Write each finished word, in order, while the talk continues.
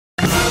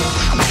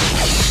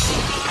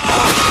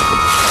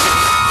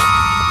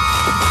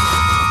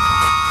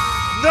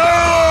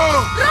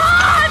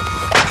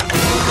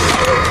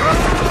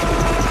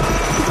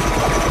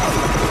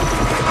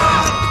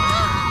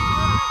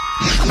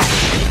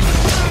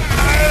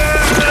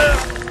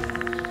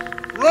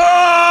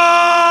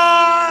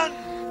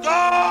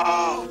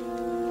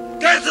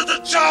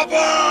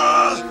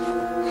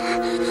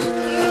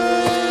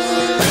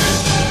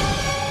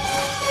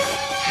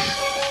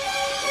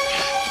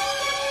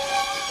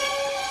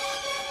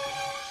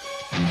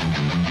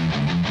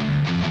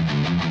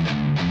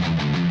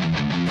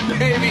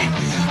baby.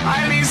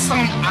 I need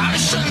some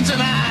action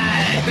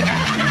tonight.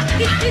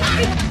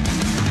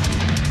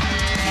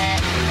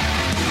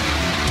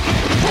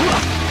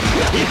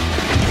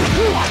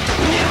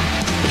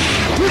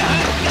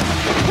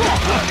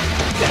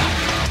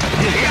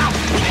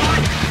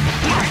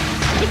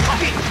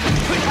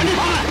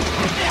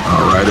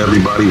 All right,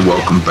 everybody,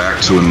 welcome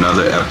back to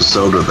another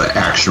episode of The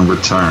Action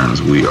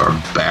Returns. We are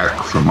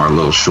back from our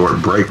little short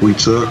break we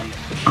took.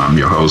 I'm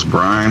your host,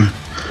 Brian,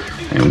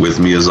 and with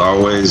me, as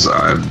always,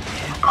 I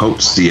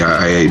hope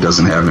CIA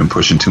doesn't have him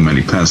pushing too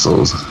many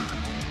pencils.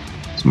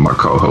 It's my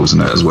co-host,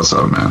 Nez. What's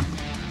up, man?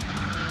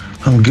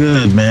 I'm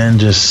good, man.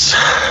 Just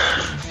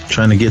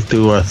trying to get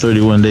through our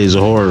 31 days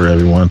of horror,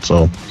 everyone.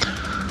 So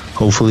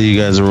hopefully you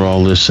guys are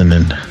all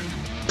listening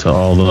to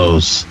all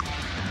those.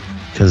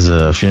 Because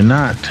if you're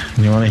not,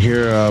 and you want to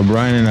hear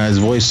Brian and I's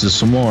voices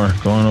some more,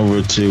 going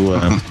over to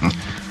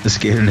the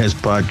Skater Nest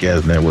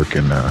Podcast Network,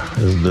 and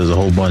there's a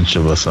whole bunch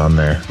of us on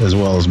there, as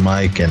well as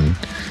Mike and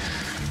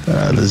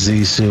the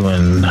Zissou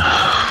and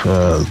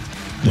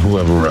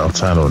whoever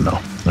else. I don't know.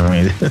 I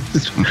mean,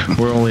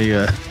 we're only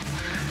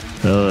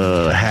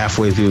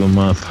halfway through the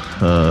month,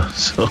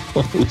 so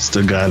we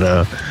still got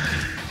a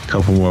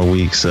couple more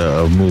weeks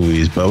of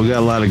movies, but we got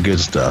a lot of good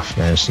stuff,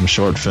 man. Some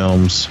short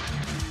films,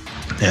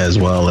 as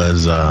well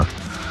as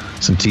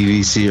some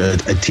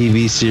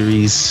TV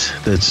series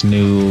that's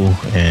new,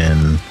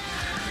 and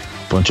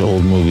a bunch of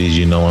old movies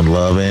you know and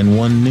love, and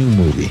one new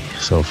movie.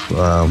 So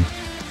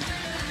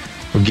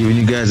we're giving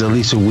you guys at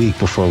least a week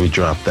before we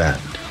drop that.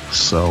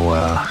 So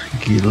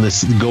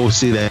let's go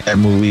see that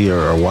movie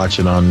or watch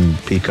it on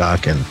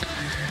Peacock, and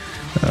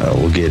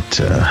we'll get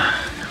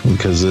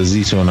because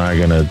Zissou and I are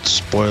gonna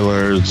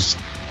spoilers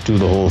through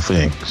the whole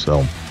thing.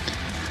 So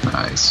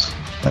Nice.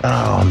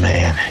 oh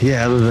man,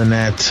 yeah. Other than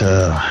that,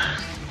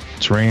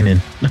 it's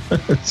raining.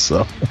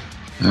 So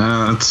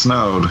It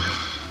snowed,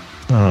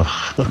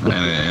 oh.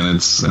 and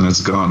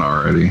it's gone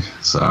already.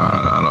 So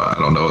I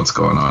don't know what's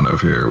going on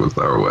up here with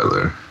our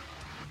weather.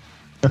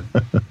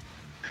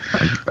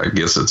 I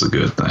guess it's a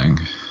good thing.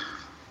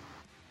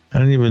 I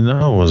didn't even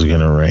know it was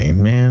gonna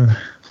rain, man.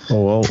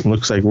 Oh well,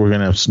 looks like we're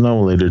gonna have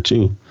snow later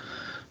too.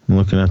 I'm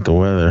looking at the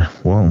weather.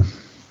 Whoa.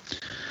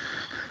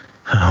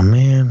 Oh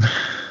man.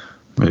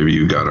 Maybe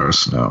you got our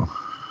snow.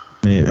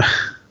 Yeah.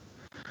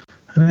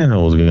 I didn't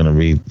know it was gonna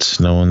be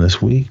snowing this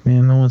week,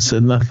 man. No one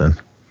said nothing.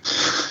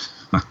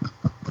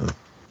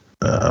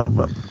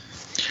 But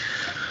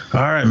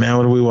all right, man.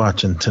 What are we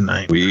watching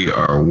tonight? We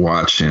are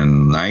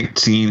watching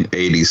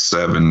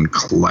 1987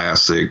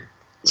 classic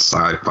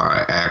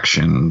sci-fi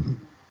action.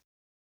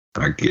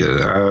 I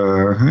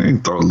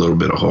can throw a little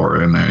bit of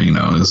horror in there. You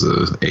know, it's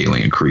an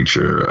alien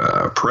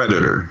creature,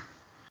 Predator.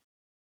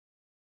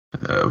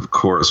 Of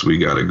course, we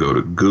got to go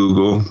to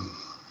Google.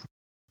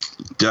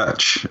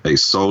 Dutch, a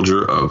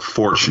soldier of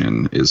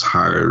fortune, is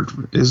hired.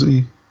 Is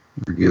he?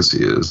 I guess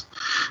he is.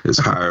 Is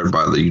hired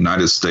by the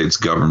United States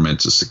government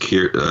to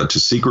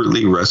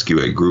secretly rescue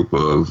a group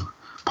of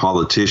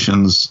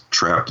politicians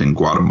trapped in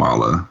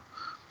Guatemala.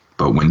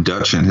 But when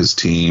Dutch and his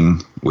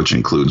team, which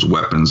includes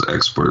weapons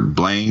expert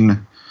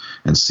Blaine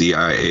and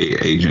CIA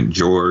agent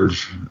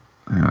George,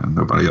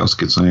 nobody else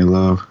gets any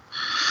love,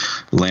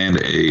 land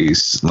in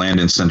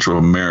Central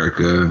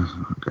America.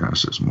 Oh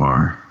gosh, there's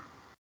more.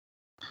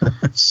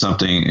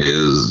 Something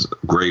is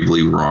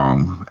gravely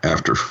wrong.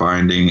 After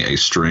finding a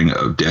string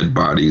of dead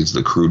bodies,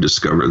 the crew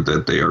discovered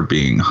that they are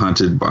being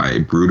hunted by a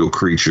brutal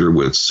creature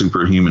with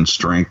superhuman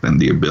strength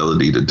and the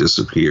ability to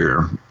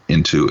disappear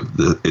into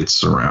its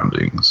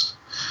surroundings.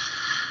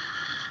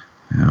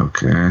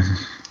 Okay,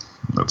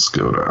 let's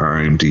go to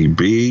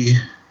IMDb.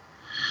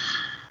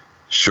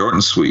 Short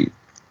and sweet.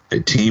 A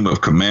team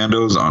of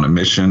commandos on a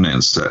mission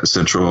in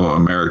Central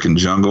American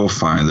jungle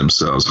find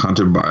themselves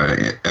hunted by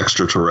an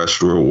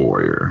extraterrestrial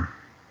warrior.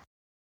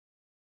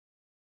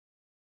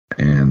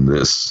 And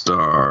this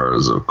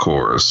stars, of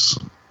course,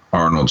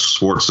 Arnold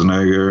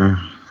Schwarzenegger,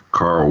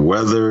 Carl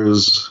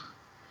Weathers,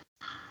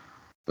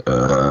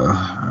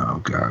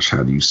 oh gosh,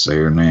 how do you say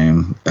her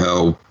name?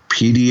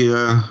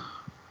 Elpidia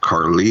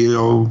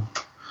Carrillo,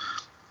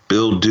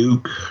 Bill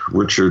Duke,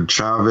 Richard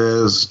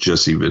Chavez,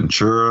 Jesse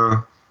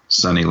Ventura,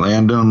 Sonny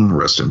Landham,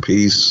 rest in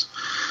peace,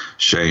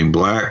 Shane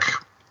Black,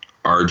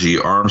 R.G.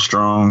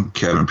 Armstrong,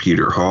 Kevin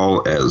Peter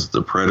Hall as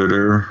the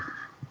Predator.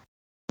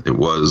 It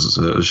was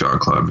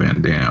Jean-Claude Van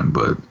Damme,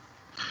 but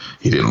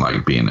he didn't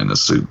like being in a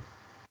suit.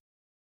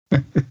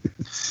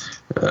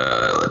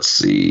 Let's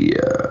see.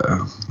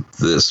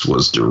 This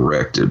was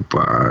directed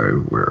by,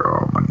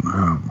 oh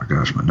my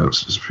gosh, my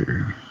notes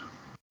disappeared.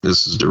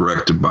 This is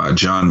directed by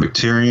John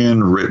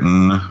McTiernan,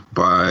 written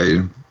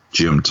by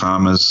Jim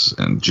Thomas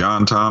and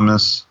John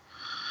Thomas.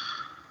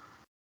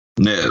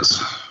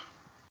 Nez,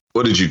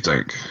 what did you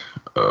think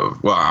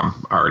of? Well,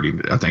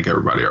 I think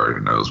everybody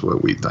already knows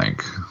what we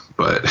think,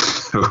 but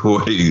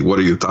what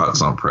are your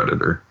thoughts on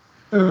Predator?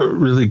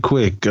 Really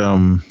quick,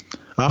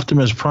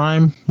 Optimus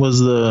Prime was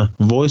the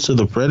voice of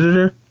the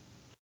Predator,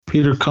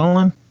 Peter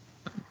Cullen.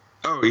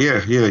 Oh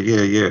yeah.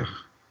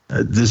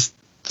 This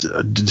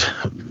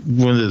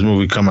when did this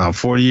movie come out?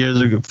 40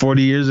 years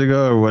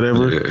ago or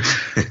whatever.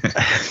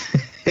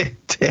 Yeah.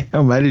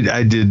 Damn,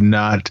 I did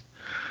not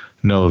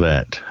know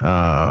that.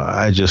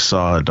 I just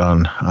saw it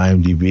on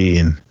IMDb,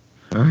 and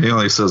he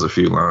only says a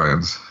few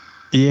lines.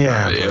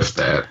 Yeah, if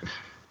that.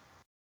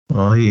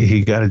 Well,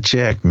 he got a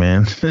check,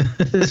 man.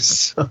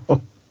 So,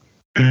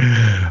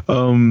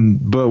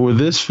 but with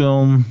this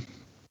film,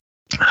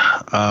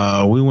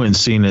 we went and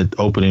seen it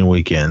opening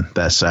weekend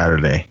that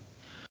Saturday.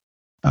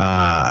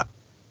 I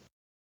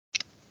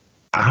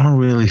don't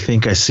really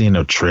think I seen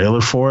a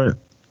trailer for it.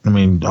 I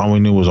mean, all we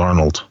knew was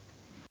Arnold.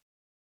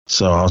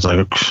 So I was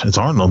like, it's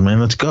Arnold, man,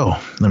 let's go.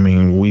 I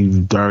mean,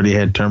 we already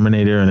had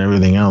Terminator and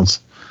everything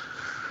else.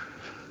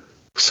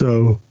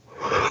 So,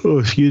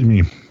 excuse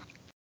me.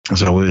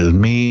 So it was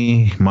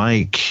me,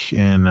 Mike,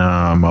 and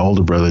my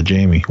older brother,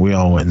 Jamie. We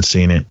all went and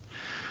seen it.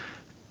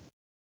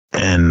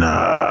 And,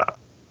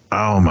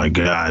 oh my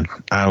God,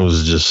 I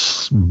was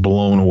just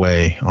blown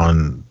away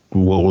on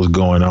what was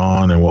going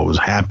on and what was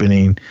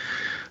happening.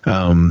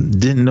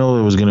 Didn't know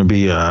it was going to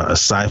be a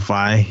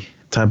sci-fi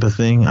type of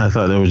thing. I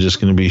thought there was just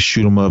going to be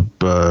shoot 'em up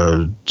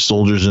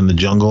soldiers in the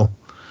jungle.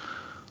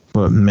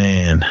 But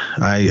man,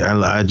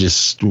 I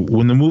just,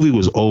 when the movie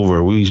was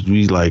over,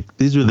 we like,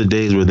 these were the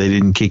days where they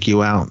didn't kick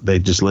you out. They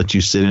just let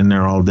you sit in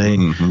there all day.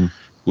 Mm-hmm.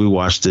 We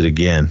watched it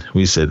again.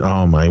 We said,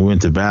 oh my, we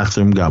went to the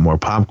bathroom, got more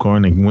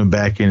popcorn, and went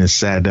back in and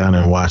sat down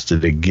and watched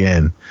it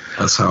again.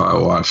 That's how I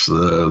watched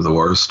the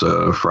worst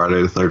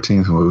Friday the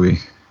 13th movie.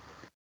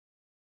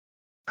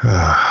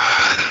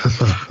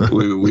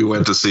 we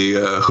went to see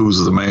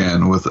Who's the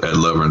Man with Ed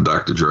Lover and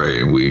Dr.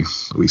 Dre, and we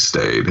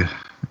stayed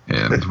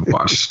and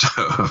watched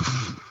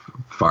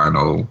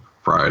Final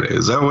Friday.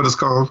 Is that what it's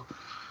called?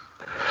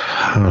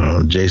 I don't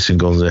know. Jason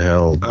Goes to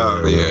Hell.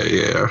 Oh,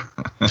 yeah.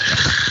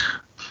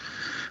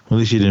 At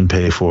least you didn't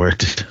pay for it.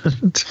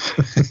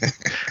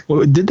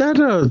 Did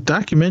that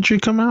documentary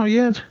come out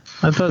yet?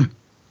 I thought.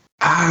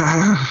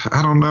 I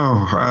don't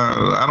know.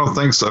 I don't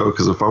think so,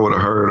 because if I would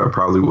have heard, I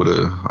probably would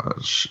have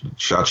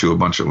shot you a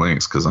bunch of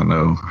links, because I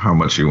know how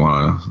much you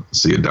want to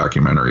see a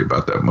documentary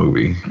about that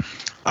movie.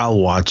 I'll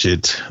watch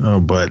it,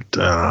 but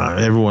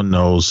everyone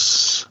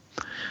knows.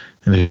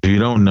 And if you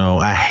don't know,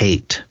 I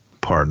hate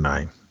Part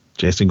 9.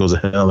 Jason Goes to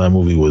Hell, that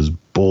movie was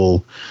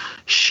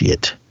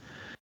bullshit.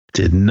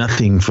 Did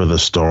nothing for the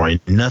story,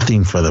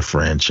 nothing for the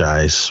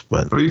franchise.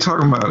 But what are you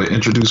talking about? It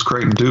introduced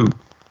Creighton Duke.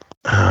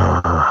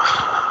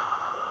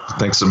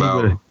 Thinks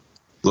about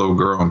little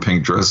girl in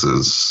pink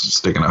dresses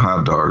sticking a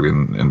hot dog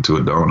into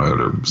a donut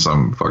or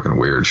some fucking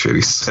weird shit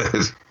he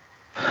said.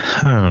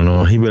 I don't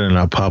know. He better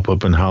not pop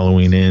up in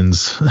Halloween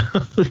Ends.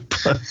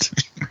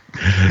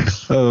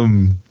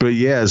 But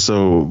yeah,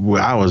 so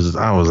I was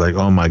like,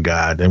 oh my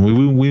God. And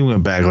we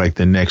went back like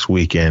the next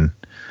weekend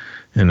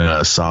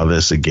and saw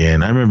this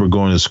again. I remember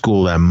going to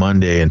school that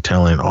Monday and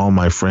telling all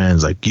my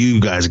friends, like, you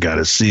guys got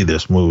to see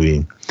this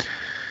movie.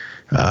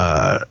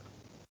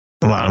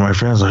 A lot of my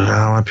friends were like,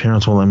 oh, my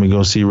parents won't let me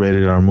go see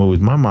rated R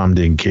movies. My mom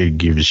didn't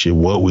give a shit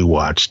what we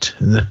watched.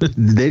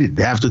 They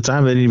half the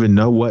time they didn't even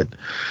know what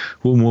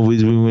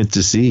movies we went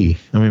to see.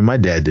 I mean, my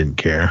dad didn't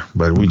care,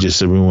 but we just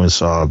said we went and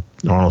saw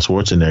Arnold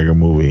Schwarzenegger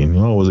movie. And,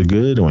 was it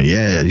good? I went,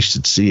 yeah, you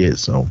should see it.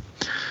 So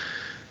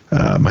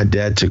my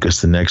dad took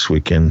us the next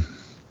weekend.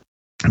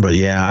 But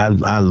yeah,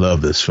 I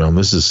love this film.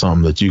 This is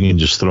something that you can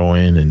just throw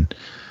in and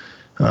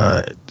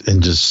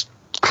just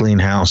clean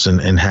house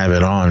and have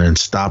it on and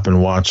stop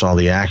and watch all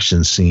the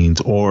action scenes.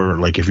 Or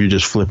like if you're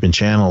just flipping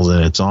channels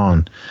and it's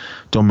on,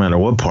 don't matter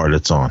what part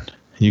it's on,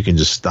 you can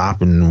just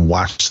stop and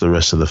watch the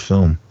rest of the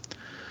film.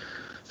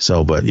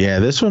 So, but yeah,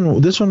 this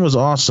one was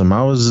awesome.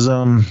 I was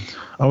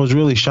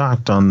really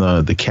shocked on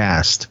the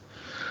cast.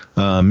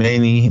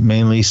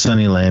 Mainly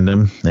Sonny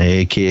Landham,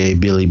 aka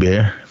Billy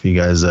Bear, if you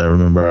guys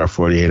remember our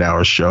 48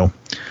 Hours show.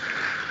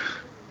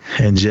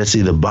 And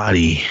Jesse the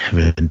Body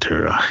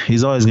Ventura.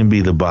 He's always going to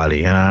be the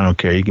body. And I don't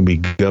care. He can be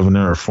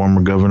governor or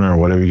former governor or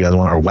whatever you guys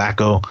want. Or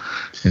wacko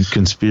and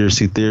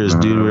conspiracy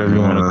theorist, dude, whatever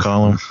you want to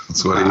call him.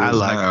 That's what he is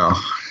now.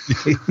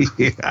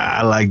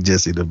 I like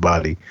Jesse the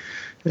Body.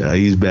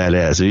 He's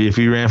badass. If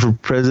he ran for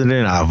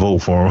president, I'll vote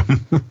for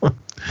him.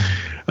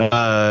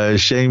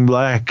 Shane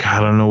Black,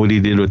 I don't know what he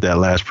did with that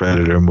last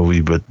Predator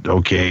movie, but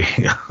okay.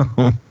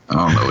 I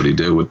don't know what he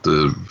did with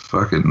the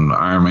fucking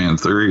Iron Man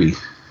 3.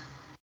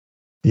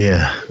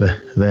 Yeah,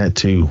 that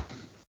too.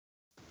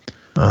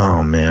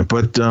 Oh man,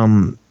 but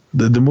the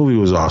movie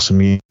was awesome.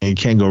 You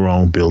can't go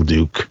wrong with Bill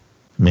Duke.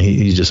 I mean,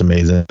 he's just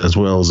amazing, as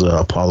well as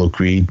Apollo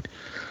Creed,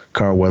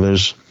 Carl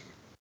Weathers.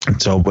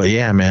 So, but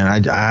yeah,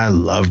 man, I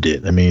loved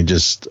it. I mean,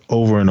 just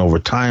over and over,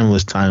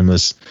 timeless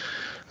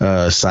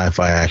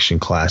sci-fi action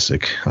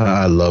classic.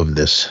 I love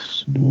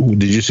this.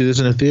 Did you see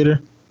this in a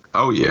theater?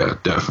 Oh yeah,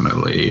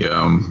 definitely.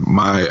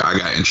 I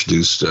got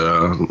introduced,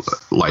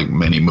 like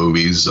many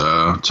movies,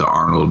 to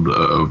Arnold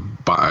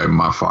by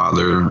my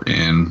father,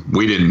 and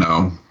we didn't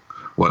know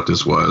what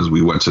this was.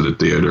 We went to the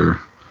theater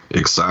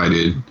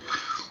excited.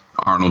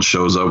 Arnold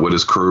shows up with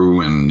his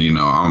crew, and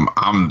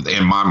I'm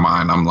in my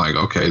mind, I'm like,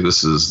 okay,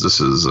 this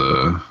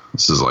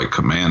is like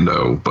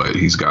Commando, but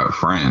he's got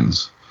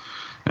friends.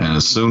 And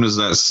as soon as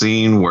that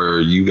scene where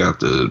you got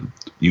the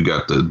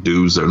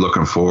dudes they're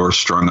looking for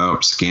strung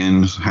up,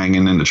 skin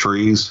hanging in the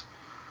trees,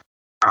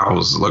 I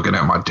was looking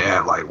at my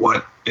dad like,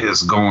 what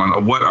is going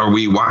on? What are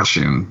we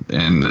watching?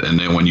 And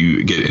then when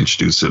you get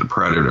introduced to the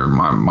Predator,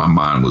 my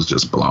mind was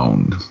just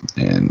blown.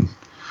 And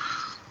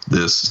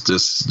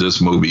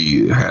this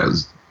movie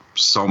has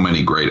so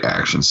many great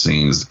action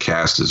scenes. The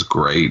cast is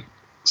great.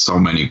 So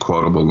many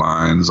quotable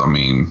lines. I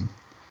mean,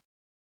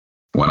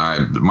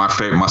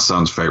 my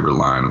son's favorite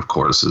line, of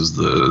course, is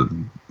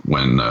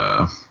when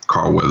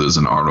Carl Weathers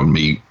and Arnold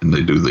meet and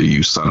they do the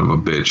 "you son of a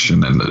bitch"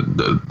 and then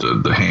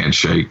the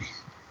handshake.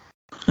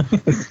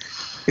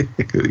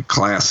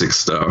 Classic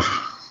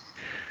stuff.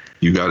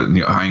 You got it.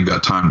 I ain't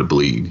got time to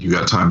bleed. You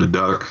got time to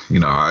duck.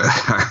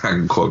 I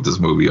can quote this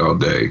movie all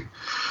day.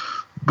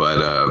 But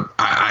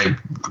I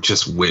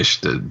just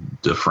wish that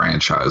the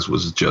franchise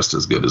was just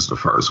as good as the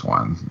first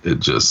one.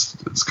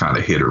 It's kind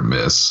of hit or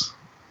miss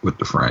with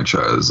the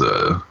franchise.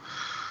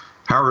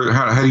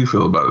 How do you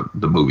feel about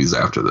the movies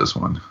after this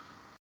one?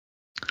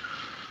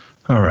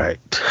 All right.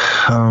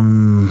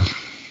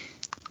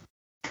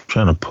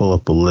 Trying to pull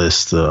up a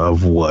list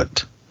of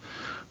what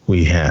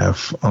we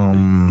have.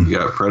 You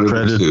got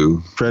Predator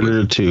 2.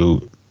 Predator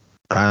 2.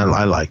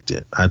 I liked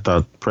it. I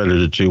thought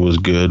Predator 2 was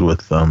good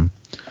with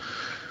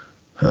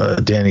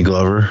Danny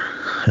Glover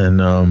and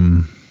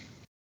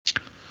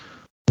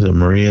the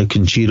Maria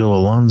Conchita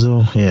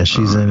Alonso. Yeah,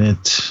 she's in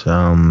it.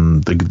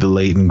 The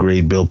late and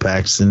great Bill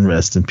Paxton,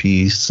 rest in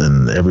peace,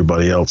 and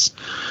everybody else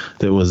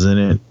that was in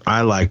it.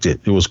 I liked it.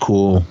 It was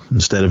cool.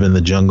 Instead of in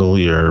the jungle,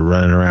 you're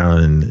running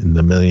around in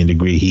the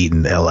 1,000,000-degree heat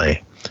in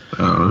L.A.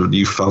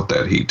 You felt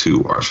that heat too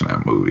watching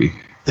that movie.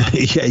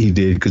 Yeah, you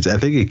did, because I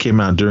think it came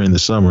out during the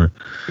summer.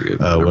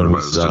 When it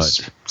was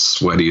just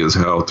sweaty as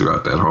hell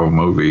throughout that whole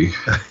movie.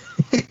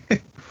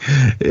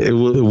 It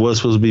was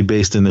supposed to be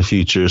based in the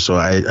future, so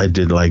I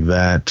did like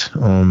that.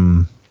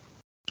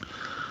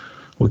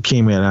 What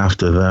came in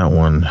after that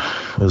one?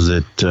 Was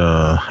it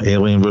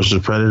Alien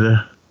versus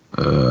Predator?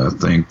 I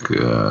think.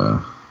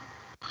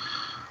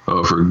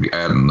 If we're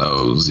adding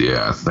those,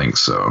 yeah, I think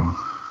so.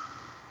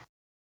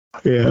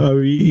 Yeah, I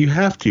mean, you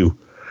have to.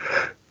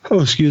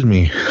 Oh, excuse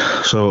me.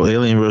 So,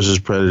 Alien versus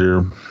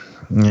Predator,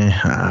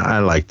 I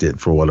liked it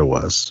for what it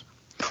was.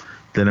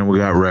 Then we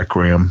got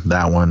Requiem,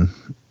 that one.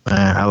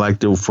 I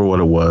liked it for what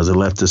it was. It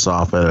left us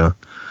off at a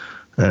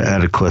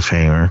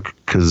cliffhanger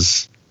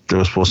because there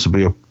was supposed to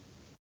be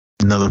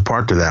another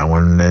part to that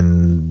one,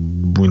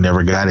 and we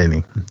never got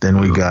any.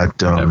 Then we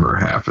got never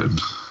happened.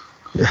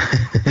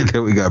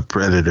 Then we got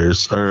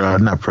Predators, or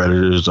not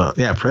Predators.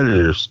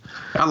 Predators.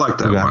 I like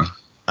that one.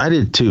 I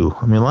did too.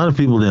 I mean, a lot of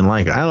people didn't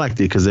like it. I liked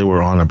it because they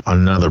were on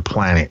another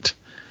planet,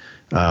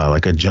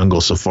 like a jungle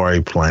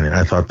safari planet.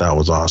 I thought that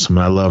was awesome.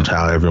 I loved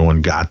how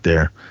everyone got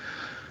there.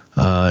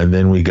 And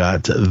then we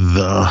got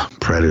The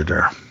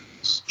Predator.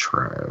 It's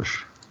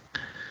trash.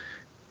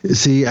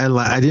 See,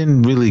 I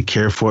didn't really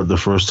care for it the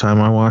first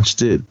time I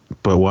watched it,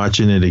 but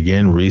watching it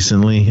again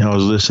recently, I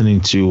was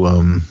listening to,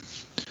 I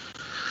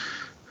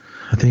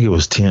think it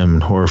was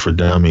Tim, Horror for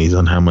Dummies,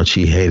 on how much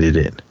he hated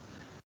it.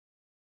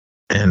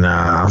 And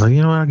I was like,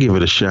 you know what, I'll give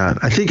it a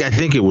shot. I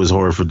think it was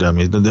Horror for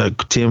Dummies.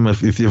 Tim,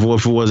 if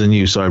it wasn't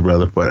you, sorry,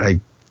 brother, but I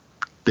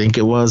think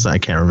it was. I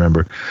can't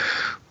remember.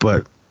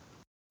 But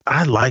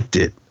I liked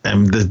it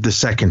the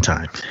second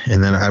time,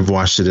 and then I've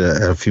watched it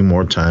a few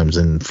more times,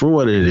 and for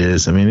what it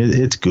is, I mean,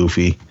 it's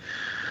goofy.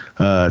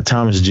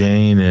 Thomas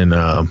Jane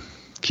and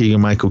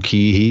Keegan-Michael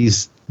Key,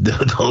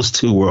 those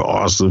two were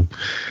awesome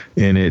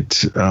in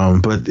it,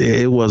 but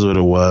it was what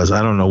it was.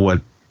 I don't know what.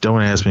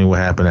 Don't ask me what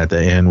happened at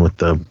the end with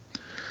the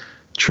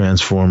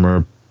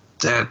Transformer.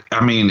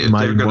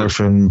 Mighty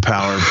Morphin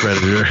Power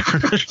Predator.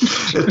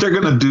 If they're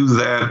gonna do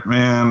that,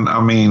 man, I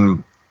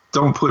mean,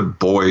 don't put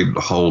Boyd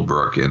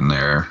Holbrook in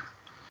there.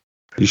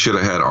 You should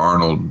have had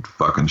Arnold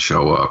fucking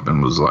show up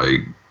and was like,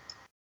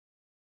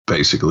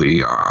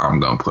 basically, I'm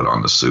going to put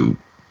on the suit.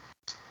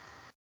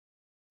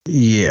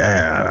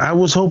 Yeah, I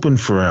was hoping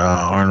for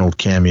Arnold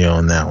cameo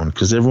in that one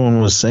because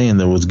everyone was saying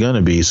there was going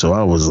to be. So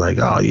I was like,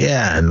 oh,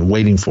 yeah, and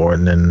waiting for it,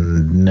 and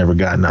then never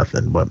got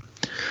nothing. But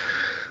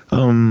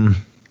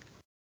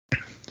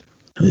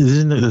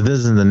isn't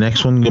the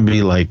next one going to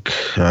be like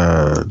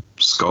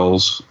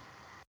Skulls?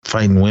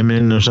 Fighting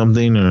women or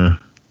something, or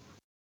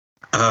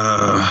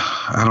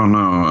I don't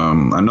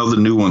know. I know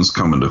the new one's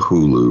coming to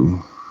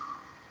Hulu,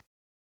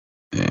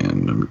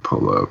 and let me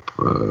pull up.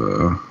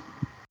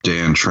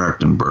 Dan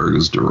Trachtenberg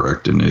is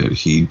directing it.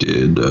 He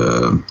did 10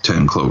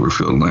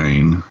 Cloverfield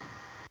Lane.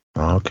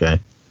 Oh, okay.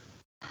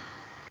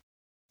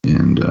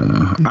 And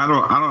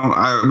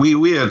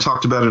we had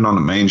talked about it on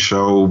the main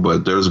show,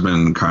 but there's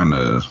been kind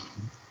of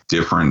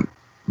different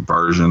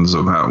versions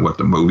of what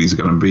the movie's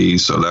going to be,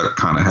 so that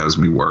kind of has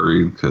me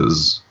worried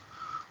because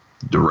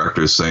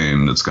director's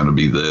saying it's going to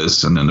be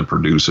this, and then the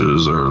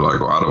producers are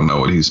like, well, I don't know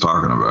what he's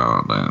talking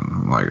about, and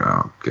I'm like,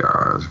 oh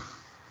god.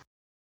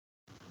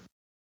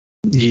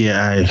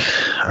 Yeah,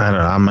 I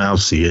don't know. I'll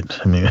see it.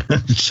 I mean,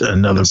 it's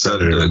another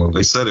Predator movie.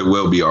 They said it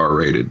will be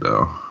R-rated,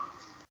 though.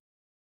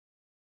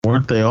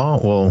 Weren't they all?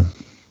 Well,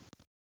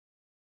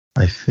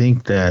 I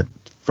think that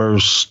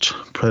first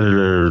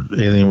Predator,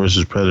 Alien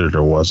versus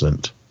Predator,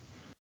 wasn't.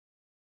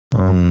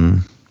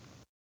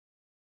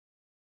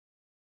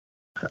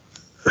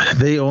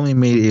 They only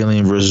made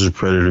Alien versus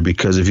Predator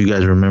because if you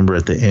guys remember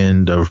at the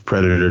end of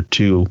Predator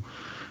 2,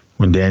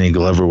 when Danny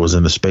Glover was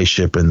in the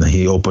spaceship and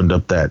he opened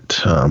up that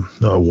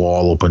the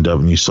wall opened up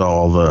and you saw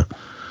all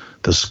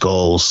the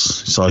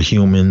skulls, you saw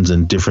humans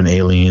and different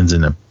aliens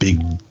and a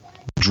big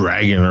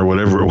dragon or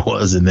whatever it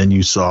was, and then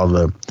you saw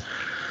the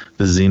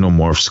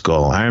xenomorph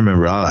skull. I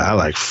remember I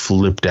like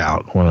flipped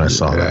out when I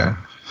saw that.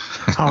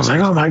 I was like,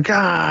 oh my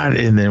God.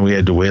 And then we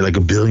had to wait like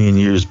a billion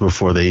years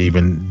before they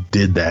even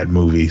did that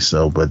movie.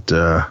 So, but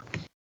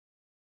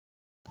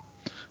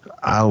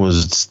I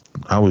was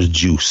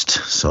juiced.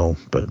 So,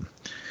 but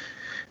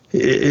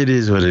it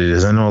is what it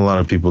is. I know a lot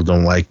of people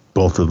don't like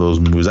both of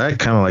those movies. I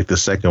kind of like the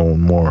second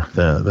one more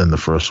than the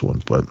first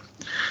one, but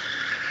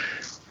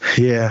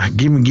yeah,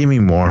 give me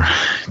more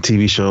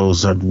TV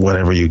shows or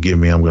whatever you give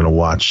me, I'm going to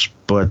watch.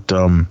 But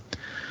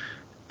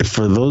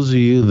for those of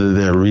you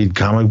that read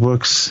comic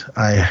books,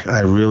 I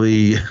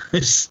really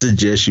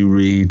suggest you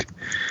read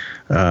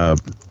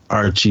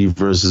Archie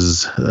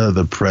versus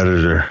the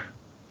Predator.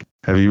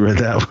 Have you read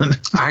that one?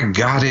 I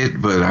got it,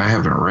 but I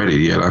haven't read it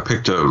yet. I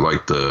picked up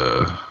like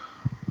the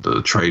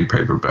trade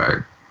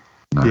paperback.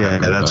 Yeah,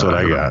 that's what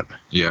I got.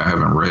 Yeah, I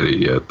haven't read it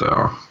yet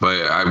though. But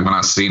when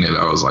I seen it,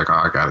 I was like, oh,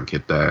 I gotta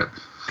get that.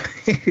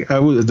 I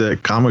was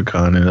at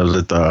Comic-Con and I was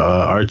at the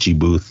Archie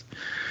booth.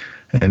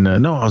 And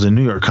no, I was in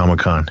New York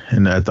Comic-Con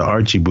and at the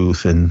Archie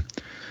booth, and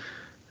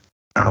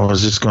I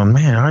was just going,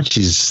 man,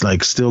 Archie's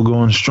like still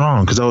going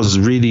strong, because I was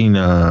reading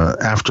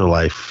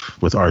Afterlife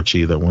with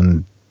Archie, that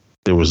when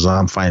there was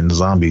fighting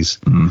zombies.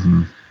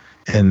 Mm-hmm.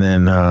 And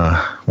then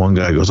one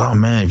guy goes, oh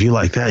man, if you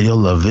like that, you'll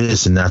love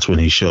this. And that's when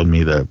he showed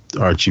me the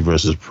Archie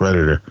versus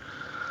Predator.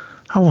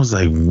 I was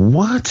like,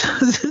 what?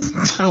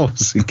 I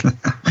was like,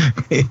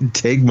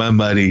 take my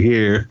money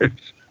here.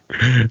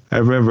 I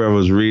remember I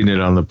was reading it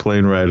on the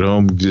plane ride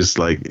home, just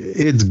like,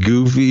 it's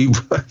goofy,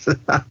 but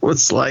I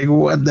was like,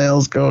 what the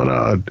hell's going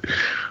on?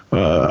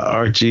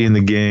 Archie and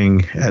the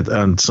gang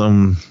on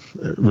some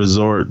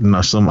resort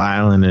and some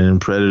island,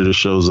 and Predator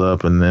shows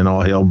up, and then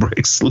all hell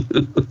breaks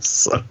loose.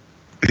 So,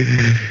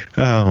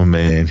 oh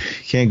man,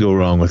 can't go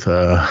wrong with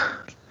the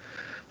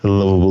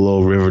Lovable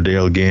Old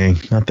Riverdale gang.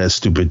 Not that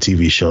stupid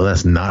TV show.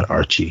 That's not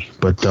Archie,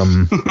 but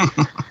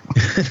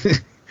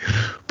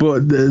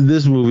but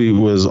this movie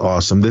was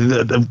awesome.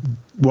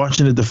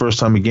 Watching it the first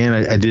time again,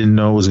 I didn't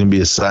know it was going to be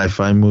a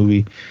sci-fi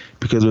movie,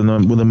 because when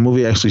the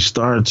movie actually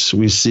starts,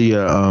 we see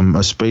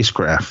a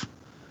spacecraft,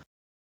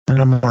 and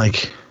I'm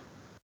like,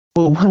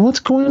 well, what's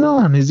going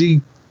on?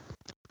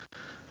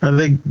 Are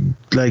they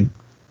like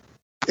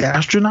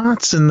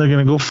astronauts and they're going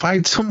to go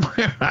fight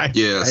somewhere? I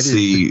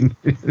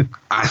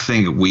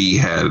think we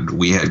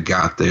had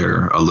got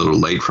there a little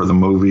late for the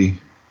movie,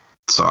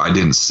 so I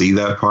didn't see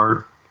that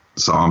part.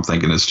 So I'm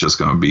thinking it's just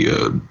going to be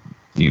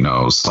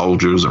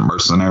soldiers or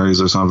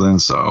mercenaries or something.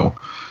 So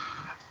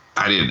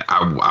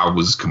I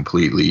was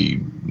completely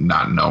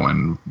not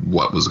knowing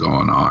what was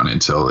going on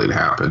until it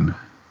happened.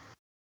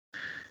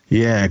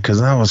 Yeah,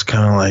 because I was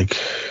kind of like,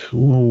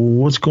 well,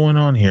 what's going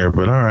on here?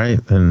 But all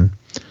right. And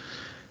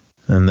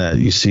that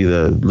you see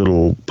the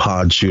little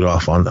pod shoot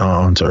off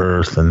onto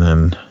Earth, and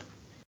then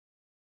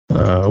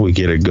we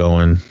get it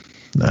going.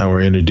 Now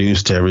we're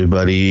introduced to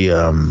everybody.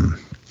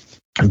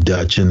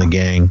 Dutch and the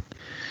gang,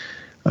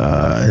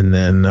 and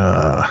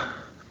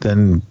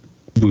then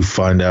we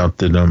find out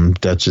that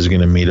Dutch is going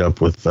to meet up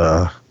with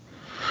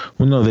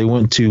they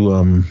went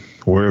to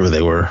wherever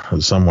they were,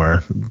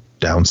 somewhere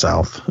down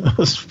south.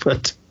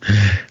 But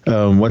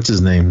what's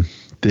his name,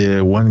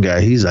 the one guy,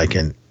 he's like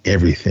in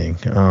everything,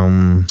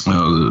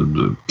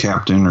 the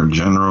captain or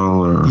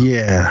general, or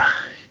yeah,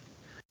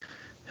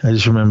 I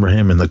just remember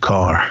him in the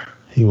car.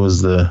 He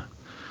was the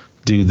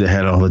dude that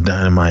had all the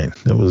dynamite.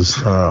 It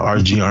was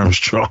R.G.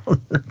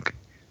 Armstrong.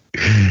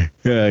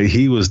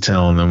 He was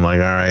telling them, like,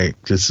 all right,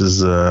 this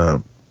is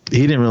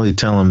he didn't really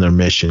tell them their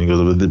mission. He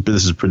goes, but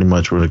this is pretty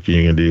much what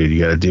you're gonna do. You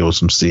got to deal with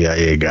some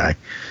CIA guy.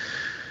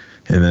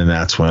 And then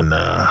that's when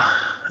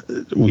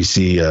we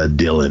see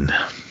Dylan.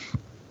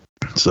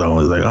 So I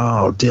was like,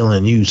 oh,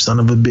 Dylan, you son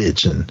of a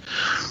bitch. And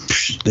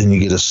then you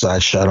get a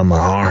side shot on my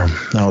arm.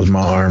 That was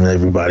my arm,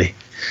 everybody.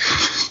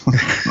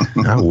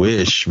 I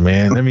wish,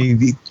 man. I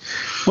mean,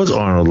 what's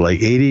Arnold,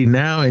 like 80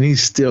 now, and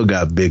he's still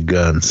got big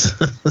guns?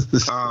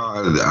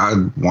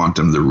 I want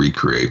them to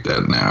recreate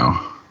that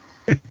now.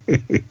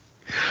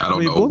 I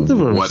don't know both of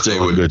them what they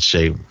would. In good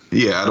shape.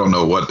 Yeah, I don't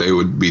know what they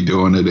would be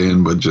doing it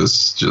in, but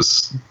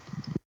just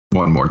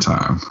one more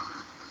time.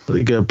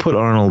 They could put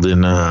Arnold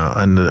in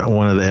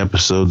one of the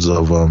episodes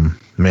of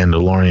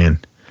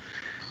Mandalorian.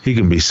 He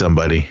can be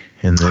somebody,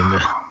 and then.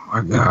 Oh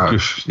my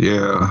gosh!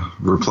 Yeah,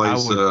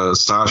 replace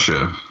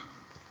Sasha.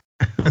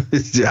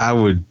 I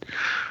would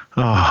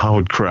Oh, I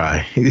would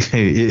cry.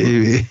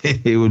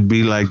 It would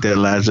be like that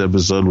last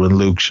episode when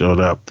Luke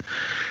showed up,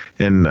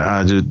 and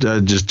I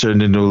just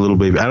turned into a little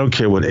baby. I don't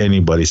care what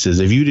anybody says.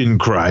 If you didn't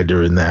cry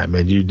during that,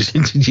 man, you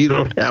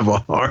don't have a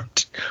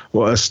heart.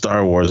 Well, a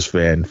Star Wars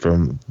fan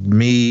from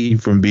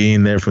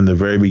being there from the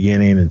very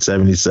beginning in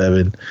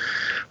 '77.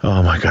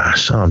 Oh my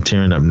gosh, I'm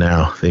tearing up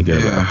now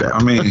thinking about that.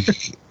 I mean,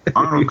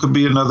 Arnold could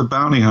be another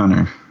bounty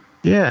hunter.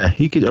 Yeah,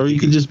 he could, or he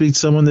could just be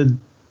someone that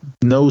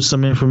knows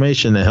some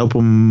information to help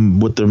them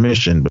with their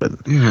mission. But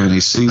yeah, and he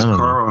sees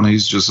Carl, and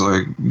he's just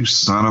like, "You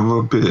son of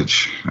a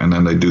bitch!" And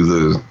then they do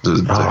the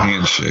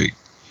handshake.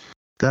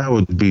 That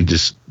would be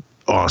just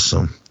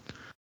awesome.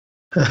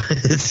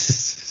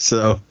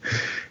 So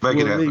make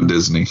it happen,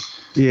 Disney.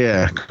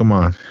 Yeah, come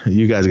on,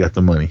 you guys got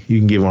the money. You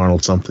can give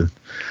Arnold something.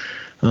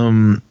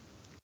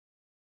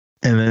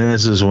 And then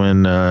this is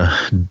when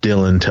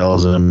Dylan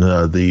tells him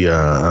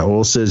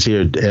well, it says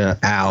here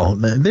Al.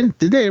 Did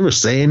they ever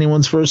say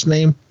anyone's first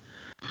name?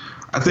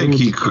 I think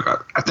he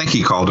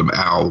called him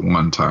Al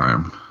one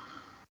time.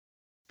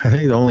 I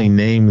think the only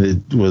name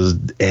that was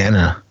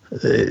Anna.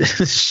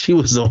 She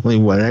was the only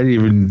one. I didn't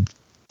even.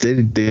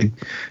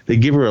 They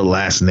give her a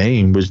last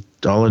name, but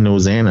all I know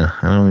was Anna.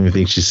 I don't even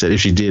think she said.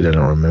 If she did, I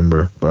don't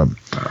remember. But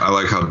I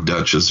like how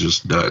Dutch is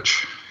just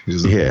Dutch.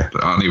 Yeah.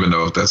 I don't even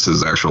know if that's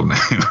his actual name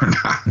or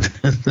not.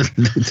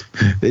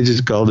 They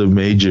just called him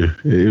Major.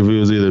 It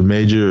was either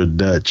Major or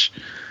Dutch.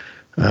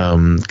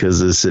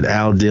 Because it said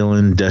Al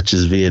Dillon,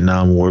 Dutch's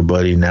Vietnam War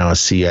buddy, now a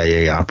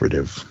CIA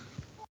operative.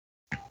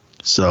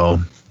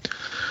 So,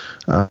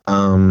 oh,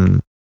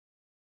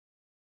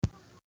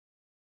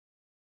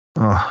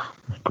 my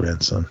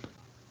grandson.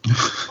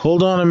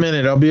 Hold on a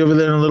minute. I'll be over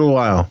there in a little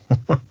while.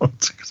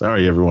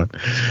 Sorry, everyone.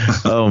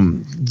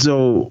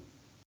 So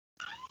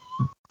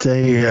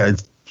they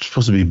it's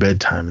supposed to be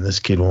bedtime, and this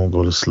kid won't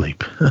go to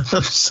sleep.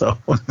 So,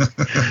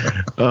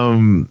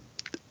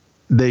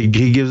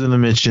 he gives them the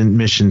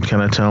mission.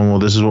 Kind of tell them, well,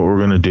 this is what we're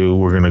gonna do.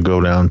 We're gonna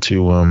go down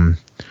to what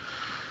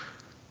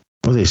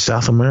are they?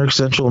 South America,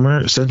 Central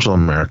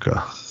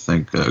America. I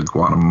think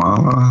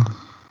Guatemala.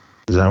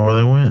 Is that where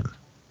they went?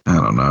 I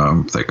don't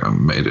know. I think I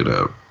made it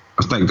up.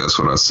 I think that's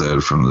what I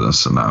said from the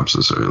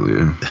synopsis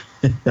earlier.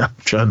 I'm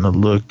trying to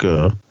look.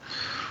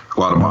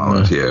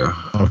 Guatemala, yeah.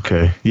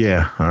 Okay,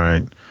 yeah, all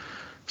right.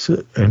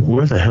 So, and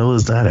where the hell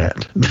is that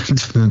at?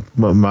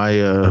 But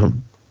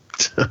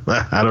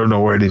I don't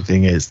know where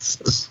anything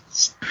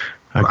is.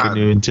 I couldn't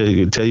even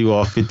tell you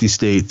all 50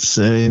 states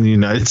in the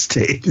United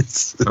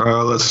States.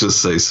 Let's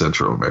just say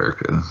Central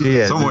America.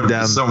 Yeah,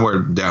 somewhere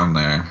down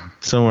there.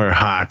 Somewhere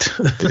hot.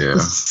 Yeah.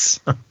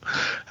 So,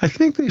 I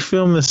think they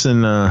filmed this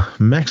in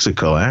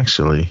Mexico,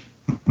 actually.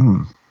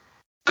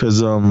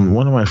 Because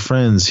one of my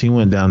friends, he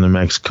went down to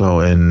Mexico,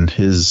 and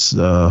his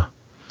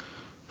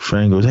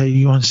friend goes, "Hey,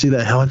 you want to see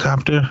that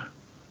helicopter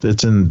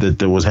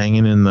that was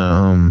hanging in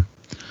the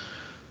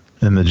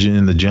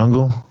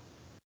jungle?"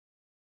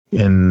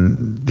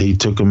 And he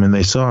took them, and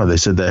they saw it. They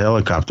said the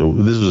helicopter.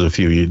 This was a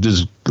few years, this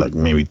is like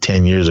maybe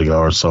 10 years ago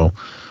or so.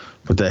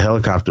 But the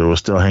helicopter was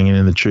still hanging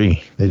in the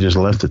tree. They just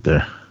left it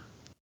there.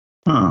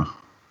 Huh.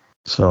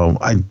 So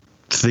I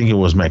think it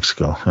was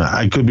Mexico.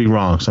 I could be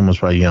wrong. Someone's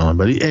probably yelling.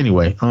 But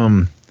anyway,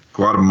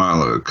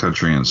 Guatemala, a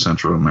country in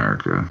Central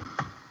America.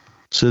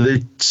 So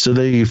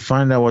they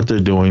find out what they're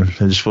doing.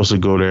 They're supposed to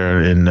go there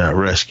and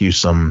rescue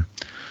some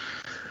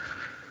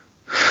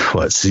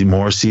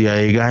more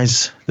CIA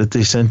guys that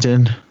they sent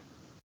in.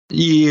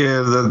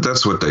 Yeah,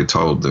 that's what they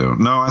told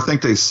them. No, I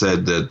think they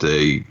said that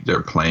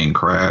their plane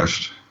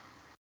crashed.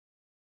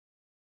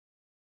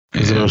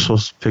 Because they were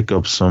supposed to pick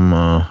up some.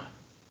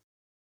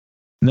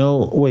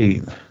 No,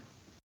 wait.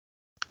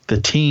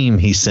 The team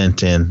he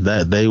sent in,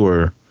 that they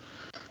were.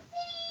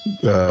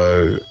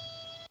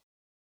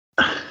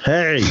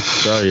 Hey,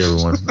 sorry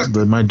everyone,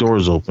 but my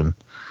door's open.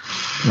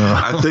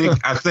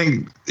 I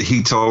think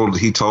he told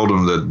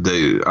them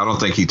that I don't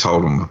think he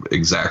told them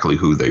exactly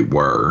who they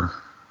were.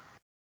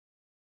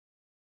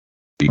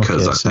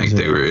 Because I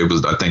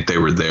think they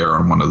were there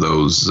on one of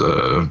those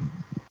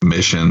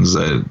missions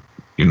that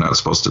you're not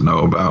supposed to know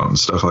about and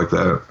stuff like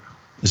that.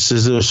 It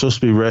says they're supposed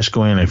to be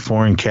rescuing a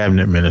foreign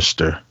cabinet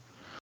minister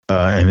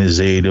and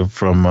his aide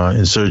from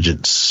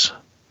insurgents.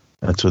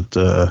 That's what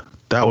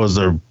that was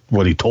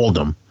what he told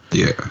them.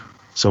 Yeah.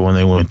 So when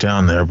they went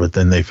down there, but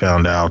then they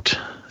found out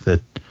that,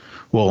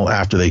 well,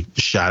 after they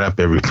shot up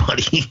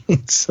everybody.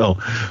 So,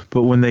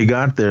 but when they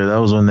got there, that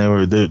was when they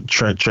were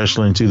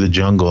treacheling through the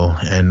jungle,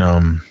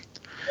 and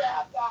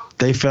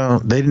they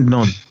didn't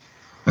know.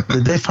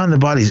 Did they find the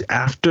bodies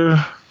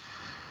after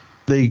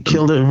they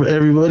killed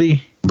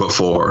everybody?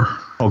 Before.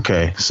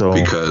 Okay, so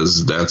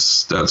because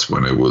that's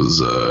when it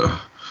was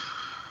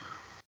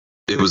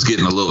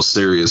getting a little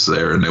serious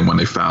there, and then when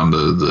they found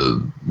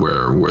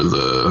where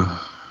the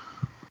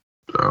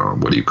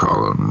what do you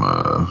call them?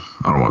 I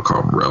don't want to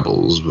call them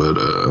rebels, but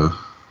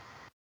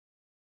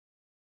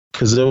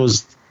because there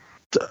was,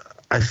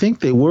 I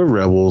think they were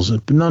rebels.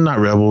 No, not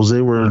rebels.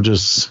 They were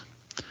just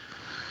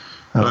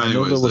I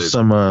know there was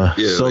some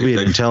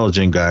Soviet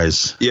intelligent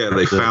guys. Yeah,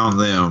 they found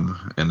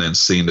them and then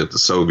seen that the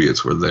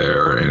Soviets were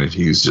there, and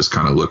he's just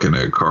kind of looking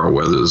at Carl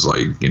Weathers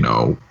like,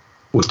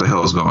 what the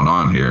hell is going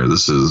on here?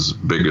 This is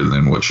bigger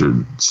than what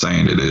you're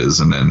saying it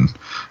is. And then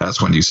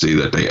that's when you see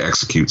that they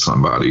execute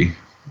somebody.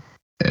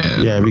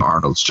 And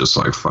Arnold's just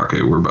like, fuck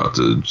it, we're about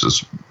to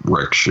just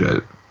wreck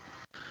shit.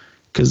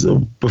 Because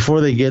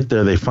before they get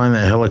there, they find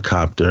that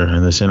helicopter,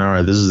 and they're saying, all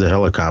right, this is the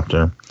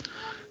helicopter.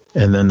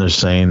 And then they're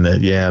saying that,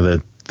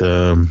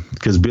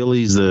 because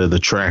Billy's the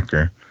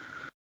tracker.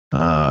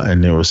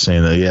 And they were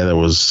saying that,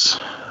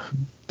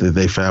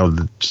 they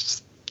found,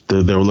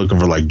 they were looking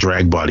for like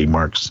drag body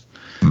marks.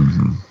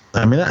 Mm-hmm.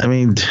 I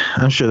mean,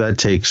 I'm sure that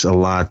takes a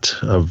lot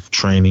of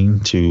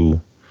training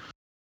to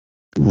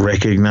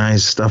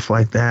recognize stuff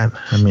like that.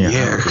 I mean,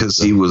 yeah, because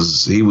he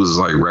was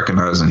like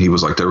recognizing, he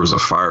was like, there was a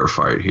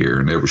firefight here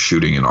and they were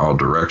shooting in all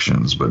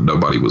directions, but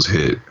nobody was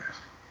hit.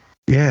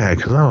 Yeah,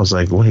 because I was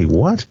like, wait,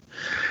 what?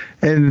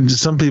 And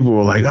some people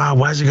were like, oh,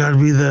 why's it got to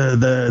be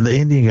the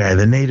Indian guy,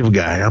 the native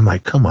guy? I'm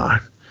like, come on.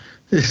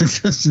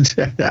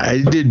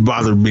 It didn't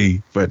bother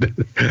me, but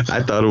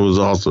I thought it was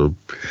awesome.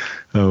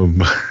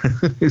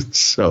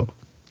 So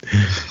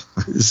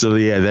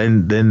yeah,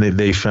 then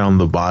they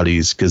found the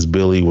bodies because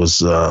Billy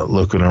was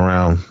looking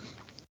around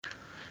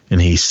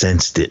and he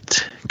sensed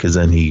it, because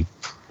then he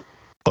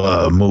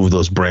moved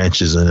those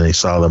branches and they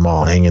saw them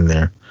all hanging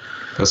there.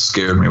 That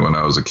scared me when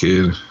I was a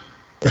kid.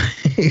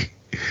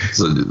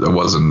 So I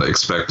wasn't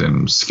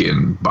expecting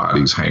skin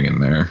bodies hanging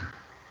there.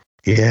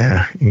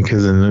 Yeah,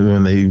 because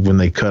when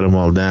they cut them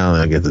all down,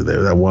 I get to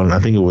that one. I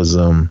think it was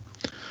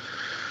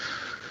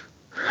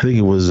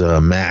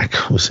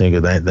Mac was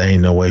saying that there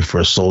ain't no way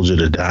for a soldier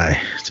to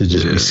die, to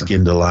just be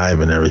skinned alive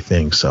and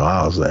everything. So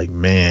I was like,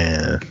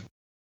 man.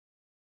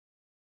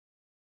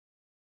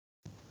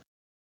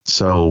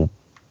 So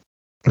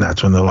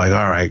that's when they're like,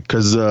 all right,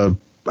 because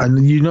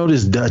you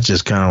notice Dutch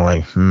is kind of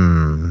like,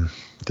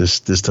 this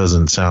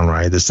doesn't sound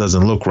right. This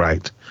doesn't look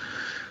right.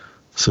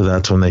 So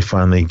that's when they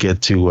finally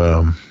get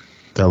to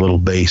that little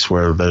base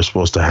where they're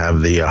supposed to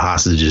have the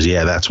hostages.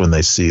 Yeah, that's when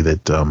they see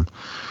that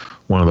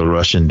one of the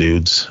Russian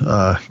dudes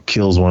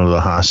kills one of the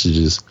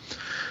hostages.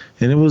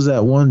 And it was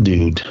that one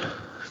dude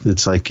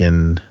that's like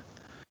in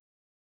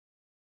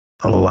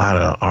a lot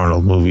of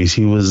Arnold movies.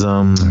 He was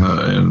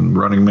in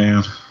Running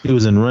Man. He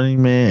was in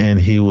Running Man, and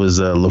he was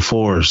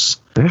LaForce,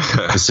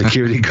 the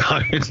security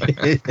guard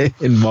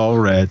in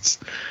Mallrats.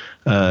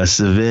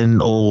 Sven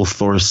Ole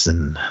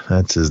Thorsen,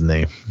 that's his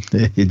name.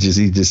 He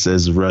just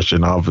says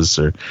Russian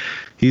officer.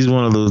 He's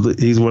one of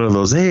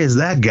those. Hey, it's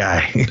that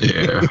guy.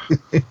 Yeah.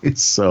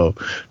 So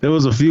there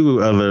was a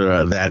few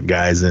other that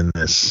guys in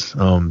this,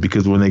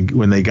 because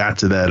when they got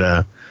to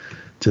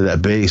that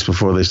base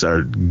before they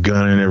started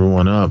gunning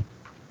everyone up,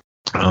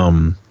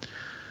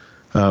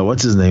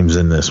 what's his name's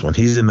in this one?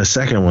 He's in the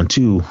second one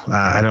too.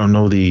 I don't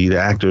know the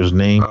actor's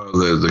name.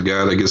 Oh, the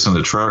guy that gets in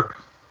the truck.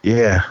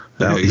 Yeah,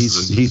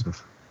 he's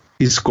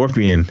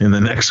Scorpion in the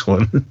next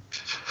one.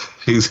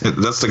 That's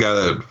the guy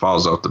that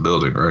falls off the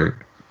building, right?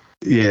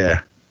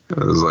 Yeah.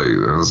 I was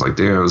like,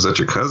 damn, was that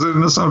your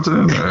cousin or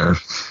something?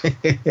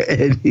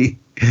 And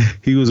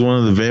he was one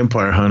of the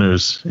vampire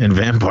hunters in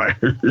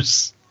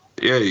Vampires.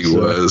 Yeah, he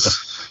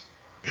was.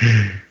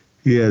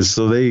 Yeah,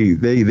 so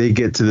they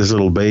get to this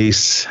little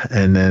base,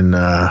 and then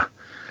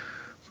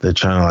they're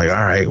trying to like,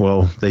 all right,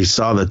 well, they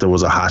saw that there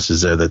was a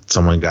hostage there, that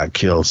someone got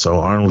killed. So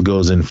Arnold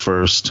goes in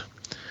first.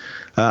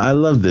 I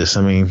love this.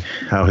 I mean,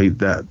 how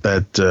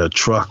that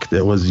truck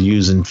that was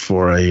using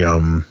for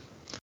a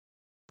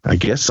I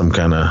guess some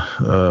kind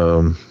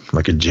of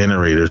like a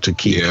generator to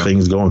keep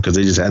things going, because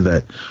they just had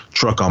that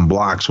truck on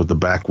blocks with the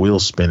back wheel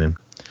spinning,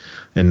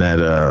 and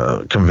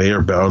that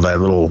conveyor belt, that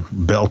little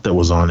belt that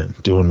was on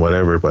it doing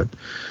whatever. But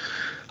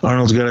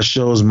Arnold's got to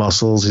show his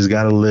muscles. He's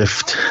got to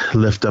lift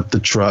up the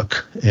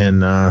truck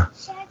and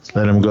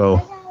let him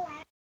go.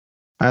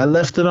 I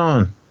left it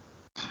on.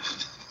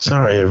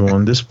 Sorry,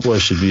 everyone. This boy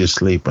should be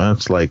asleep. Huh?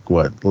 It's like,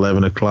 what,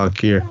 11 o'clock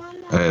here?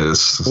 Hey,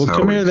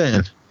 come here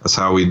then. That's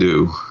how we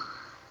do.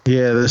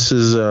 Yeah, this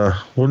is,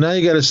 well, now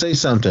you got to say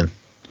something.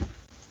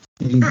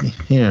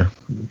 Here.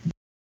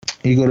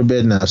 You go to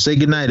bed now. Say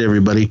goodnight,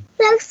 everybody.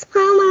 That's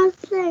Mama.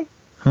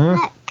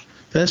 Huh?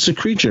 That's the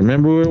Creature.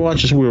 Remember we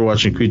were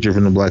watching Creature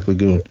from the Black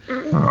Lagoon.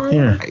 Oh,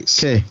 here.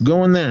 Nice. Okay,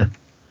 go in there.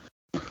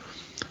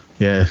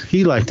 Yeah,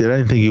 he liked it. I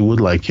didn't think he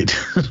would like it.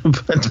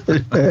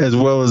 But as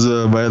well as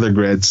my other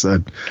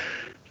grandson.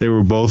 They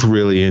were both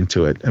really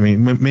into it. I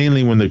mean,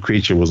 mainly when the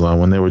Creature was on.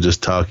 When they were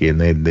just talking,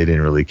 they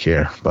didn't really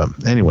care. But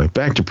anyway,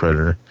 back to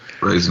Predator.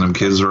 Raising them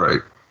kids right.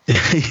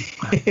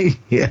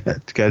 Yeah,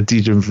 got to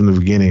teach them from the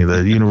beginning,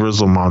 the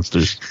universal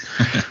monsters.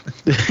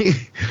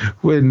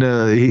 When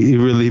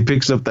he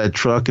picks up that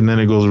truck and then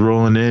it goes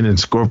rolling in, and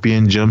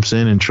Scorpion jumps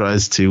in and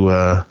tries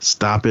to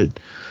stop it.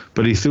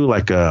 But he threw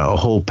like a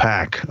whole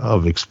pack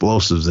of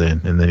explosives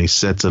in, and then he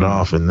sets it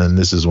off, and then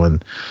this is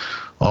when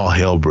all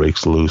hell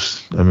breaks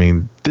loose. I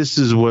mean, this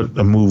is what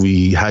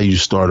how you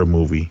start a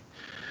movie.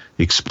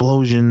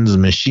 explosions,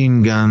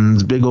 machine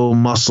guns, big old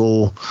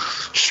muscle,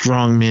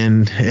 strong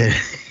men,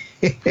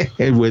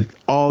 with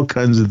all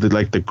kinds of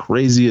the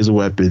craziest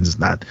weapons.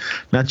 Not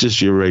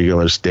just your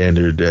regular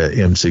standard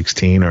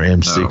M16 or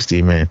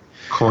M60, man.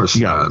 Of course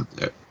not.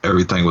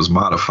 Everything was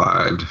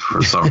modified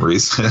for some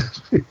reason.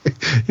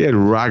 He had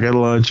rocket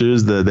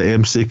launchers, the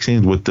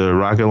M16s with the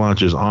rocket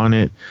launchers on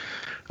it.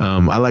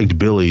 I liked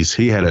Billy's.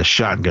 He had a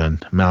shotgun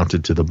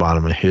mounted to the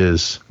bottom of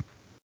his.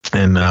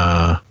 And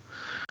the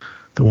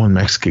one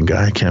Mexican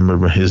guy, I can't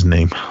remember his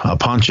name,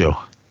 Pancho.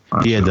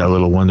 He had that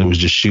little one that was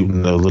just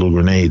shooting the little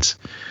grenades.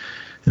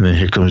 And then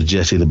here comes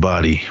Jesse the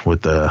Body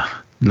with the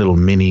little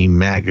mini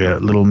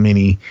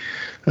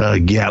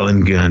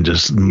gallon gun,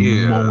 just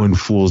mowing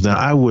fools down.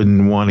 I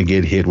wouldn't want to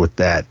get hit with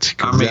that.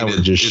 That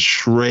would just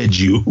shred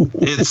you.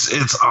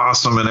 It's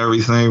awesome and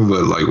everything,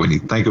 but like when you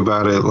think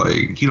about it,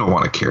 like you don't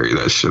want to carry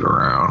that shit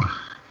around.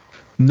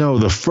 No,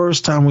 the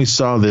first time we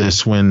saw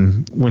this,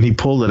 when he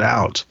pulled it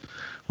out,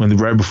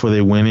 right before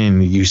they went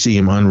in, you see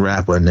him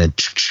unwrap and then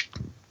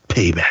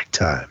payback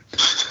time.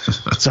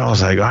 So I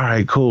was like, all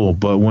right, cool.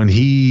 But when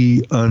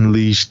he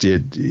unleashed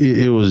it,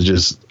 it was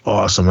just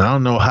awesome. I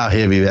don't know how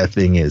heavy that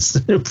thing is,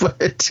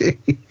 but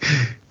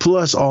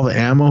plus all the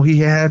ammo he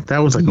had, that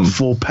was like a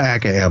full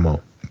pack of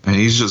ammo. And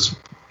he's just,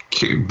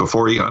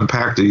 before he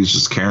unpacked it, he's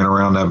just carrying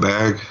around that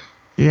bag.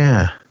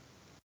 Yeah.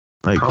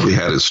 Probably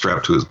had it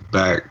strapped to his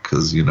back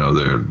because,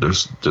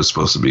 they're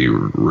supposed to be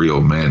real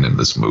men in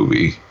this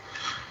movie.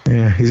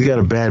 Yeah, he's got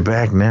a bad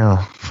back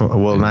now.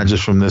 Well, not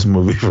just from this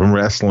movie, from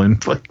wrestling,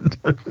 but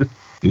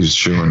he's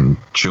chewing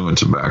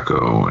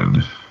tobacco and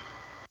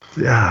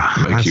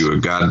make you a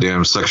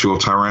goddamn sexual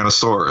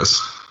tyrannosaurus.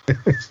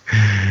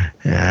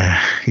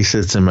 Yeah, he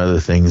said some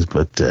other things,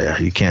 but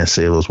you can't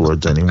say those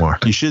words anymore.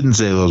 You shouldn't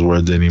say those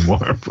words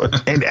anymore,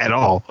 and at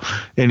all.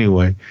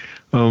 Anyway,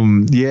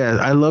 yeah,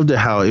 I loved it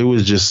how it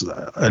was just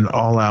an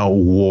all-out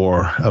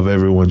war of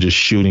everyone just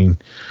shooting,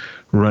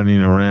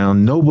 running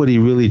around, nobody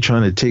really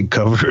trying to take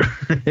cover,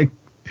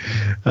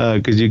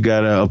 because you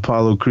got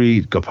Apollo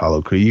Creed, you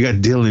got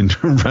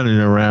Dylan running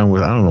around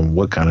with, I don't know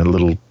what kind of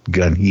little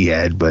gun he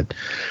had, but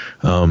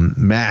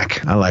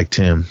Mac, I liked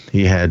him.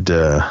 He had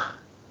not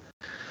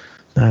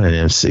an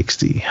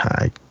M60,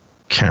 I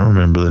can't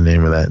remember the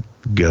name of that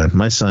gun.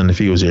 My son, if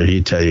he was here,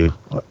 he'd tell you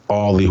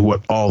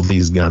what all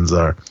these guns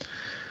are,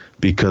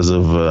 because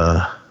of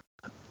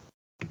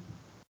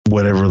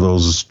whatever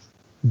those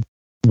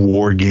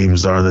war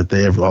games are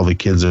that all the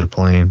kids are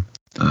playing.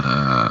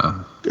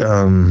 Call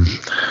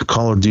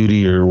of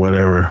Duty or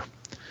whatever.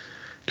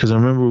 Because I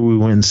remember we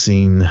went and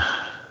seen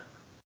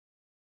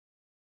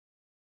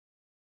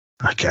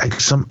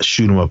some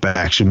shoot 'em up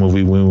action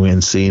movie we went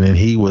and seen, and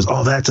he was,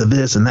 that's a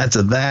this and that's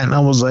a that, and I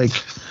was like,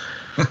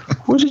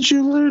 where did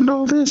you learn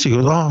all this? He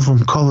goes,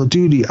 from Call of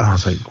Duty. I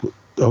was like,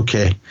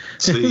 okay.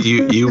 So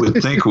you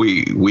would think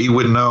we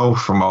would know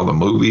from all the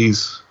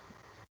movies,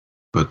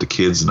 but the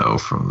kids know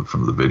from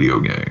the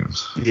video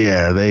games.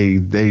 Yeah, they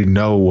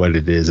know what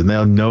it is, and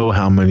they'll know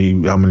how many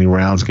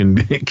rounds can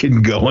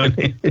go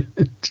in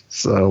it.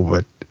 So,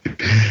 but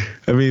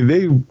I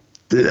mean,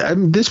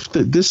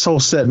 this whole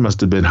set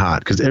must have been hot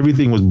because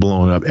everything was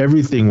blowing up,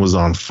 everything was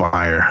on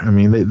fire. I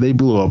mean, they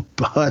blew up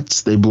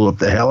huts, they blew up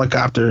the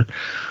helicopter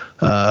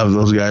of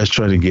those guys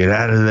trying to get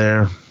out of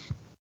there.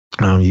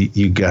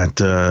 You got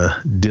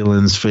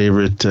Dylan's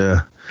favorite.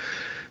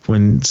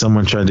 When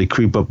someone tried to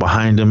creep up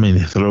behind him and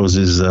he throws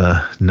his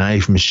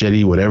knife,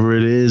 machete, whatever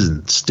it is,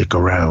 and stick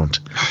around.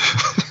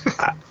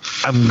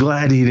 I'm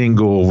glad he didn't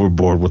go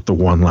overboard with the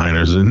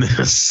one-liners in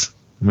this.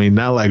 I mean,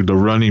 not like The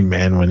Running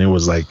Man when it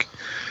was like,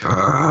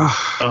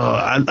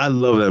 I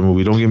love that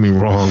movie. Don't get me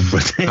wrong,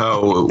 but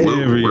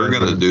we're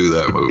going to do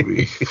that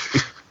movie.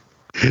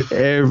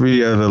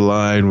 Every other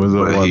line was a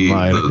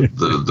one-liner.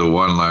 The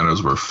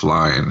one-liners were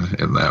flying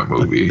in that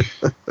movie.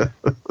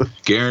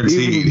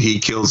 Guaranteed he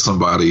killed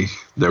somebody.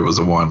 There was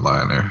a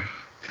one-liner.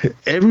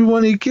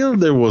 Everyone he killed,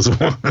 there was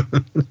one.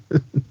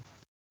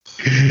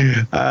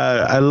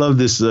 I love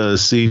this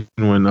scene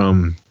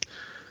when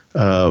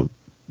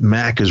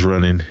Mac is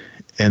running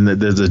and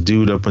there's a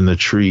dude up in the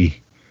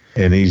tree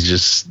and he's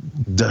just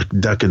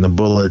ducking the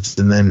bullets,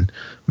 and then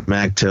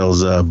Mac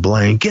tells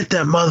Blaine, "Get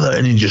that mother,"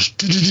 and he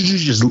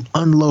just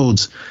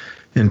unloads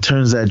and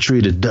turns that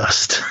tree to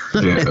dust.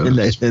 Yeah,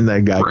 and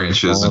that guy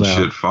branches and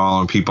shit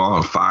falling, people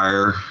on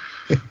fire.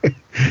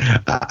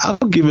 I'll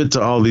give it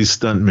to all these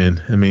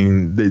stuntmen. I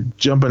mean, they're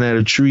jumping out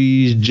of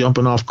trees,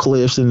 jumping off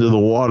cliffs into the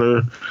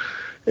water.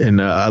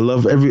 And I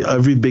love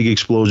every big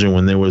explosion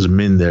when there was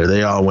men there.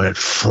 They all went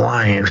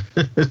flying.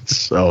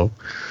 So,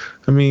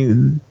 I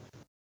mean,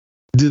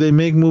 do they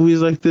make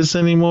movies like this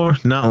anymore?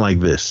 Not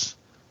like this.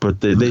 But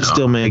they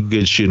still make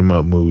good shoot 'em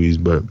up movies.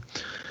 But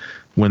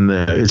when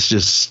it's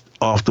just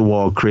off the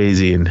wall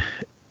crazy and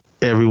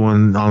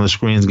everyone on the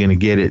screen is going to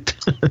get it.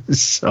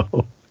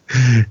 So,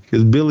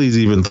 because Billy's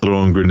even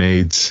throwing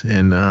grenades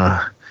and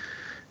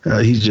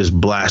he's just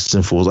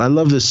blasting fools. I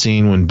love this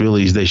scene when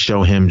they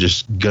show him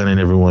just gunning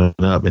everyone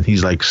up and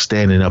he's like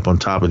standing up on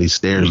top of these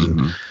stairs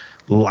and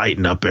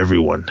lighting up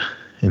everyone.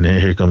 And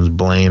then here comes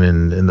Blaine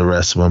and the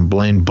rest of them.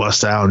 Blaine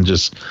busts out and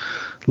just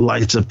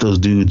lights up those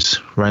dudes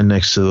right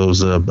next to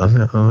those I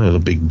think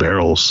the big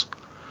barrels.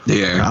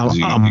 Yeah,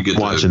 I'm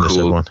watching this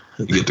one.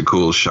 You get the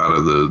cool shot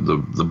of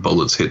the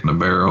bullets hitting the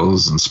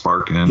barrels and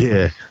sparking.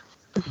 Yeah.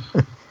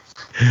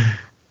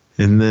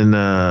 And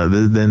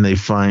then they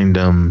find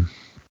there's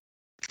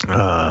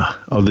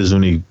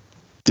only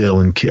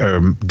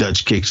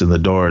Dutch kicks in the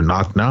door,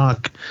 knock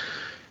knock,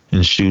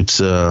 and shoots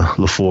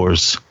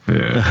LaForce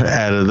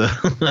out of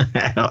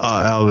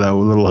that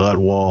little hut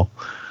wall.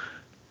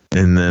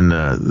 And then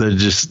they're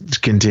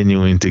just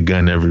continuing to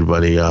gun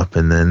everybody up.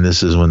 And then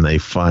this is when they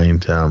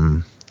find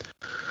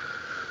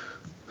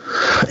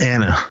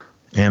Anna.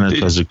 Anna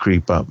tries to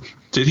creep up.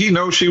 Did he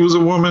know she was a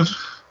woman?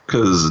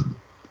 Because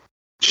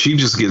she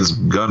just gets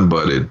gun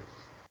butted,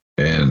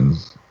 and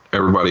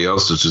everybody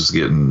else is just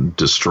getting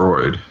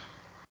destroyed.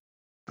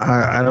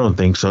 I don't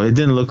think so. It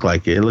didn't look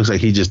like it. It looks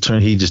like he just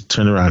turned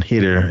around,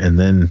 hit her, and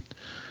then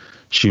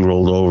she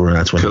rolled over, and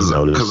that's when he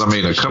noticed. Because I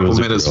mean, a couple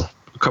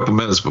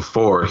minutes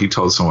before, he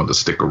told someone to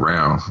stick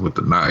around with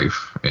the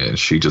knife, and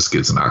she just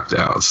gets knocked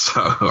out. So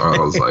I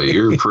was like,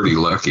 "You're pretty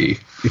lucky."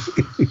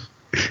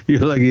 You're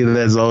lucky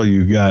that's all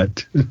you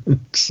got.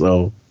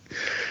 So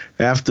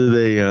after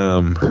they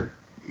gun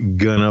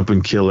up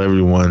and kill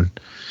everyone,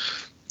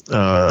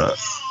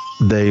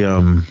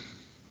 Dylan,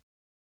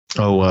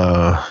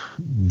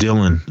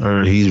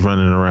 he's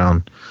running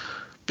around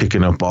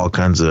picking up all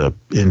kinds of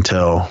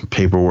intel,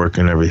 paperwork,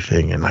 and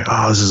everything, and like,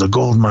 oh, this is a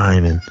gold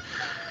mine,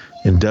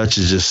 and Dutch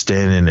is just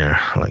standing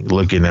there, like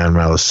looking at him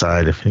out of the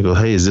side. And he goes,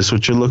 "Hey, is this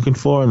what you're looking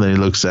for?" And then he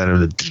looks at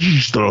him and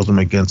throws him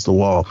against the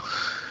wall,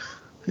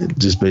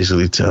 just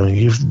basically telling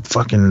him,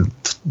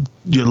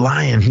 you're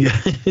lying.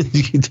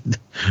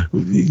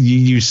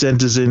 You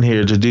sent us in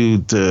here to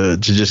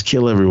just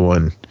kill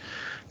everyone.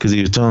 Because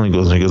he was telling, he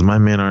goes, my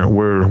men aren't,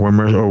 we're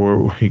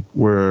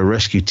a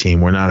rescue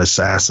team. We're not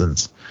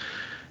assassins.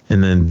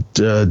 And then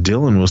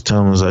Dylan was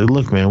telling us, like,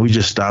 look, man, we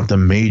just stopped a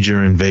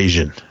major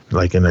invasion.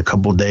 Like in a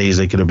couple days,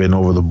 they could have been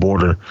over the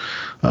border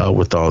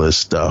with all this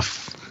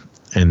stuff.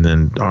 And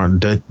then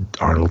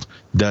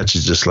Dutch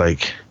is just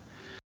like,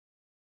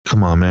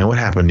 come on, man, what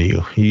happened to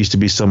you? You used to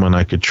be someone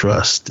I could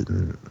trust.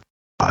 And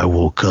I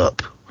woke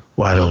up.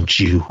 Why don't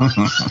you?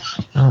 I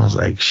was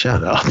like,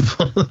 shut up.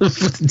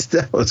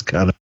 That was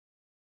kind of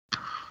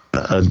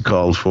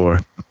uncalled for.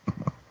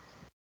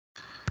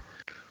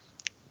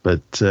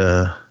 But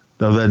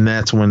then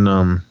that's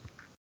when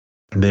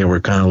they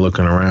were kind of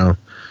looking around,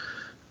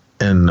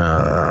 and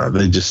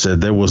they just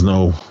said there was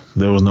no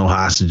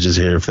hostages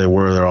here. If they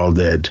were, they're all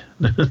dead.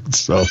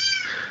 So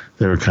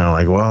they were kind of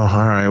like, well,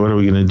 all right, what are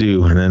we gonna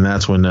do? And then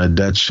that's when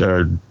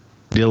Dylan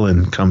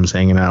comes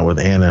hanging out with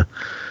Anna,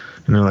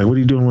 and they're like, what are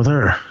you doing with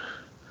her?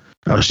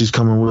 Oh, she's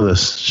coming with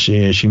us.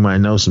 She might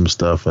know some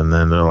stuff. And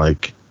then they're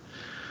like,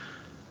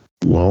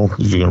 well,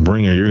 if you're going to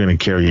bring her, you're going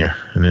to carry her.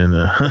 And then,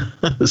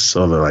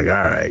 so they're like,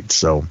 all right.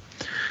 So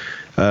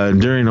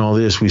during all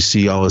this, we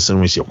see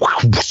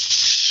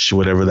whoosh,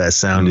 whatever that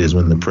sound is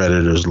when the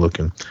predator's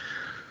looking.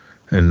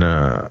 And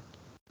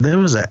there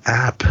was an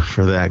app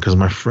for that because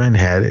my friend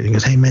had it. He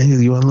goes, hey, man,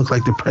 you want to look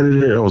like the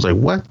predator? I was like,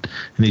 what?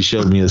 And he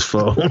showed me his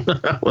phone.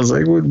 I was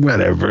like,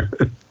 whatever.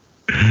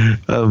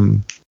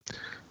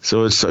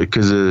 So it's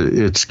because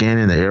it's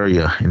scanning the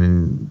area,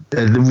 and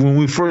when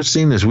we first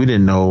seen this, we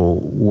didn't know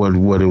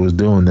what it was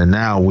doing. And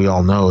now we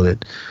all know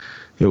that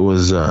it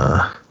was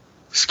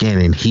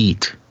scanning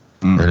heat,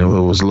 and it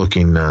was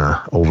looking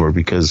over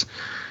because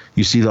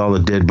you see all the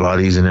dead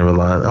bodies and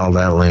all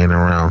that laying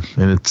around,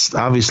 and it's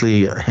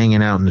obviously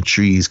hanging out in the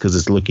trees because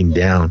it's looking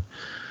down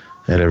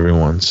at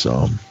everyone.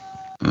 So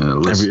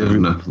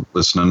listening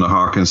to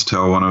Hawkins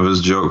tell one of his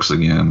jokes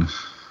again.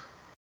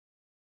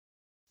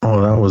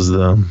 Oh, that was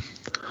the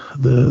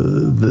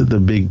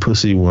big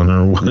pussy one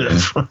or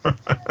whatever.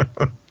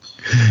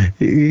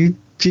 Yeah.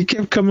 he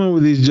kept coming up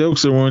with these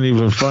jokes that weren't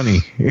even funny.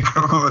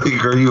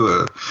 Like, are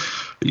you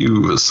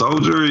a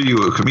soldier or are you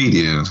a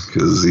comedian?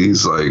 Because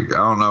he's like, I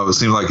don't know. It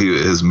seemed like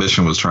his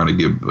mission was trying to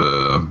get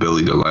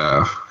Billy to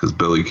laugh because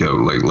Billy kept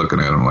like looking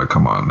at him like,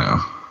 come on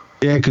now.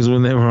 Yeah, because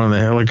when they were on the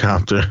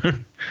helicopter,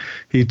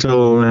 he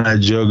told him that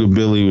joke and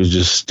Billy was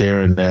just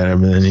staring at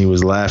him and then he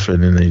was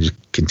laughing and they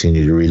just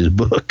continued to read his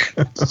book.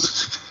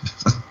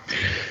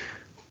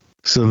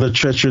 So they're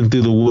treachering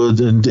through the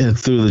woods and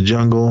through the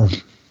jungle.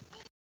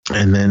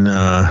 And then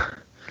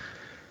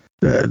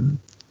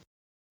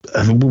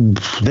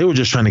they were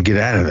just trying to get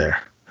out of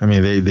there. I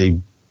mean, they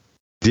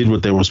did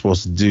what they were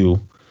supposed to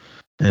do.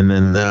 And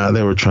then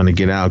they were trying to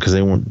get out because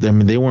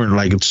they weren't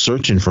like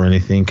searching for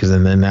anything. Because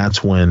then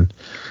that's when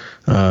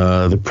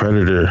the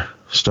predator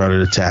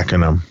started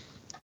attacking them.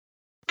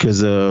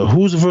 Because who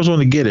was the first one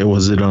to get it?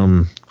 Was it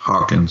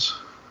Hawkins?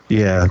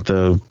 Yeah,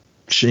 the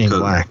Shane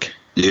Black.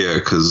 Yeah,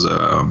 because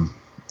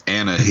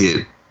Anna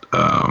hit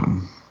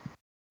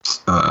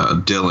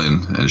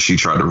Dylan and she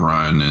tried to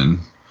run, and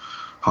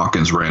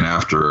Hawkins ran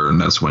after her, and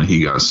that's when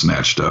he got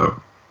snatched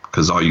up.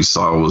 Because all you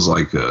saw was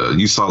like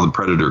you saw the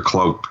predator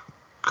cloaked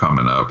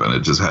coming up, and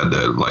it just had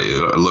that, like,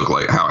 it looked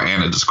like how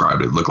Anna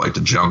described it. It looked like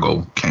the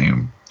jungle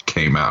came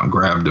out and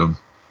grabbed him.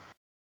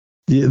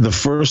 Yeah, the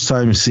first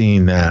time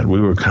seeing that,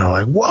 we were kind of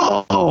like,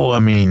 whoa! I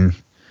mean,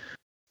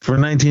 for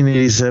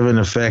 1987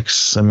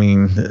 effects, I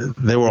mean,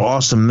 they were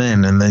awesome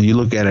then, and then you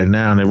look at it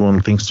now, and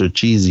everyone thinks they're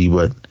cheesy,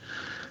 but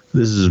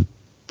this is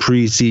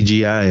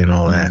pre-CGI and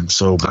all that,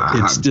 so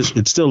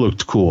it still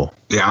looked cool.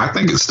 Yeah, I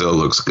think it still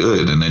looks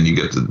good, and then you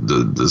get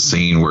the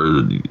scene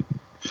where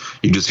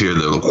you just hear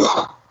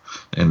the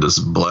and this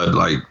blood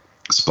like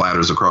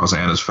splatters across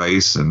Anna's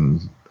face,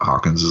 and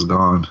Hawkins is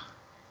gone.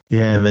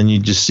 Yeah, and then you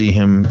just see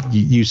him.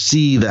 You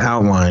see the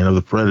outline of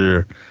the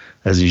Predator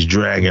as he's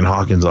dragging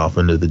Hawkins off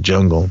into the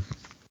jungle,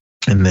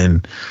 and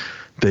then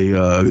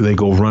they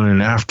go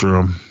running after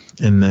him,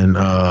 and then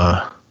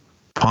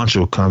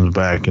Pancho comes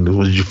back and goes,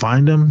 "Well, did you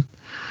find him?"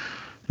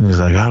 And he's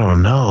like, "I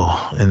don't know."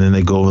 And then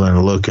they go over there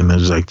and look, and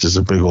there's like just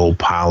a big old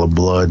pile of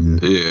blood.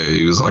 And yeah,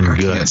 he was like,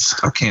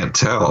 I can't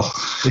tell.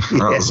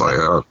 Yeah. I was like,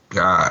 oh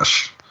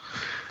gosh.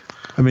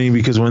 I mean,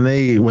 because when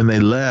they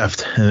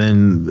left, and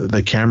then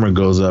the camera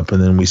goes up,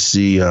 and then we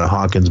see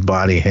Hawkins'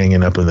 body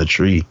hanging up in the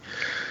tree.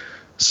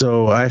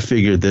 So I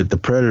figured that the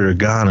Predator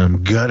got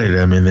him, gutted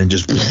him, and then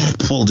just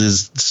pulled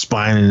his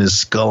spine and his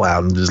skull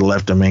out and just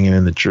left him hanging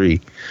in the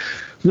tree.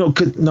 No,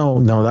 that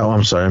one,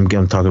 I'm sorry. I'm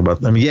talking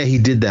about. I mean, yeah, he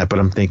did that, but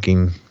I'm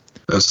thinking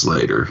that's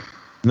later.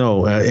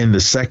 No, in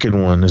the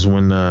second one is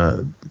when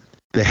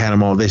they had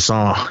him all. They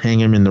saw hang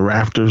him in the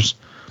rafters,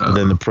 and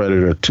then the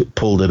Predator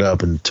pulled it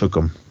up and took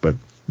him. But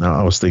no,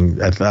 I was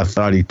thinking. I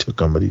thought he took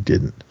him, but he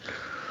didn't.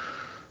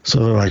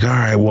 So they're like, all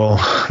right,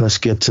 well, let's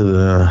get to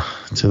the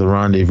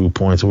rendezvous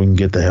point so we can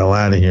get the hell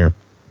out of here.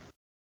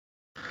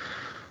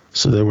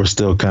 So they were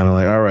still kind of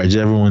like, all right,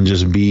 everyone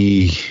just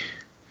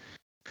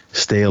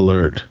stay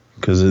alert,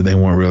 because they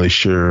weren't really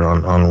sure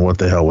on what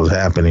the hell was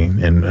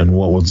happening and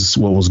what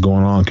was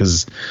going on,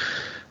 because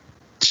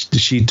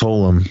she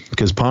told him,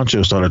 because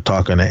Pancho started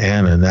talking to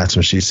Anna, and that's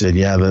when she said,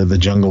 yeah, the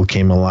jungle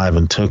came alive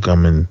and took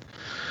him, and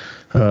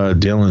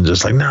Dylan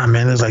just like, nah,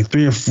 man, there's like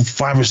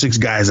 5 or 6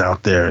 guys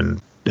out there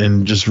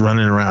and just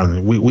running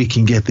around. We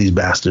can get these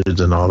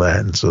bastards and all that.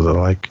 And so they're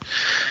like,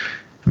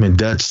 I mean,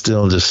 Dutch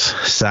still just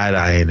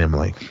side-eyeing him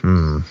like,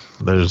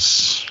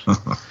 there's...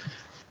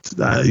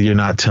 you're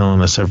not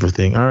telling us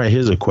everything. All right,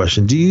 here's a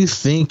question. Do you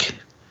think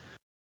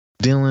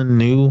Dylan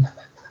knew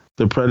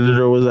the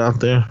Predator was out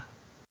there?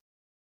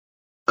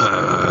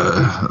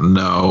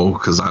 No,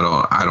 because I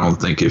don't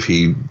think if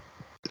he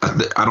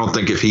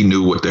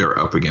knew what they were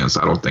up against,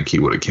 I don't think he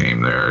would have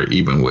came there,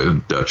 even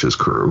with Dutch's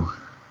crew.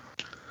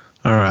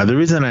 All right. The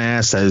reason I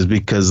asked that is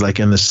because, like,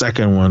 in the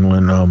second one,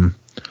 when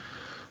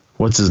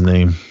what's his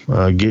name?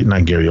 Not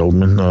Gary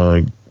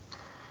Oldman.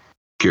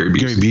 Gary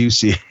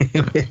Busey.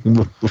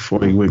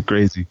 Before he went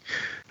crazy.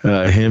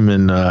 Him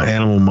and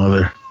Animal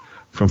Mother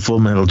from Full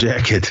Metal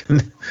Jacket.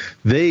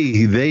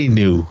 they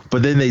knew,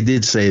 but then they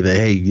did say that,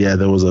 hey, yeah,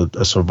 there was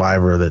a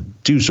survivor,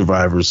 2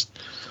 survivors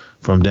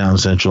from down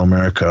Central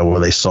America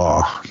where they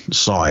saw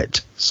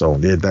it. So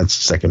yeah, that's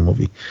the second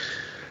movie.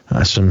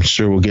 So I'm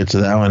sure we'll get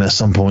to that one at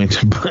some point.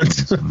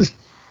 But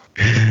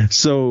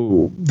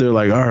so they're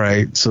like, all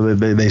right. So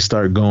they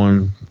start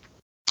going,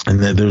 and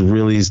they're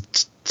really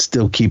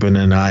still keeping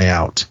an eye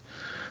out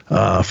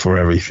for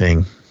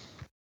everything.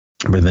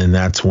 But then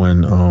that's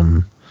when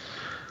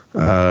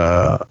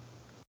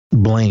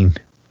Blaine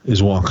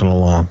is walking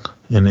along,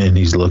 and then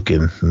he's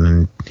looking, and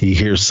then he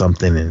hears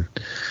something, and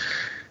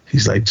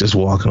he's like, just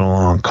walking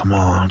along, come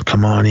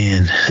on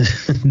in.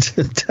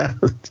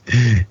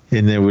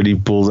 And then when he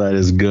pulls out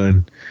his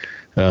gun,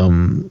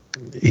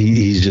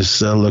 he's just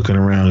looking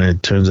around, and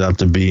it turns out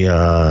to be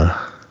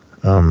not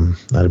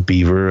a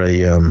beaver,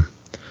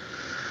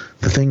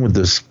 the thing with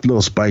the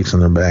little spikes on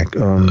the back.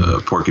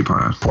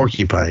 Porcupine.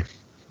 Porcupine.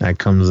 That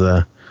comes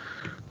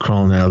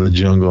crawling out of the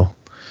jungle.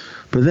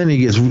 But then he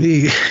gets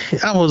weak.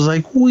 I was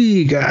like,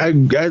 weak. I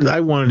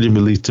wanted him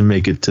at least to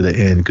make it to the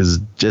end, because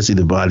Jesse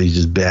the Body's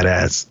just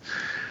badass.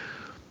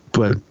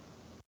 But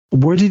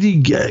where did he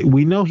get?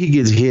 We know he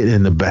gets hit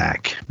in the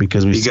back,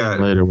 because we see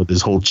him later with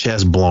his whole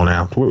chest blown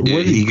out.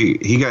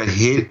 He got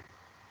hit.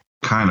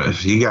 Kind of.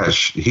 He got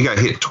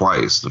hit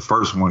twice. The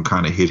first one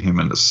kind of hit him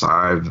in the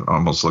side,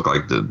 almost looked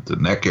like the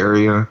neck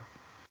area.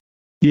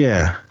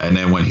 Yeah. And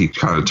then when he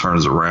kind of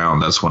turns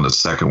around, that's when the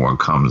second one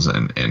comes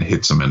and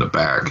hits him in the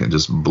back and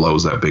just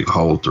blows that big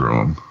hole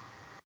through him.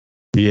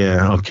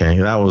 Yeah, okay.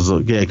 That was,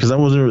 because I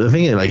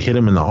think it like hit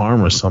him in the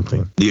arm or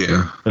something.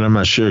 Yeah. But I'm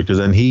not sure, because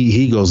then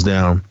he goes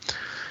down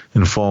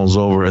and falls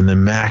over, and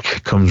then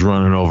Mac comes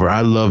running over.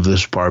 I love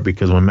this part,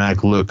 because when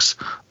Mac looks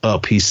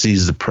up, he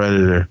sees the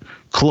Predator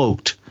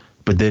cloaked,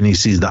 but then he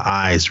sees the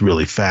eyes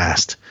really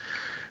fast.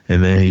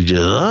 And then he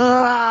just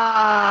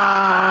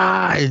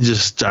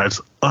starts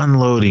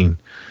unloading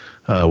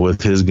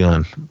with his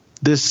gun.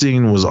 This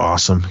scene was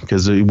awesome,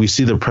 because we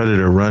see the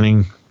Predator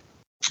running,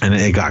 and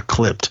it got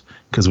clipped,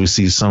 because we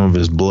see some of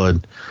his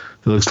blood.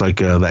 It looks like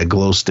that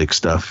glow stick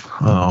stuff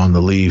on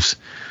the leaves.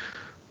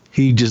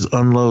 he just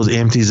unloads,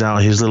 empties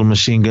out his little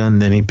machine gun,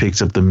 then he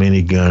picks up the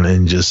minigun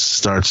and just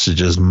starts to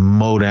just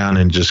mow down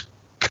and just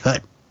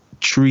cut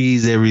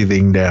trees,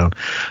 everything down.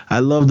 What I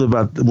loved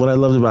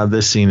about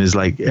this scene is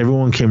like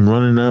everyone came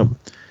running up,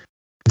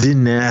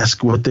 didn't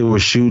ask what they were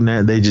shooting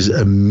at. They just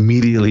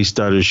immediately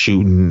started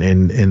shooting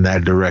in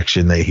that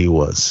direction that he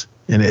was.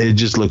 And it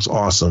just looks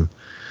awesome.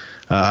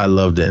 I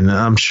loved it. And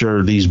I'm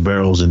sure these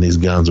barrels and these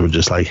guns were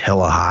just like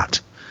hella hot.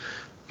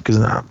 Because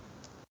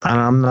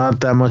I'm not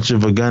that much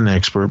of a gun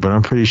expert, but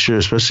I'm pretty sure,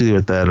 especially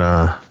with that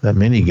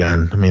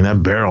minigun, I mean,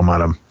 that barrel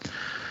might have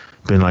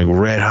been like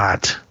red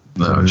hot.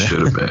 No, it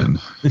should have been.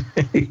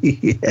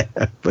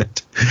 Yeah,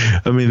 but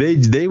I mean,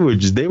 they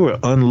were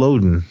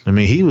unloading. I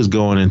mean, he was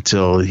going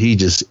until he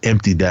just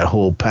emptied that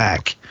whole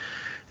pack,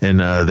 and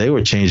they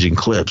were changing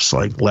clips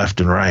like left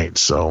and right.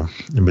 So,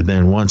 but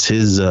then once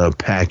his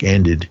pack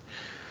ended,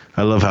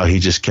 I love how he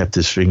just kept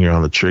his finger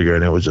on the trigger,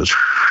 and it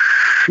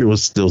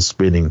was still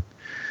spinning.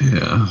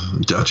 Yeah,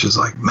 Dutch is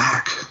like,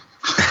 Mac.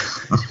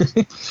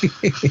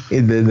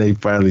 And then they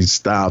finally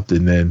stopped,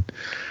 and then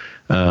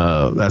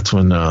that's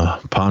when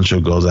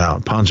Pancho goes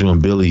out. Pancho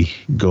and Billy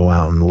go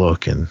out and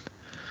look, and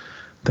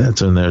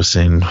that's when they're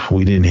saying,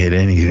 we didn't hit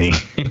anything.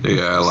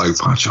 Yeah, like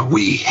Pancho,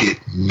 we hit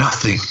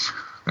nothing.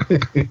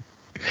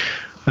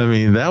 I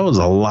mean, that was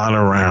a lot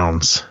of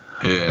rounds.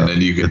 Yeah, and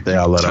then you could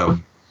tell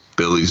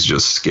Billy's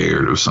just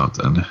scared or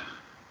something.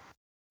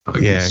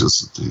 Like yeah,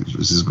 he's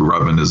just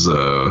rubbing his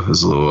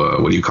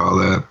little what do you call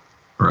that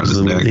around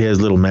his neck? He has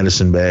a little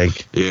medicine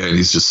bag. Yeah, and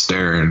he's just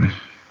staring,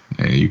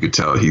 and you could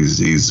tell he's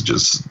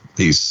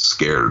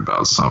scared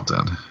about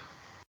something.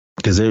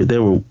 Because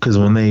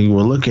when they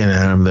were looking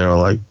at him, they were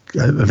like,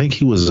 I think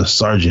he was a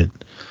sergeant.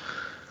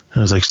 And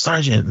I was like,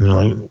 Sergeant, and they're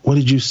like, what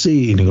did you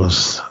see? And he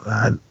goes,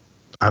 I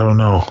don't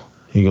know.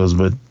 He goes,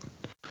 but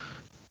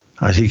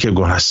he kept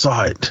going, I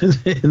saw it. And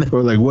they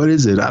were like, what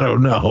is it? I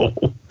don't know.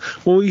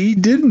 Well, he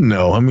didn't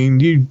know. I mean,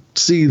 you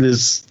see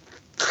this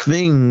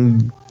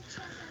thing.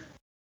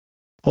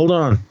 Hold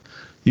on.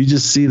 You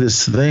just see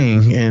this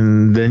thing,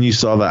 and then you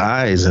saw the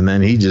eyes, and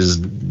then he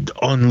just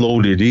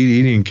unloaded.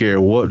 He didn't care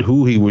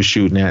who he was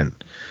shooting at.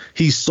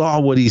 He saw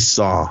what he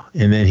saw,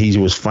 and then he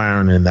was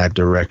firing in that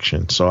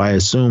direction. So I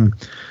assume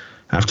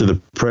after the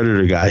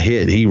Predator got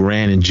hit, he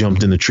ran and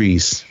jumped in the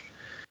trees.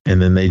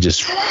 And then they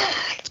just,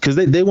 because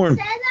they weren't.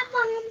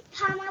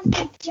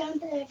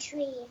 Jump in a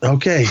tree.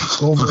 Okay,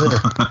 go over there.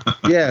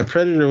 Yeah,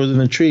 Predator was in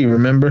the tree,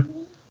 remember?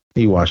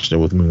 He watched it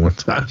with me one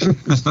time.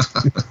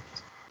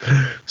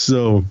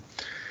 So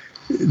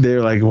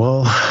they're like,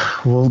 well,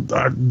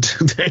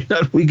 there's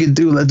nothing we can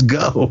do. Let's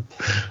go.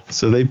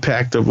 So they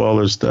packed up all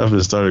their stuff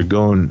and started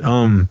going.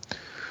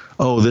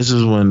 This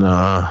is when.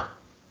 No.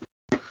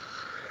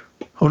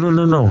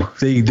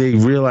 They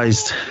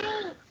realized.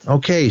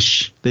 Okay,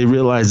 they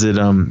realized that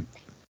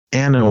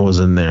Anna was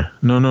in there.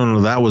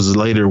 No. That was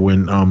later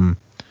when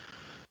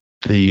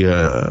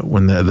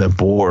the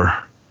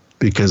boar,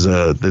 because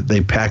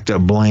they packed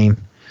up Blaine.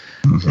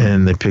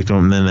 And they picked him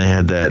up, and then they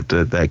had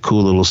that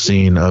cool little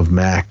scene of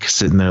Mac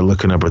sitting there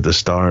looking up at the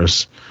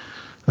stars.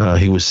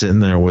 He was sitting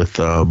there with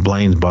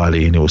Blaine's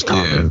body, and he was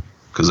talking. Yeah,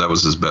 because that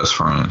was his best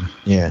friend.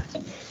 Yeah.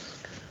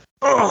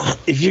 Oh,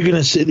 if you're going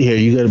to sit here,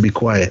 you got to be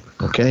quiet,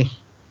 okay?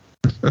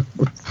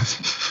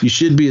 You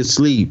should be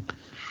asleep.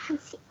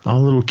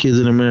 All little kids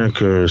in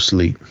America are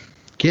asleep.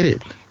 Get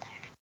it?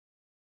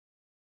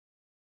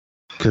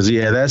 Because,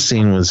 yeah, that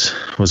scene was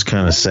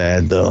kind of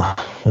sad, though,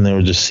 when he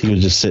was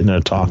just sitting there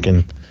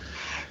talking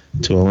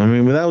to him. I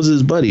mean, but that was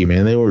his buddy,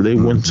 man. They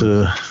went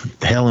to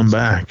hell and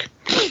back,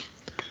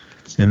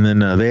 and then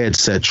they had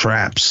set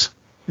traps,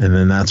 and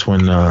then that's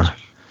when I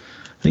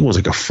think it was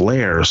like a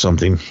flare or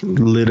something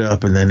lit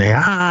up, and then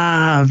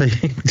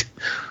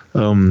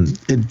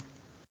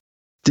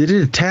did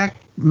it attack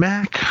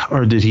Mac,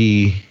 or did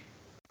he?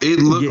 It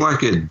looked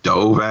like it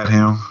dove at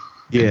him.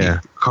 Yeah,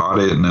 he caught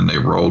it, and then they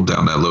rolled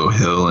down that little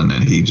hill, and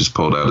then he just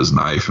pulled out his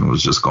knife and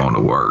was just going to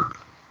work.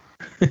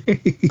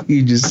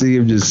 You just see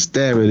him just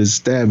stabbing,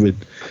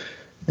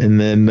 and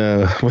then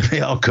when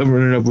they all come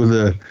running up with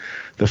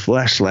the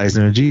flashlights,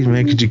 and geez,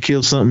 man, could you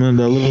kill something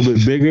a little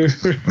bit bigger?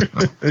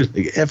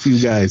 Like, F you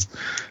guys.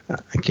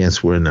 I can't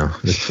swear now.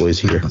 This boy's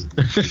here.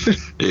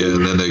 Yeah,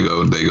 and then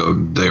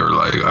they were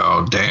like,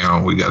 oh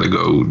damn, we gotta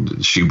go.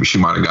 She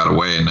might have got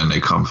away, and then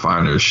they come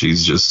find her.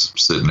 She's just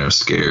sitting there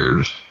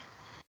scared.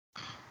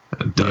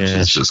 Dutch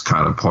is just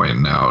kind of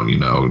pointing out,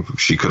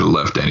 she could have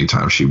left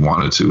anytime she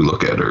wanted to.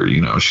 Look at her,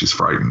 she's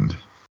frightened.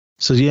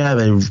 So yeah,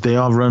 they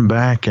all run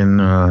back, and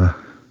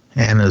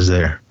Anna's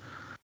there,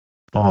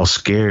 all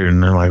scared,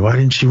 and they're like, "Why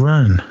didn't she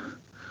run?"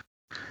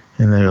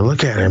 And they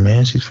look at her,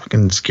 man. She's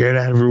fucking scared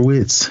out of her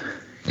wits.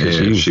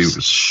 Yeah, she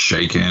was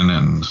shaking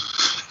and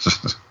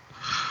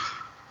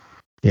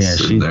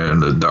sitting there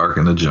in the dark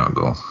in the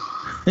jungle.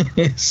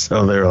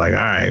 So they were like, "All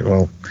right,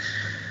 well,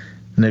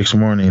 next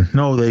morning."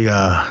 No,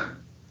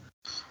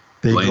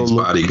 Blaine's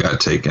body got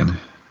taken.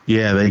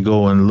 Yeah, they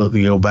go and look.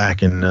 They go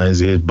back, and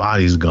his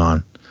body's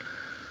gone.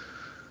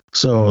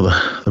 So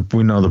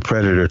we know the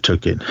Predator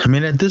took it. I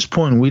mean, at this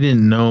point, we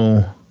didn't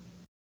know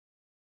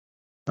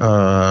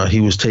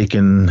he was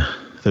taking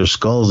their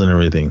skulls and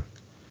everything.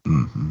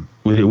 Mm-hmm.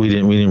 We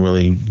didn't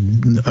really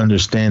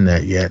understand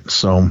that yet.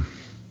 So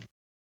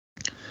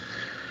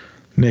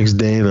next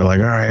day they're like,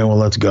 all right, well,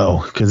 let's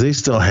go, because they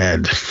still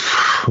had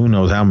who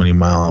knows how many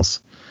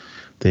miles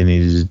they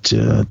needed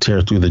to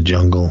tear through the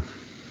jungle.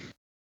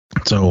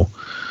 So,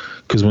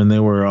 because when they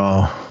were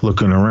all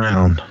looking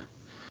around,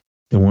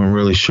 they weren't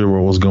really sure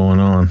what was going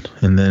on,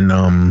 and then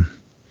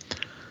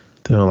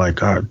they were like,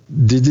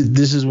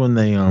 this is when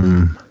they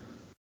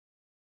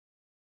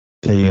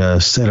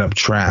set up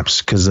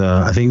traps, because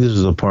I think this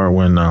is the part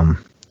when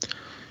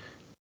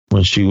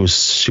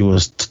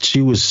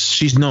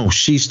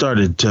she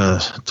started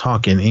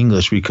talking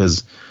English,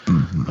 because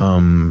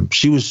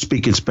she was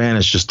speaking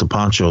Spanish just to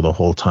Pancho the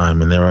whole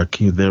time, and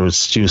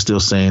she was still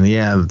saying,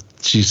 yeah,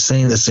 she's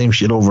saying the same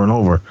shit over and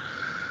over.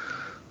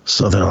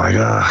 So they're like,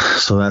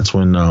 so that's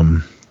when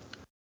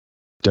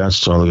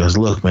Dutch Charlie goes,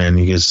 look, man,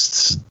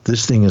 this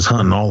thing is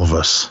hunting all of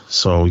us,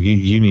 so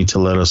you need to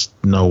let us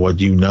know what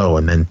you know.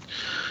 And then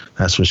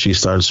that's when she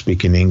started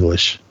speaking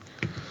English.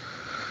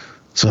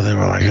 So they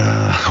were like,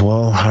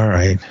 well, all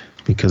right,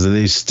 because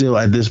they still,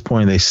 at this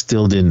point, they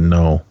still didn't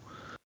know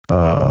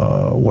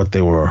what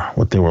they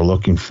were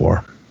looking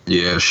for.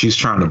 Yeah, she's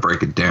trying to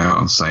break it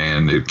down,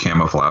 saying it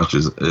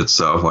camouflages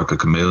itself like a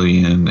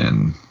chameleon,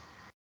 and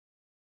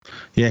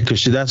yeah,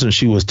 because that's what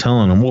she was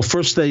telling them. Well,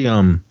 first they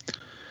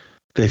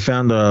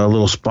found a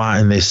little spot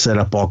and they set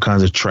up all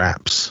kinds of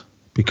traps,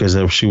 because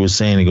she was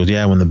saying, it goes,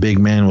 yeah, when the big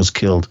man was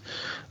killed,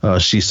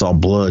 she saw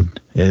blood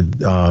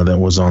that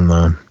was on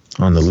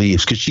the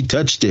leaves, because she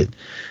touched it,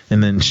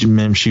 and then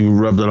she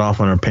rubbed it off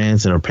on her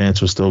pants, and her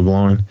pants was still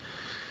glowing.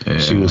 Yeah,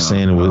 she was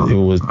saying it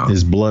was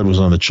his blood was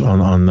on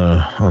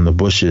the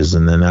bushes,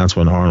 and then that's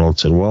when Arnold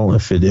said, well,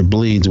 if it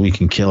bleeds, we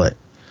can kill it.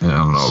 Yeah, I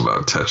don't know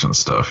about touching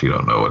stuff. You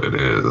don't know what it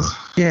is.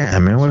 Yeah,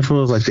 man, what if it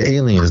was like the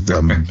aliens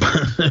that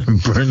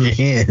burn your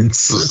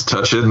hands? Just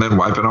touch it and then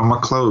wipe it on my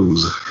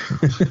clothes.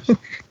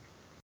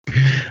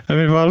 I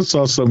mean, if I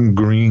saw something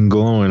green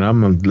glowing,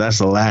 that's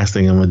the last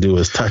thing I'm gonna do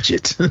is touch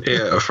it.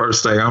 Yeah,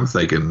 first thing I'm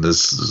thinking,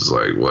 this is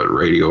like what,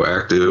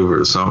 radioactive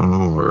or something,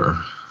 or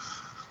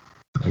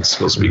it's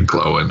supposed to be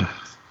glowing.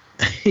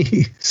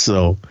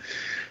 So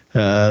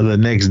the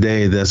next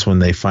day, that's when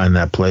they find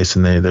that place,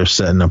 and they're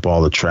setting up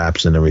all the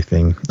traps and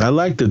everything. I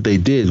like that they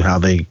did how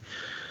they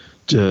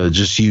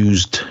just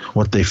used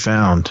what they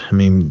found. I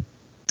mean,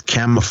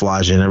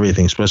 camouflage and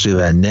everything, especially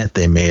that net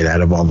they made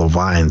out of all the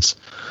vines.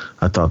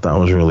 I thought that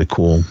was really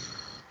cool.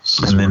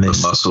 And then the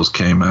muscles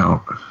came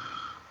out.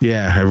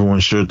 Yeah,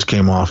 everyone's shirts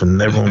came off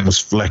and everyone was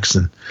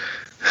flexing.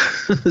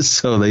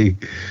 So they,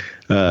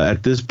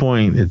 at this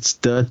point, it's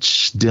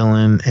Dutch,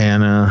 Dylan,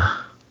 Anna,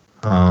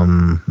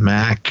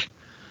 Mac,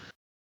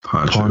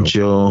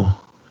 Pancho,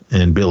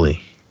 and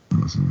Billy.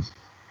 Mm-hmm.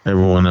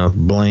 Everyone else,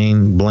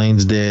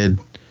 Blaine's dead,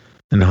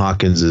 and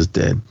Hawkins is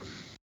dead.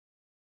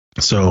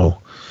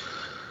 So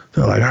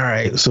they're like, all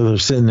right. So they're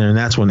sitting there, and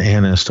that's when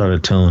Anna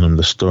started telling them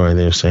the story.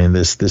 They were saying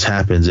this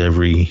happens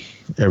every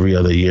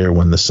other year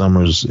when the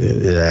summer's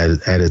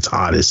at its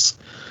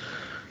hottest,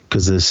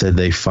 because they said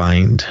they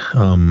find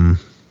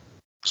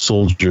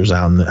soldiers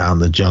out in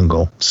the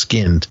jungle,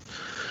 skinned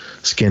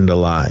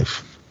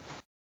alive.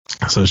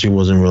 So she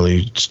wasn't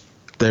really.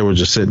 They were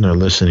just sitting there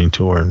listening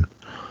to her, and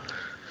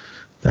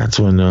that's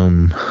when.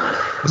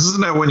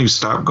 Isn't that when you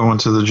stop going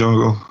to the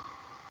jungle?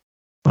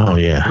 Oh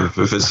yeah.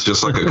 If it's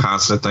just like a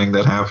constant thing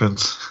that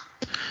happens.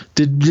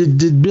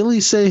 Did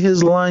Billy say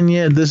his line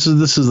yet? This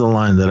is the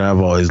line that I've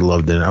always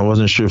loved. I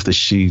wasn't sure if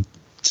she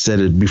said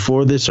it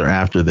before this or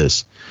after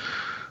this.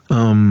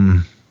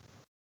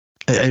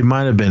 It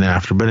might have been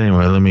after, but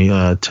anyway, let me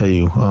tell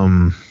you.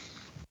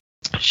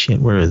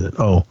 Where is it?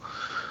 Oh,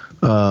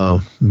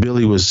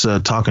 Billy was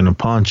talking to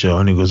Pancho,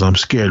 and he goes, "I'm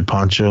scared,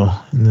 Pancho."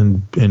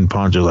 And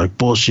Pancho's like,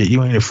 "Bullshit!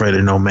 You ain't afraid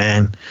of no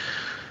man."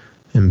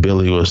 And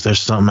Billy was, "There's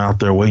something out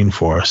there waiting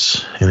for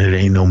us, and it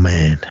ain't no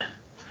man.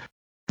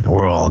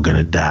 We're all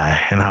gonna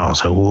die." And I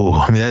was like, "Whoa!"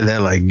 I mean,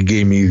 that like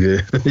gave me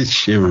the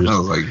shivers. I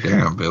was like,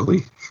 "Damn,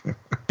 Billy."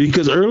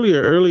 Because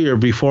earlier,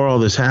 before all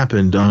this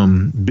happened,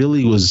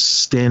 Billy was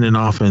standing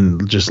off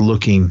and just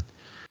looking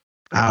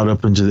out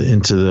up into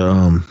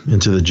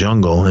the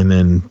jungle, and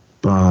then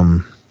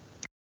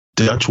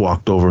Dutch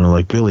walked over and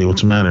like, "Billy,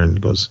 what's the matter?" And he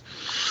goes,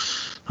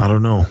 "I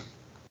don't know."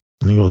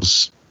 And he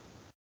goes,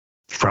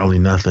 "Probably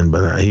nothing,"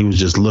 but he was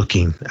just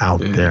looking out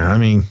there. I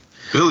mean,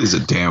 Billy's a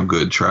damn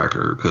good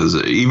tracker, because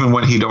even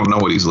when he don't know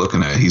what he's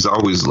looking at, he's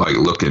always like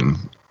looking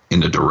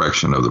in the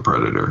direction of the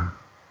predator.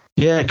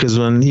 Yeah, because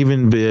when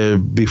even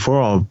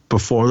before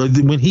like,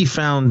 when he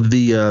found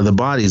the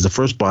bodies, the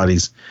first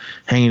bodies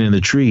hanging in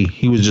the tree,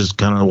 he was just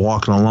kind of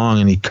walking along,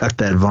 and he cut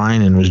that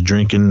vine and was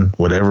drinking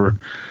whatever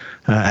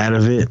out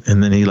of it,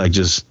 and then he like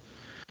just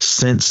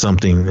sensed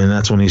something, and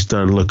that's when he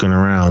started looking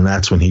around.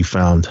 That's when he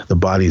found the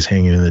bodies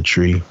hanging in the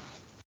tree.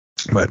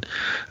 But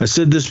I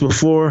said this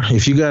before: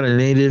 if you got a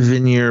native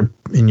in your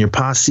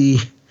posse,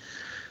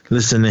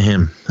 listen to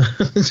him,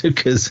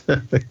 because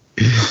I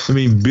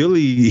mean,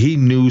 Billy, he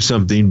knew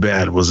something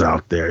bad was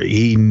out there.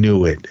 He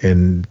knew it,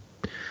 and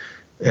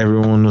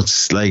everyone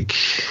was like,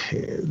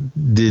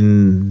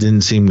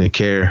 didn't seem to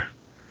care.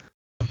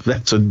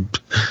 That's what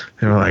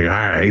they were like. All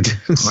right.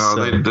 Well,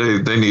 So,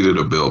 they needed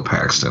a Bill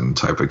Paxton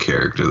type of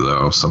character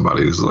though.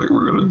 Somebody who's like,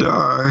 we're gonna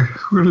die,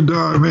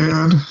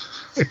 man.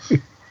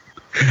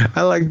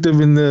 I liked him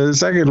in the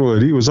second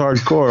one. He was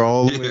hardcore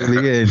all the way to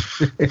the end.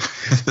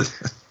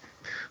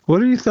 What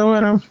did you throw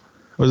at him?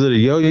 Was it a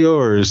yo-yo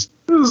or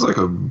It was like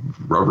a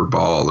rubber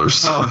ball or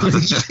something.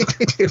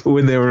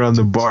 when they were on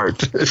the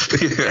BART?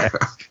 Yeah.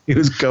 He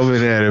was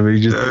coming at him. He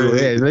just threw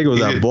it. I think it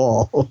was that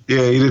ball.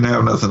 Yeah, he didn't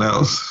have nothing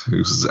else. He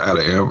was out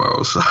of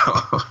ammo, so.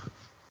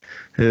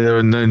 There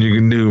was nothing you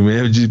can do,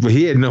 man. But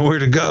he had nowhere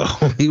to go.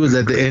 He was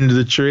at the end of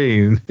the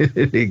train.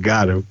 They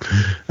got him.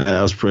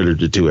 That was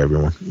Predator 2,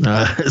 everyone.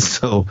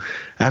 So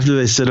after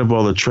they set up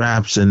all the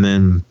traps, and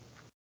then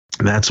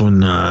that's when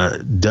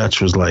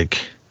Dutch was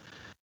like,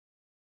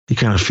 he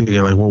kind of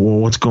figured like, well,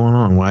 what's going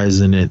on? Why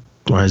isn't it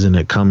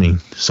coming?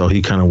 So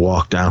he kind of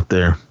walked out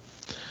a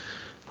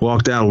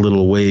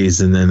little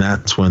ways, and then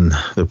that's when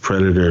the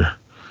Predator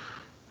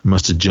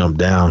must have jumped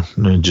down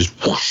and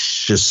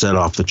just set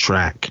off the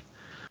trap,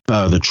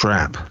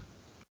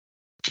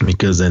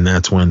 because then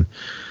that's when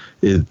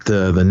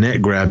the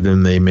net grabbed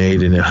him. They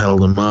made and it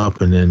held him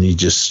up, and then you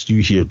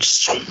hear,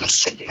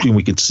 and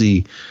we could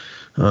see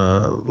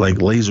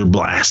like laser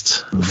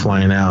blasts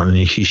flying out, and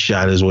he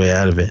shot his way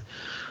out of it.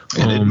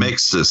 And it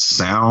makes this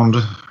sound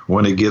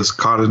when it gets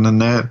caught in the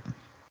net.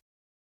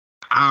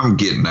 I'm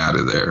getting out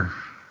of there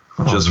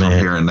just from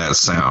hearing that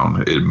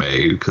sound it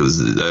made, because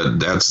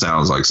that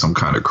sounds like some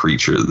kind of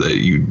creature that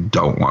you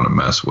don't want to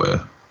mess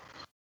with.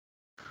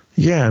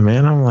 Yeah,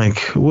 man. I'm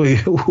like,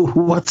 wait,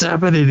 what's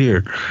happening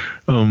here?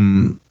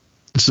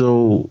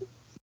 So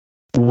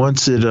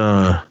once it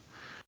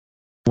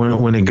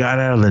when it got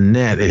out of the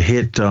net, it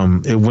hit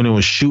when it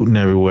was shooting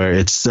everywhere,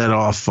 it set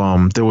off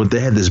they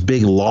had this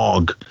big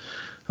log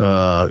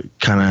kind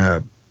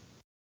of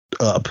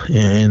up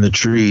in the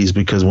trees,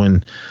 because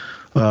when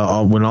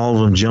all of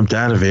them jumped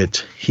out of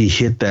it, he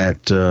hit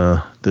that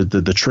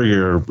the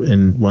trigger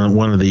in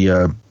one of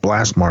the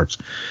blast marks,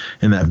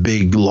 and that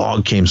big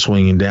log came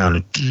swinging down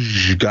and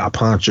got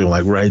Poncho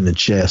like right in the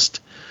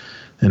chest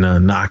and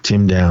knocked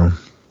him down.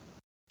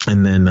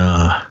 And then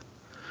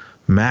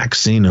Mac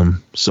seen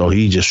him, so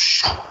he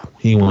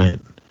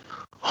went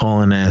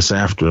hauling ass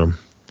after him,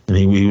 and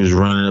he was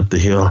running up the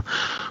hill.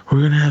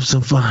 We're gonna have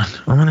some fun.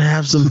 I'm gonna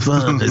have some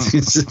fun.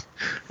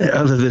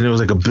 Other than it was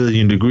like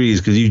 1,000,000,000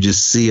 degrees, because you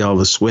just see all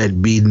the sweat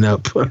beating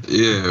up.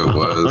 Yeah, it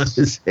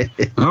was.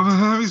 I'm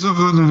having some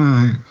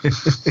fun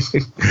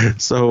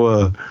tonight.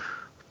 So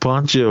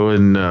Poncho,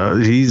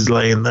 and he's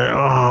laying there,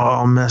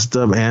 all messed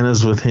up.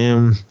 Anna's with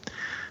him.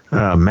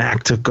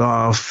 Mac took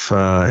off,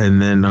 and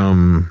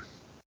then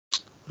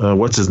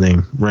what's his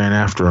name ran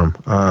after him.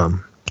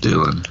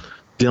 Dylan.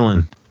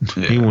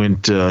 Yeah. He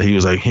went. He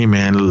was like, "Hey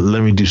man,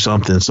 let me do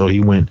something." So he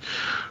went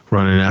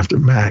running after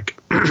Mac,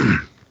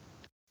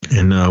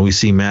 and we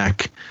see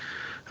Mac.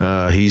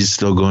 He's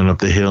still going up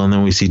the hill, and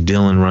then we see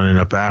Dylan running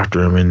up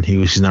after him, and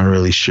he's not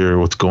really sure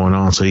what's going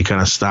on. So he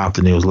kind of stopped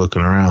and he was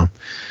looking around,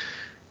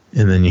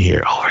 and then you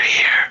hear over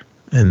here,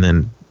 and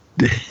then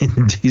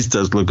he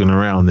starts looking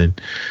around. Then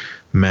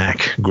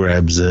Mac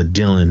grabs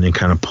Dylan and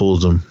kind of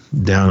pulls him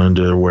down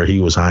under where he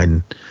was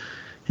hiding,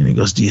 and he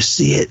goes, "Do you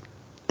see it?"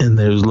 And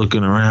they was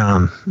looking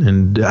around,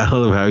 and I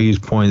love how he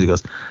points. He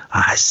goes,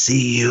 "I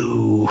see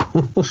you."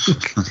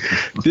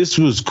 This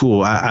was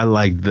cool. I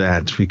like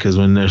that, because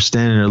when they're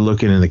standing there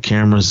looking, and the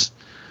camera's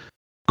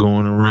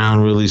going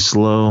around really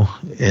slow,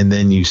 and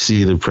then you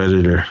see the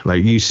Predator.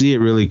 Like, you see it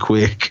really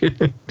quick.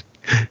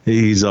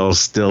 He's all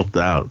stealthed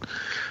out,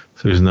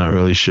 so he's not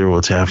really sure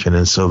what's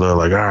happening. So they're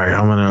like, "All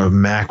right,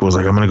 Mac was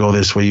like, I'm gonna go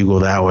this way, you go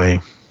that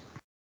way."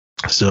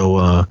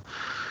 So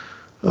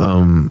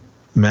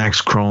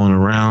Mac's crawling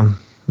around.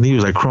 He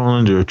was like crawling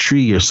under a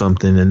tree or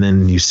something, and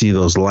then you see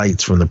those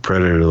lights from the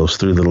Predator, those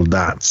 3 little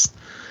dots.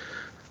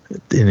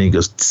 And he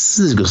goes,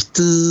 tss, goes,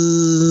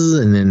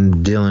 tss, and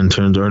then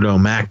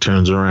Mac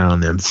turns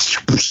around, and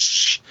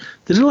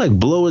did it like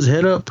blow his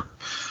head up?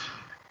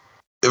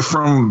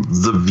 From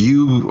the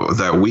view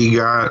that we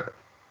got,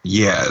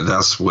 yeah,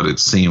 that's what it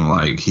seemed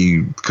like.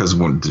 Because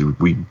when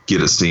we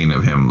get a scene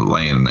of him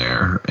laying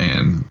there,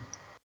 and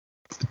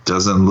it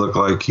doesn't look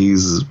like he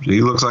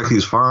looks like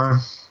he's fine,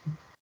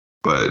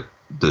 but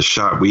the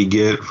shot we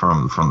get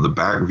from the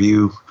back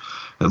view,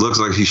 it looks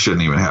like he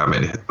shouldn't even have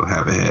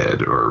a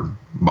head, or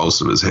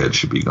most of his head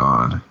should be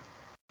gone.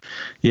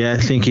 Yeah, I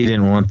think he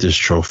didn't want this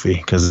trophy,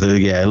 because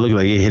it looked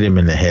like it hit him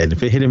in the head.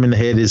 If it hit him in the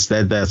head, it's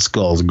that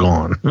skull's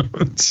gone.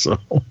 So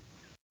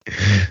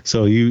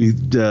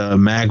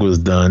Mac was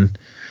done.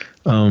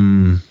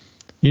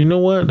 You know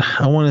what?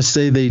 I want to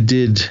say they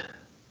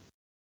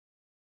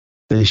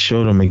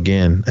showed him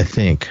again, I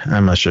think.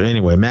 I'm not sure.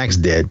 Anyway, Mac's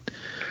dead.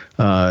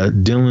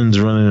 Dylan's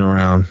running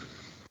around.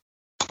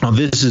 Oh,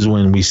 this is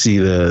when we see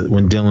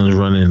when Dylan's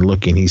running and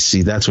looking.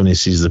 That's when he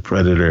sees the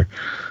Predator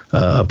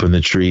up in the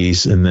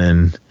trees, and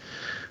then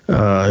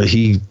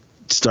he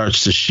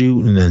starts to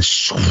shoot, and then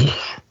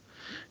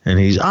and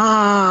he's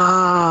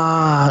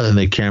and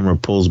the camera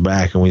pulls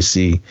back, and we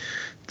see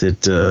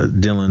that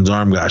Dylan's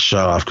arm got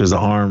shot off because the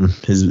arm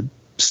is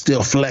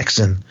still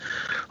flexing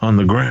on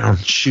the ground,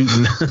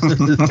 shooting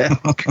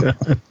that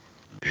gun.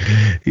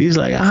 He's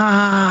like,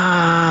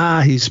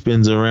 he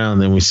spins around.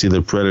 Then we see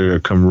the Predator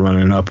come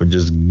running up and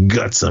just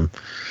guts him.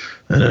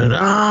 And then,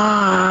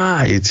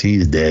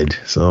 he's dead.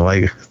 So,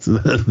 like,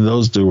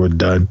 those two were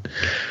done.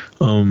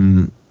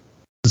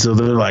 So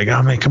they're like,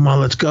 oh, man, come on,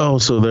 let's go.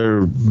 So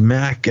they're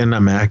Dutch,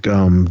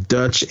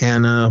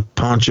 Anna,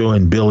 Pancho,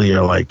 and Billy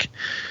are like,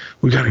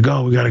 we got to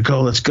go,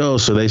 let's go.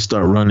 So they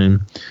start running.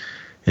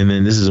 And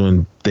then this is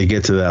when they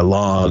get to that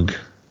log,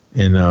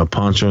 and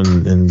Pancho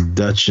and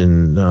Dutch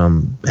and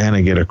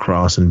Anna get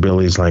across, and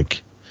Billy's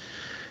like,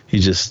 he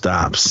just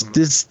stops.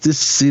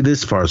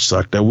 This part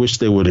sucked. I wish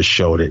they would have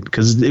showed it,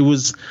 because it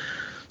was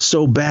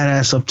so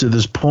badass up to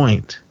this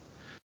point.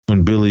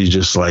 When Billy's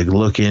just like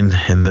looking,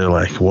 and they're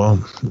like, well,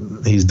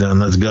 he's done,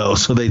 let's go.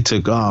 So they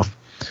took off,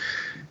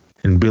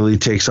 and Billy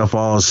takes off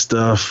all his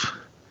stuff,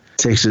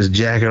 takes his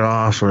jacket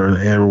off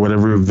or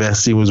whatever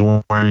vest he was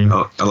wearing.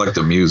 Oh, I like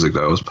the music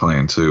that was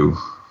playing too.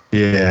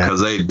 Yeah,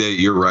 because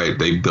you're right,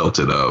 they built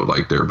it up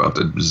like they're about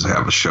to just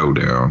have a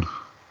showdown.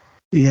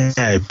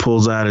 Yeah, he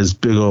pulls out his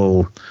big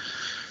old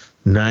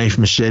knife,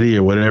 machete,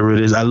 or whatever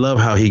it is. I love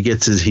how he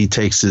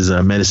takes his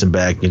medicine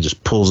bag and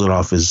just pulls it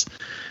off his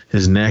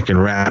neck and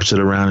wraps it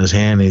around his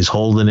hand. He's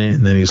holding it,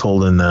 and then he's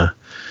holding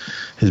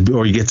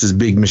he gets his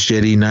big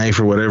machete knife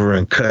or whatever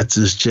and cuts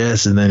his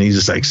chest, and then he's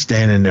just like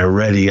standing there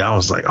ready. I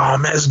was like, oh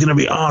man, this is gonna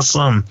be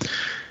awesome,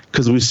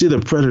 because we see the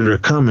Predator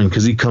coming,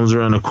 because he comes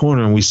around the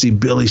corner, and we see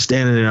Billy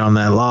standing there on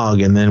that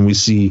log, and then we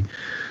see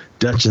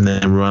Dutch and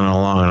them running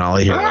along, and all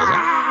I hear was,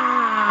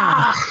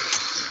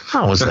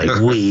 I was like,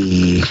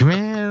 weak,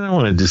 man. I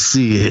wanted to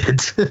see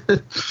it. Yeah,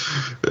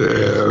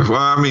 well,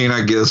 I mean,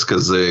 I guess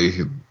because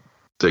they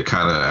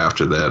kind of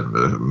after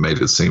that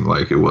made it seem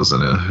like it was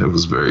a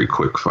very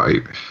quick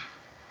fight.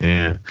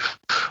 Yeah.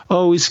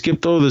 Oh, we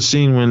skipped over the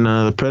scene when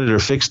the Predator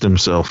fixed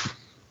himself.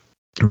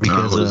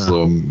 Because his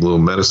little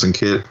medicine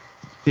kit.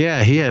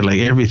 Yeah, he had like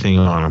everything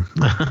on him.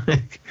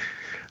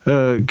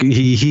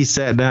 He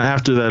sat down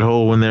after that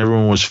hole when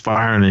everyone was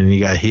firing and he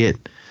got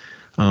hit.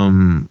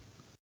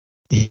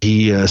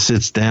 He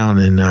sits down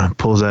and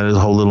pulls out his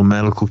whole little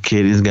medical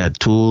kit. He's got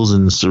tools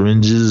and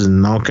syringes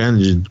and all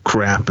kinds of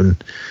crap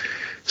and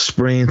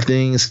spraying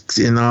things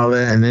and all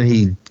that. And then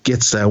he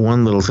gets that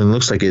one little thing.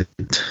 Looks like I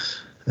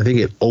think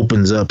it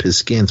opens up his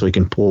skin so he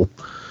can pull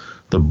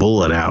the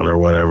bullet out or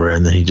whatever.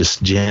 And then he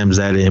just jams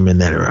that in him,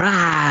 and then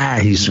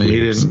he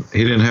screams.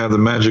 He didn't have the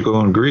magical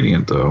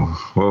ingredient though.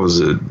 What was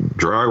it?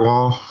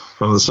 Drywall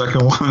from the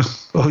second one?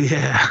 Oh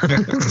yeah.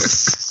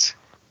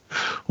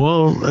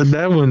 Well,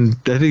 that one,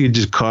 I think it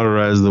just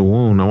cauterized the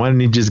wound. Why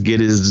didn't he just get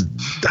his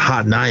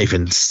hot knife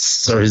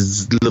or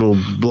his little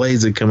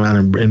blades that come out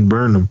and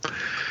burn them?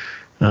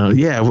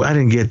 Yeah, I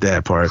didn't get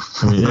that part.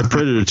 I mean,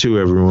 Predator 2,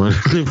 everyone,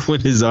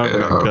 when his arm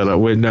got cut off,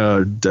 when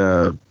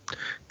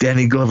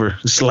Danny Glover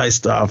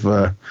sliced off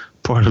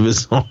part of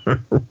his arm.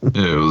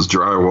 Yeah, it was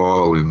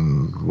drywall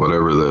and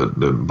whatever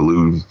the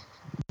blue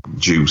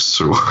juice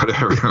or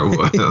whatever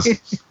it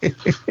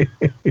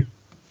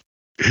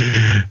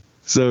was.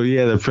 So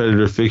yeah, the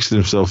Predator fixed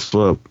himself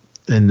up,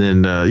 and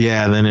then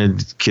then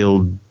it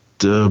killed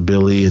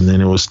Billy, and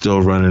then it was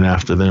still running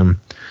after them.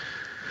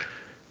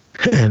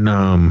 And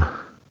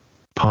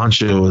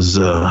Pancho was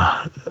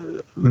I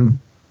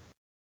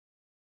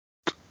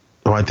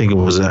think it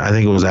was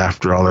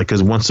after all that,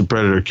 because once the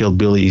Predator killed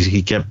Billy,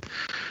 he kept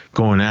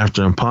going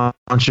after him.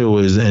 Pancho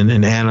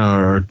and Anna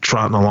are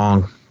trotting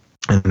along,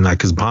 and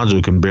because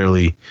Pancho can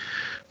barely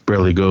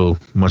go,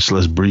 much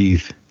less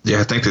breathe.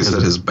 Yeah, I think they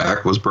said his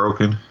back was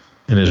broken.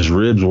 And his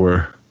ribs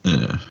were.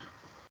 Yeah.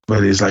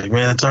 But he's like,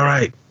 man, it's all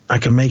right. I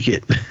can make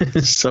it.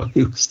 So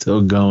he was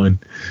still going.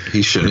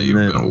 He shouldn't have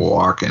even been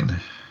walking.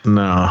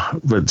 No,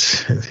 but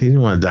he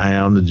didn't want to die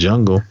out in the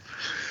jungle.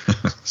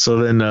 So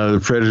then the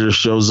Predator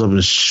shows up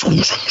and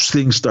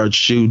things start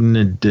shooting,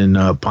 and then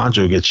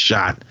Pancho gets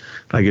shot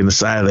like in the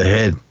side of the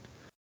head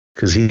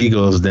because he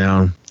goes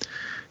down.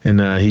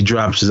 And he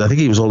drops I think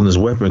he was holding his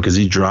weapon because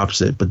he drops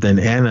it. But then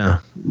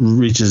Anna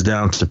reaches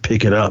down to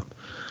pick it up,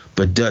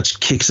 but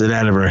Dutch kicks it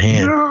out of her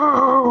hand.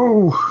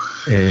 No!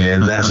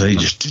 And that's when he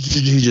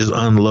just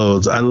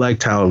unloads. I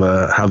liked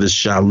how this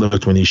shot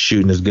looked when he's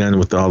shooting his gun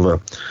with all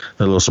the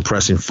little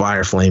suppressing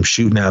fire flame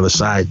shooting out of the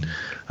side.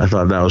 I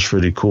thought that was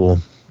pretty cool.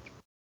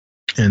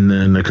 And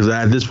then because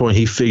at this point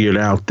he figured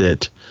out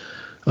that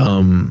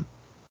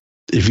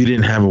if you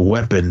didn't have a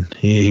weapon,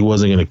 he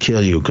wasn't going to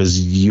kill you, because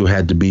you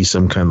had to be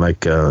some kind of like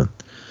there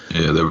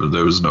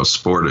was no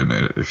sport in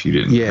it if you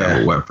didn't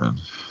have a weapon.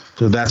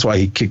 So that's why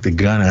he kicked the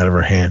gun out of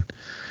her hand.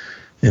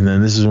 And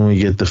then this is when we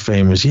get the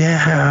famous,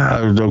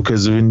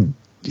 because when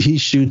he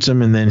shoots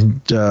him, and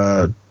then,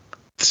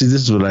 this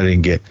is what I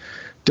didn't get.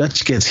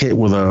 Dutch gets hit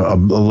with a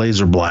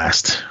laser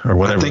blast or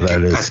whatever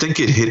that is. I think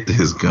it hit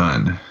his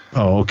gun.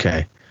 Oh,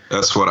 okay.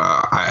 That's what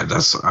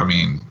I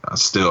mean,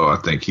 I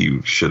think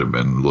he should have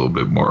been a little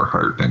bit more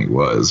hurt than he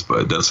was,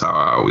 but that's how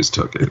I always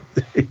took it.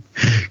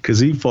 Because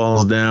he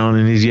falls down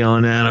and he's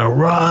yelling at her,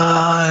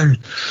 "Run!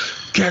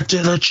 Get to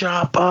the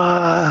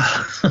chopper!"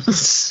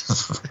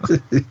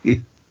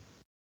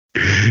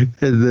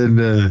 And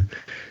then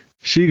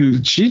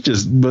she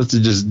just must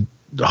have just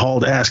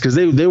hauled ass, because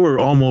they were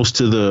almost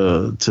to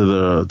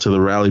the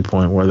rally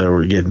point where they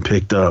were getting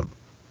picked up.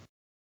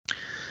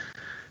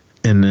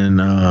 And then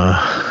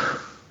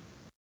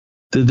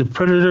did the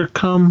Predator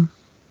come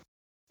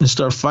and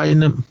start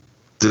fighting him?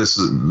 This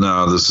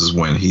is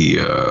when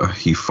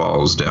he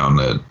falls down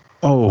that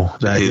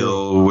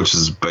hill, which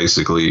is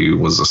basically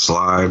was a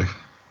slide.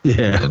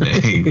 Yeah. And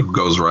then he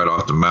goes right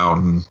off the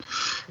mountain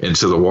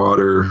into the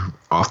water,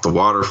 off the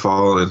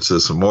waterfall into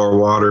some more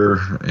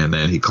water, and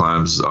then he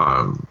climbs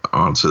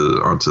onto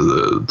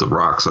the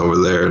rocks over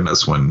there, and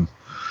that's when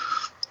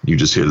you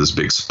just hear this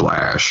big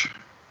splash.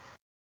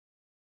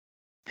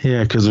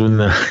 Yeah, because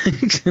when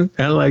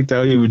I liked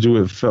how he would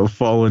do it,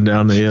 falling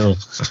down the hill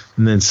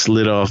and then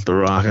slid off the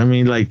rock. I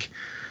mean, like,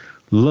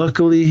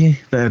 luckily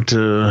that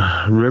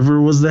river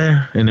was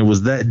there and it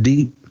was that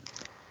deep.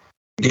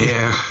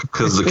 Yeah,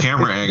 because the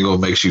camera angle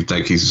makes you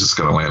think he's just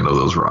going to land on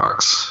those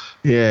rocks.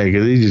 Yeah,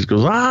 because he just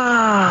goes,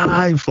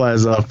 he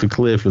flies off the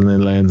cliff and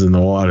then lands in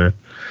the water.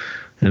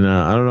 And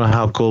I don't know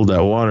how cold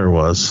that water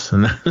was,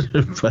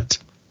 but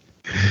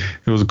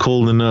it was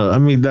cold enough. I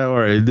mean,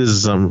 this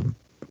is some...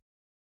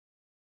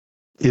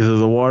 Either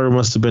the water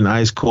must have been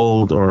ice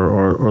cold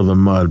or the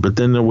mud, but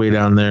then they're way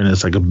down there and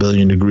it's like 1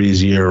 billion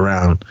degrees year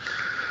round.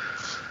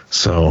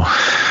 So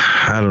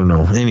I don't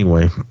know.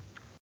 Anyway,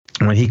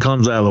 when he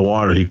comes out of the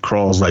water, he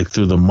crawls like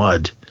through the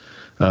mud,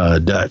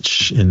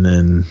 Dutch, and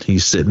then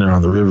he's sitting there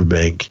on the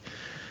riverbank,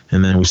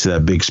 and then we see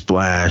that big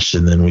splash,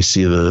 and then we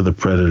see the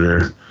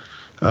Predator.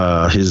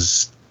 I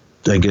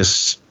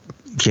guess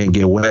can't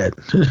get wet,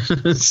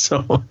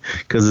 so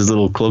because his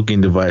little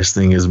cloaking device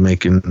thing is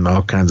making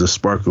all kinds of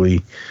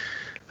sparkly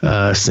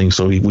thing,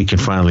 so we can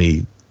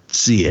finally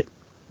see it.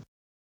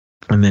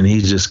 And then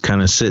he's just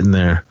kind of sitting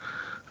there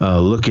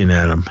looking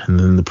at him, and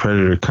then the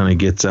Predator kind of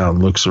gets out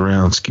and looks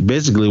around,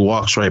 basically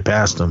walks right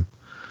past him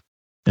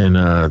and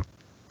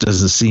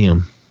doesn't see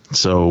him.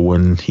 So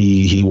when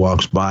he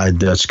walks by,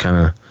 Dutch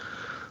kind of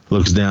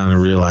looks down and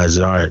realizes,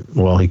 all right,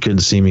 well, he couldn't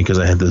see me because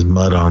I had this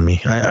mud on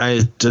me.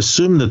 I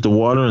assumed that the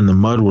water and the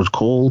mud was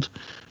cold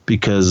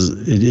because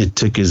it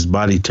took his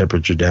body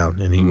temperature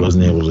down and he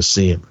wasn't able to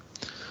see him.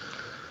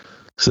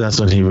 So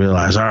that's when he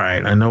realized, all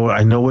right, I know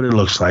what it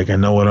looks like. I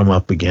know what I'm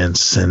up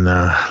against, and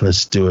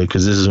let's do it.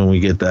 Because this is when we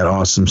get that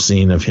awesome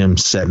scene of him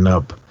setting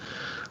up,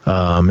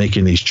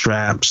 making these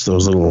traps,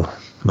 those little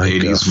like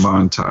 80s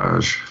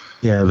montage.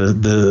 Yeah,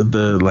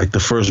 the like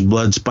the first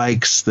blood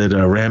spikes that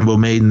Rambo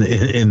made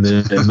in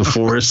the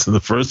forest in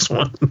the first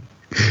one.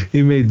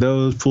 He made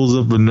those. Pulls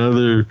up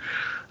another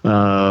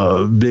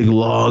big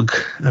log.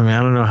 I mean,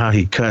 I don't know how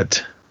he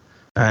cut.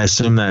 I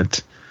assume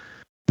that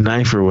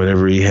knife or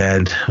whatever he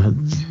had.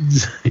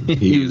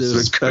 He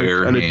used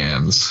bare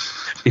hands.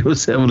 He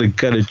was able to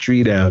cut a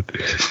tree out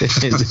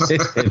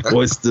and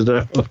hoist it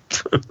up.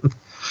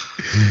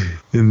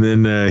 And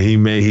then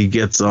he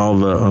gets all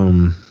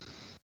the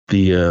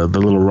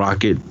little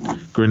rocket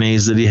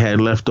grenades that he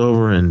had left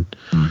over and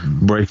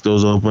break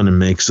those open and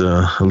makes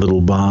a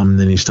little bomb. And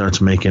then he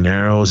starts making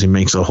arrows. He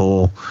makes a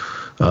whole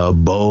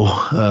bow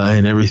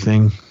and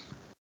everything.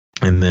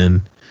 And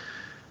then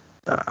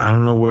I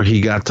don't know where he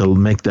got to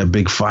make that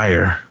big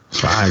fire.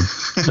 So I'm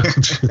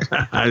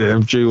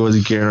sure he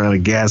wasn't carrying around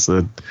a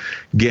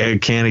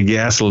can of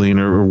gasoline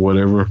or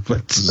whatever.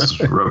 But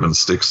just rubbing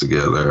sticks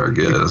together, I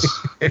guess.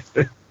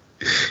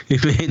 He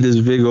made this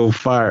big old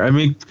fire. I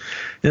mean,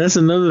 and that's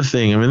another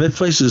thing. I mean, that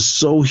place is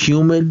so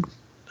humid.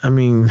 I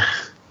mean,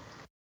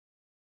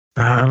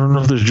 I don't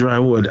know if there's dry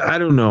wood. I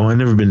don't know. I've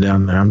never been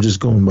down there. I'm just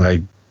going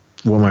by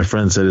what my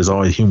friend said is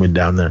always humid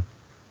down there.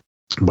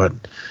 But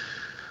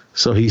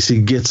so he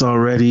gets all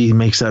ready, he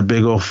makes that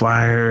big old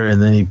fire,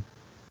 and then he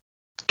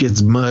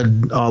gets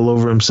mud all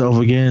over himself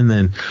again,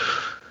 then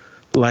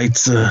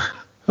lets out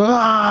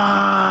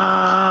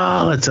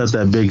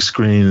that big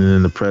scream, and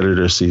then the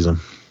Predator sees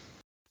him.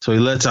 So he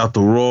lets out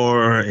the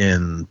roar,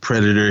 and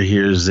Predator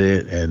hears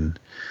it, and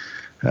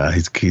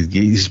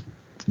he's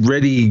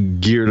ready,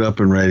 geared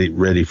up, and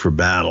ready for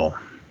battle.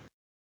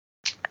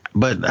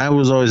 But I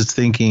was always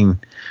thinking,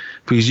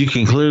 because you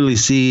can clearly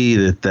see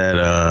that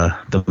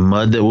the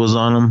mud that was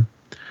on him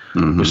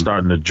was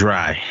starting to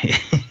dry.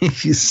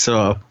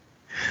 So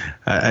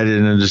I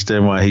didn't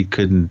understand why he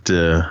couldn't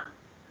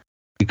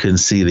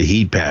see the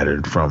heat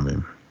pattern from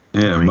him.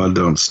 Yeah, mud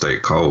don't stay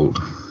cold.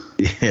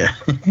 Yeah.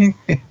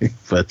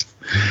 But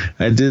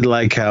I did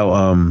like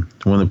how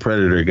when the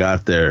Predator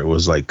got there, it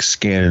was like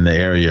scanning the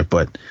area,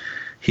 but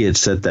he had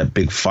set that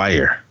big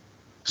fire.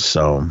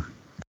 So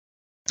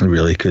I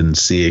really couldn't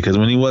see it, because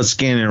when he was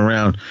scanning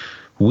around,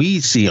 we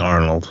see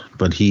Arnold,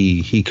 but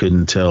he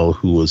couldn't tell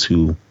who was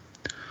who.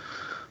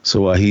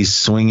 So he's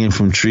swinging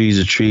from tree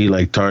to tree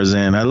like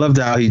Tarzan. I loved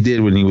how he did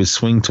when he would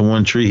swing to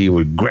one tree, he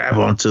would grab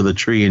onto the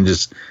tree and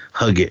just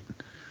hug it.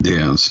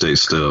 Yeah, and stay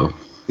still.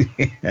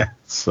 Yeah.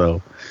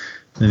 So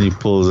then he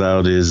pulls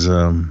out his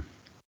bow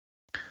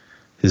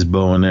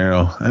and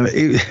arrow. I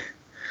mean,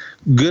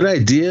 good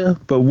idea,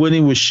 but when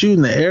he was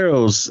shooting the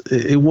arrows,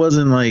 it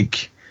wasn't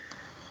like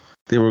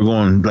they were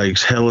going like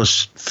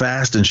hellish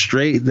fast and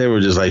straight. They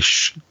were just like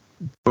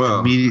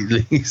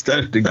immediately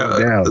started to go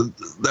down.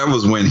 That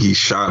was when he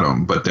shot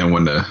him, but then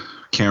when the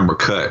camera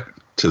cut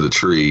to the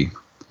tree,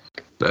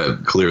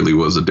 that clearly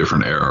was a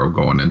different arrow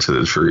going into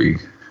the tree.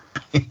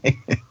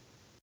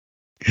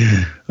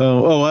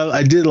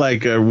 I did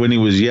like when he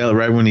was yelled.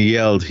 Right when he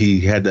yelled, he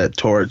had that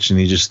torch and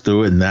he just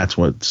threw it, and that's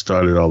what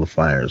started all the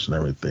fires and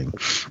everything.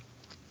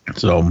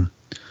 So,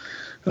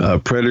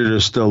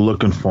 Predator's still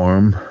looking for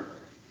him,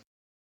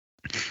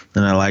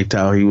 and I liked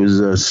how he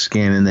was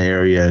scanning the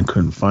area and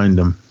couldn't find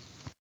him.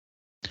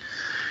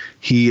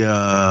 He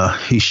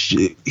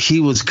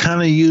was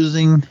kind of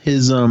using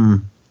his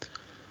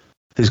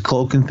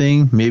cloaking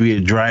thing. Maybe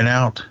it dried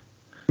out,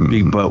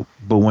 but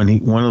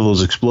when one of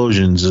those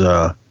explosions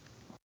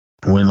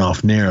went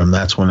off near him,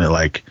 that's when it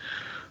like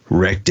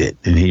wrecked it,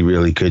 and he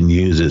really couldn't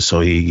use it. So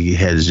he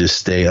had to just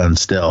stay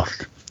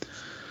unstealthed,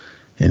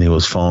 and he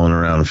was following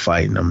around and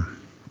fighting him.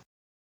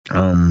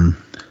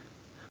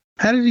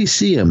 How did he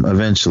see him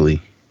eventually?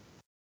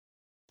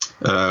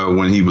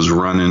 When he was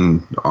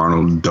running,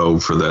 Arnold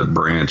dove for that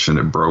branch and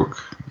it broke,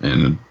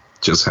 and it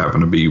just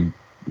happened to be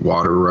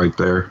water right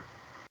there.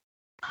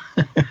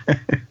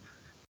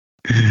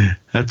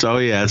 That's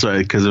right.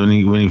 Because when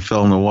he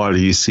fell in the water,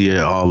 you see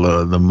all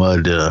the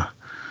mud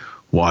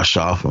wash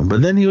off him.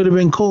 But then he would have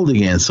been cold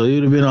again, so he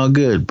would have been all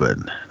good. But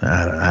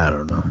I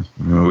don't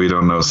know. We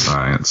don't know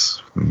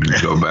science.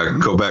 Go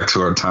back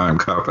to our Time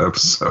Cop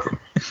episode.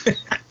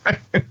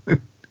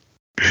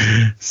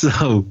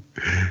 So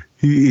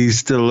he's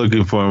still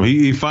looking for him.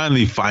 He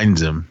finally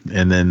finds him,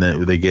 and then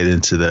they get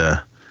into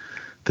the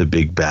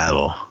big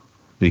battle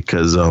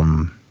because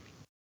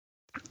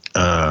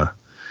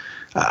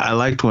I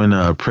liked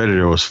when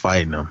Predator was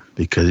fighting him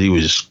because he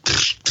was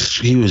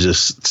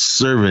just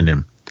serving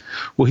him.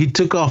 Well, he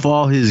took off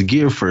all his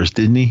gear first,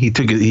 didn't he?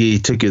 He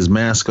took his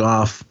mask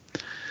off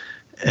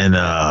and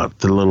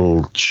the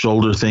little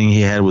shoulder thing he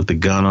had with the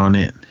gun on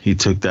it. He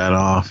took that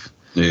off.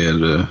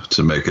 Yeah,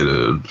 to make it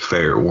a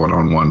fair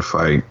one-on-one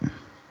fight.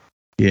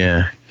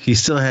 Yeah, he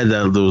still had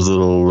those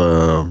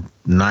little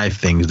knife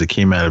things that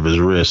came out of his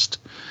wrist.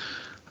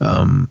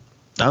 I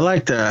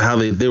liked how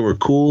they were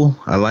cool.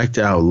 I liked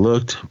how it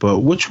looked. But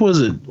which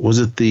was it? Was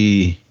it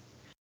the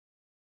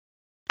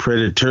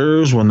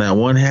Predators when that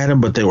one had him,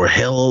 but they were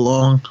hella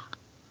long?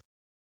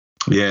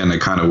 Yeah, and they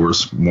kind of were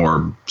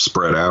more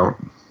spread out.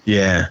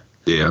 Yeah.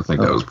 Yeah, I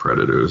think that was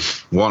Predators.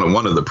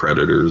 One of the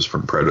Predators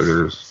from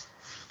Predators.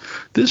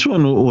 This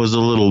one was a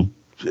little...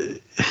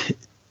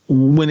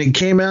 When it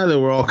came out, they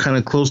were all kind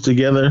of close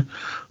together.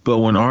 But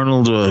when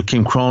Arnold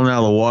came crawling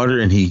out of the water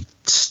and he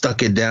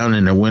stuck it down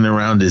and it went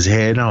around his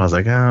head, I was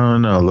like, I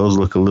don't know. Those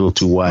look a little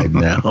too wide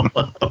now.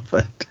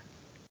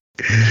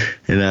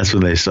 And that's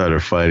when they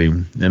started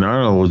fighting. And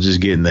Arnold was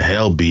just getting the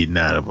hell beaten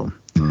out of him.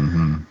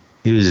 Mm-hmm.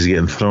 He was just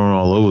getting thrown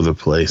all over the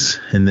place.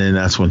 And then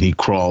that's when he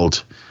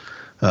crawled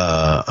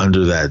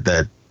under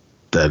that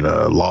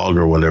log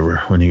or whatever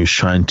when he was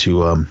trying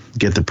to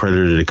get the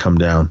Predator to come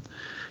down.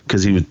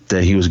 Because he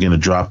was going to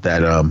drop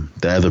that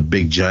other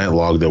big giant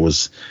log that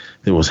was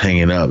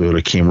hanging up. It would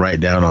have came right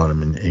down on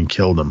him and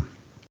killed him.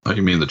 Oh,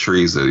 you mean the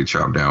trees that he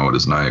chopped down with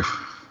his knife?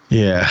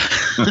 Yeah.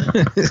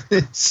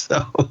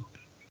 So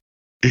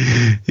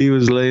he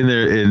was laying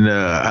there, and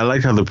I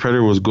liked how the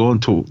Predator was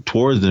going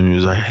towards him. He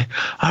was like,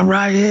 "I'm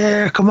right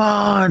here. Come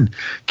on,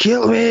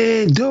 kill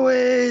me, do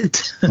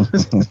it."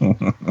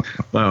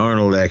 My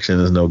Arnold action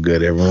is no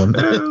good, everyone.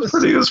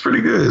 It was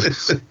pretty good.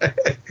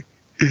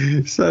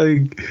 So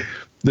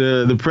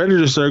the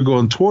Predator started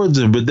going towards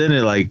him, but then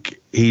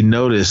he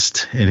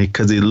noticed, and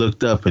because he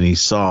looked up and he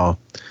saw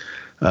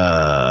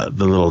the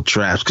little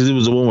traps, because it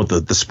was the one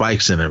with the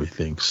spikes and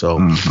everything. So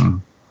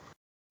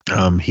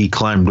he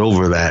climbed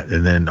over that,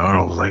 and then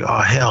Arnold was like,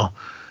 "Oh hell!"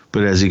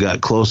 But as he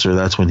got closer,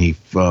 that's when he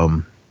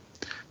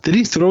did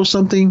he throw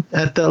something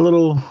at that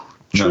little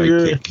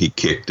trigger? No, he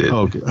kicked it.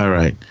 Okay, all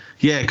right,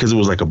 yeah, because it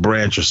was like a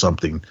branch or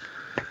something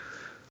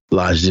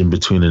lodged in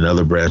between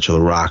another branch of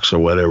the rocks or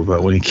whatever.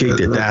 But when he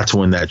kicked it, that's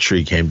when that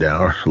tree came down,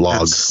 or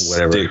log,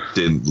 whatever. Stick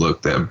didn't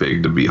look that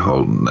big to be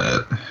holding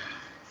that.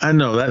 I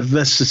know that.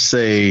 Let's just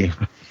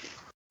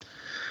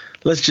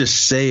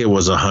say it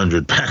was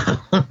 100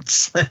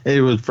 pounds.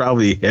 It was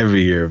probably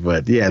heavier,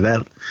 but yeah,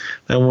 that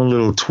one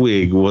little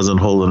twig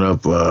wasn't holding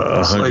up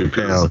 100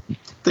 pounds.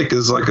 Thick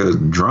as like a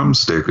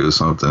drumstick or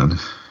something.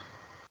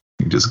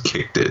 He just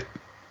kicked it.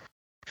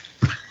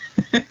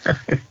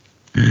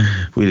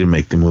 We didn't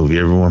make the movie,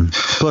 everyone.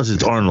 Plus,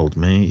 it's Arnold,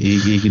 man.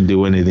 He can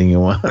do anything he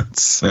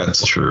wants.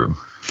 That's true.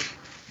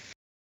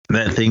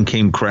 That thing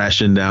came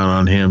crashing down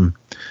on him,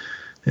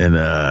 and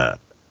I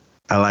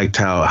liked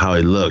how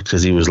he looked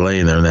because he was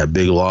laying there and that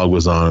big log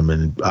was on him,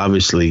 and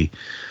obviously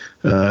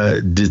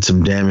did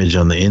some damage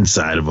on the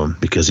inside of him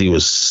because he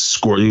was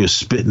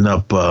spitting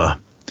up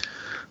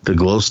the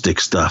glow stick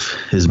stuff,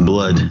 his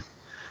blood.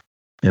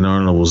 And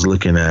Arnold was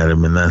looking at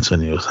him, and that's when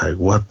he was like,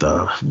 what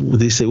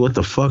did he say, what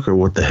the fuck or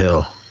what the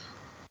hell?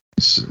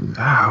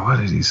 What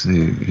did he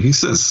say? He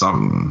said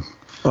something.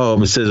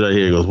 Oh, it says right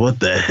here, he goes, what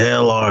the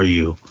hell are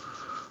you?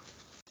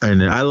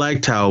 And I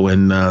liked how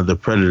when the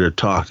Predator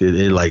talked,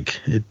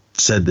 it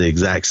said the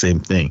exact same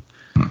thing.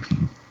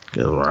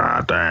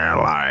 What the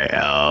hell are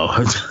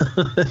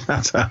you?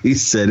 That's how he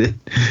said it.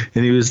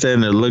 And he was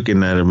standing there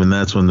looking at him, and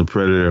that's when the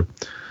Predator,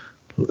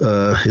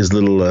 his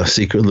little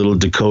secret little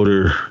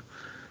decoder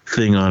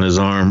thing on his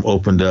arm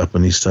opened up,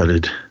 and he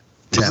started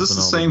tapping. Was this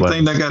the same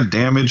thing that got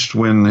damaged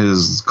when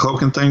his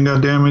cloaking thing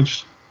got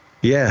damaged?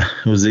 Yeah,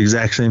 it was the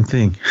exact same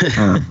thing.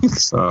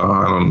 So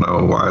I don't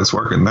know why it's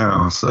working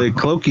now. So. The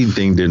cloaking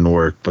thing didn't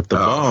work, but the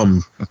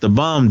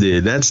bomb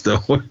did. That's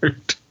the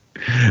word.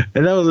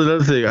 And that was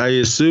another thing. I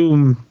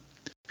assume.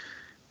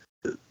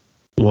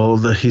 Well,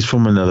 he's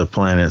from another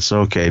planet,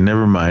 so okay,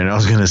 never mind. I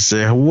was gonna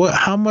say,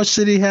 how much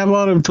did he have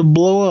on him to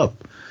blow up?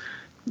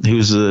 He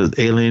was an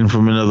alien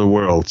from another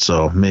world,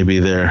 so maybe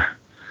their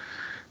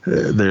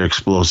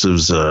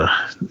explosives,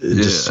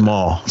 just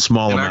small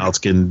amounts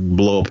can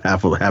blow up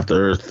half the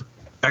Earth.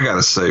 I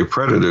gotta say,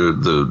 Predator,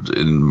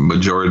 in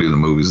majority of the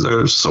movies,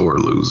 they're sore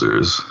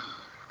losers.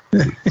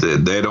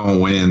 they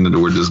don't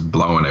win. We're just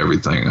blowing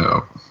everything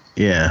up.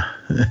 Yeah.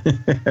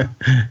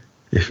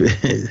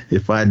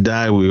 If I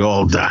die, we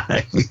all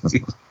die.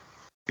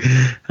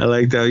 I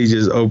liked how he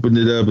just opened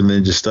it up and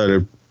then just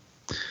started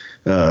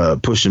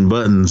pushing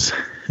buttons,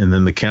 and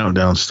then the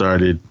countdown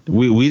started.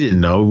 We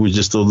didn't know. It was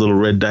just those little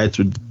red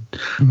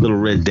little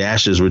red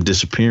dashes were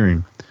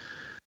disappearing.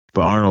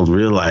 But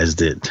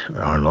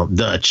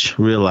Dutch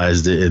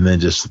realized it, and then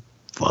just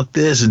fuck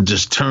this, and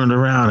just turned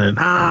around and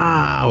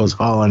I was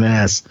hauling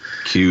ass.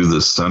 Cue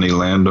the Sonny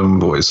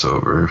Landham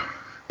voiceover.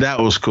 That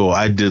was cool.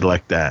 I did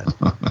like that.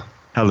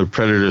 How the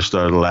Predator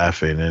started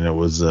laughing, and it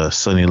was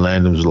Sonny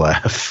Landham's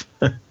laugh.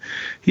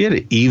 He had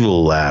an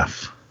evil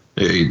laugh.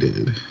 Yeah, he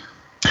did.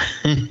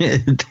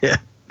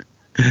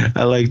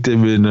 I liked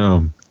him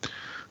in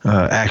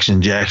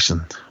Action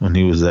Jackson when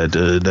he was that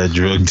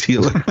drug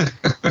dealer.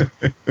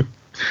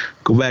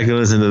 Go back and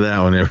listen to that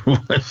one,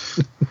 everyone.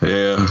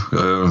 Yeah,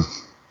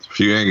 if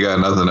you ain't got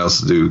nothing else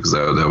to do, because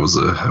that was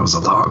a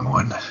long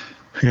one.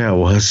 Yeah, it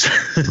was.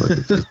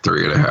 Like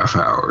 3.5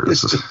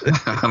 hours.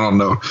 I don't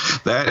know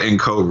that in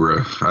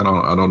Cobra. I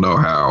don't know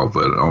how,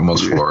 but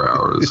almost 4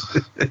 hours.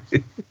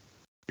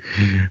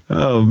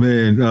 Oh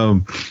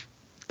man.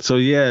 So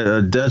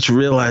yeah, Dutch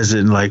realized it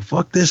and like,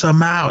 fuck this,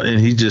 I'm out, and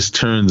he just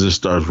turns and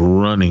starts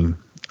running.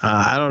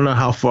 I don't know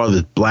how far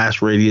the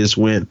blast radius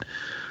went,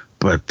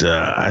 but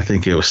I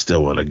think it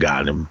still would have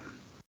got him.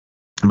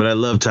 But I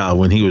loved how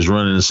when he was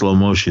running in slow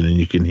motion and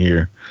you can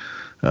hear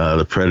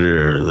the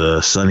Predator,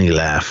 the Sonny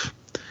laugh.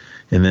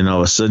 And then all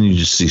of a sudden you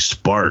just see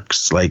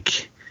sparks.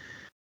 Like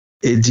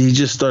he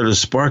just started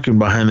sparking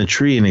behind the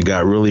tree, and it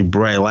got really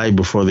bright light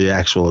before the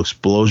actual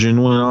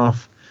explosion went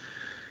off.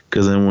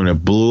 Because then when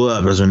it blew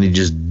up, that's when he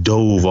just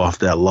dove off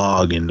that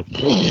log, and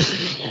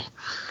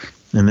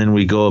then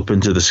we go up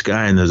into the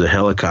sky, and there's a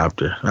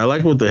helicopter. I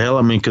like what the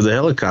hell, because the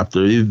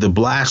helicopter, the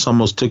blast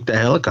almost took the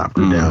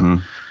helicopter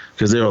down.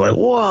 Because they were like,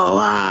 whoa,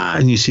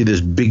 and you see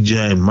this big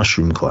giant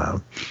mushroom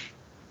cloud.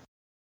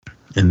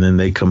 And then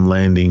they come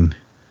landing.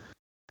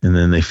 And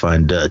then they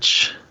find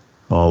Dutch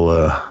all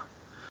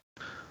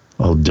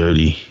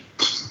dirty.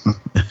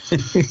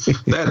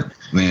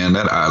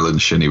 That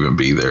island shouldn't even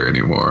be there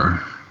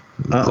anymore.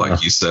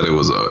 Like you said, it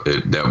was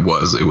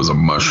a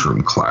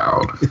mushroom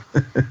cloud.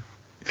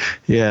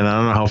 Yeah, and I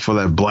don't know how far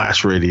that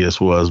blast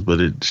radius was, but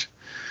it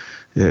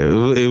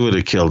would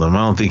have killed him. I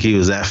don't think he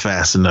was that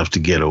fast enough to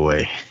get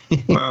away.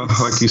 Well,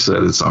 like you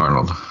said, it's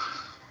Arnold.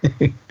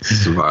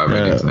 Survive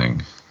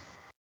anything.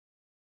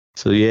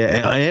 So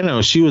yeah, I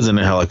know she was in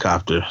a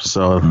helicopter,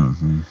 so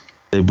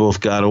they both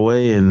got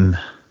away, and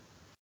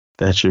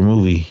that's your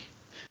movie.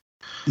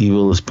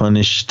 Evil is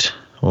punished.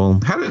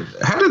 Well, how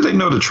did they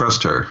know to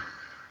trust her?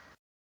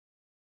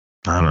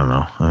 I don't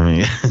know. I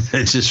mean,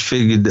 I just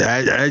figured.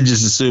 I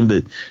just assumed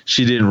that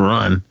she didn't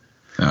run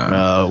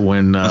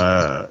when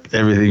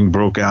everything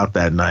broke out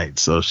that night.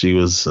 So she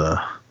was,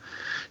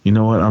 you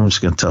know what? I'm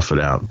just gonna tough it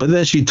out. But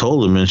then she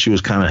told him, and she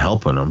was kind of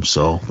helping him.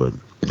 So, but.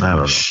 I don't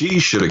know. She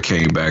should have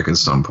came back at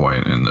some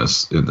point in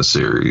the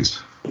series.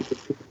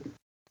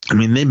 I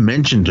mean, they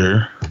mentioned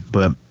her,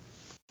 but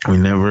we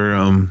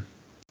never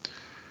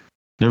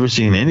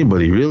seen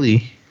anybody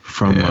really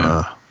from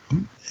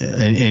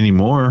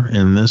anymore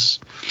in this.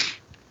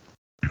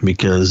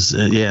 Because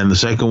in the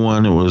second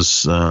one, it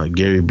was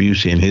Gary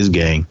Busey and his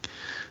gang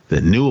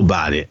that knew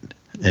about it,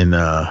 and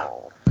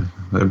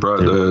they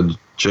brought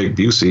Jake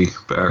Busey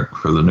back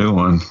for the new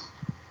one.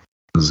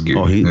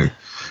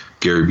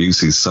 Gary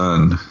Busey's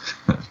son.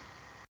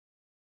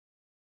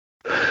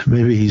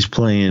 Maybe he's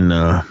playing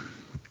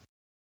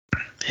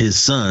his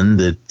son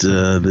that's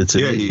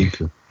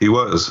he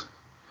was.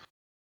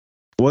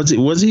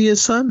 Was he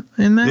his son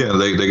in that? Yeah,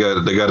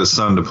 they got his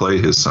son to play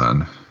his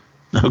son.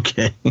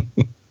 Okay.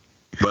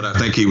 But I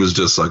think he was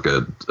just like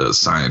a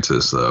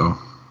scientist, though.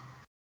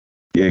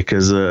 Yeah,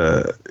 because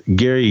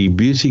Gary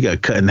Busey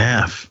got cut in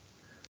half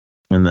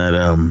when that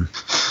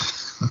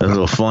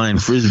little flying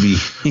frisbee.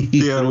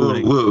 Yeah,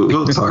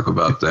 we'll talk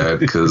about that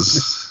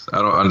because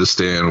I don't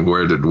understand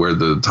where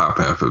the top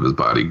half of his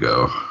body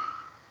go.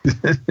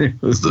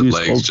 The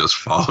legs just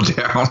fall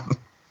down.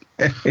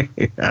 I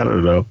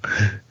don't know.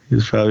 He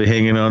was probably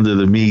hanging on to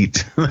the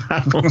meat.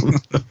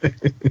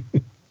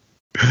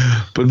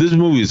 But this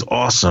movie is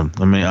awesome.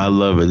 I mean, I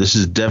love it. This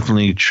is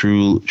definitely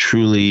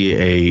truly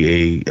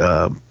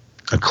a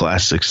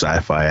classic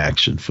sci-fi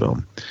action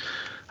film.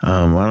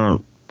 I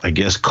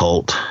guess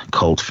cult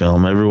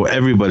film.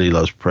 Everybody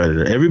loves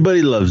Predator.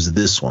 Everybody loves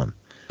this one.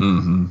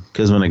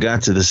 Because when it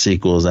got to the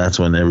sequels, that's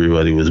when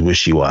everybody was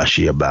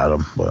wishy-washy about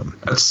them. But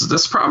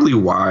that's probably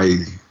why.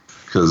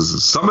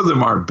 Because some of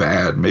them are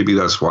bad. Maybe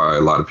that's why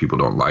a lot of people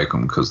don't like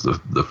them. Because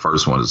the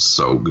first one is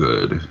so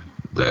good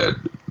that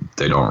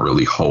they don't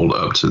really hold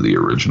up to the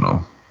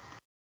original.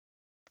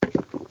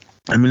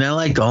 I mean, I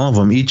liked all of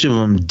them. Each of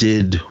them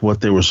did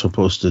what they were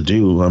supposed to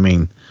do. I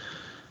mean,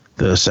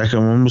 the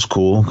second one was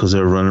cool because they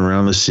were running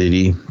around the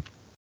city.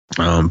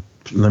 Let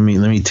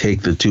me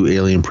take the two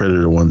Alien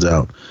Predator ones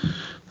out.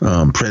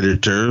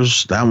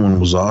 Predators, that one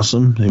was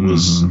awesome. It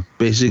was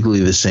basically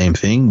the same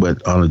thing,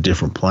 but on a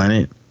different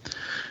planet.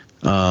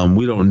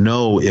 We don't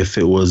know if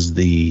it was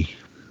the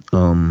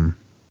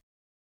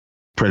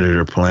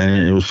Predator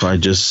planet. It was probably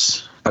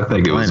just... I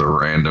think it was a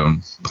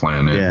random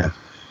planet. Yeah.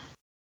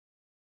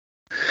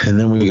 And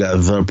then we got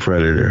The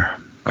Predator.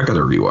 I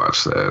gotta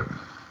rewatch that.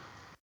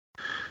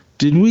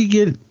 Did we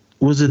get...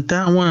 Was it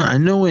that one? I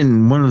know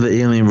in one of the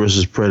Alien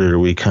versus Predator,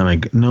 we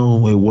kind of...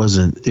 No, it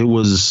wasn't. It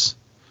was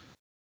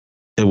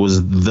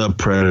The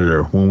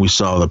Predator when we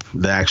saw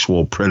the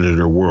actual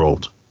Predator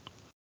world.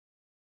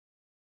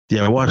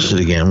 Yeah, I watched it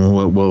again.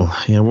 Well,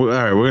 yeah, all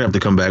right. We're gonna have to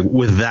come back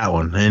with that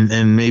one,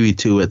 and maybe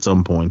two at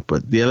some point.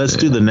 But yeah, let's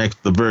do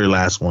the very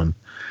last one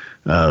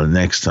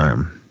next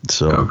time.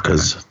 So,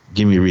 because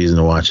give me a reason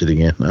to watch it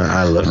again.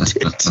 I loved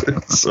it.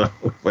 So,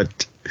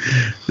 but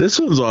this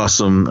one's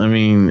awesome. I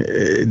mean,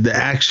 the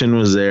action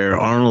was there.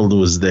 Arnold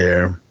was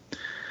there.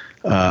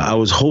 I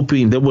was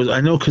hoping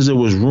I know because there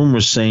was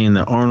rumors saying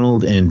that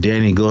Arnold and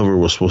Danny Glover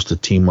were supposed to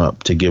team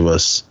up to give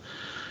us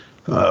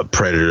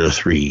Predator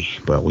 3,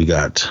 but we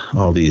got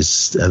all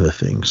these other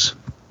things.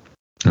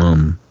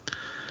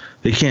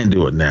 They can't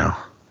do it now.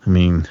 I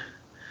mean,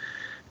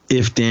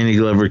 if Danny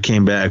Glover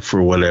came back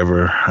for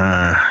whatever,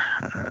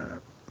 I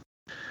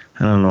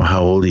don't know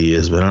how old he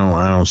is, but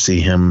I don't see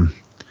him.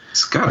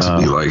 It's got to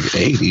be like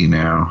 80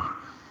 now.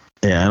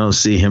 Yeah, I don't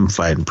see him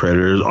fighting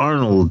Predators.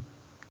 Arnold,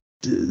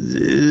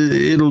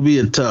 it'll be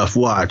a tough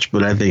watch,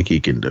 but I think he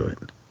can do it.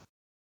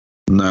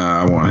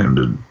 Nah, I want him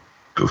to.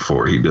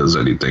 Before he does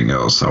anything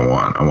else, I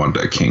want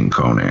that King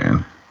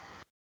Conan.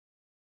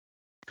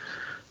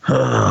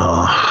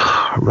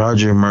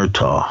 Roger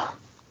Murtaugh.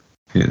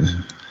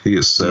 He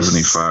is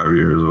 75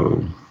 years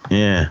old.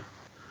 Yeah.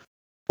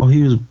 Well,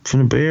 he was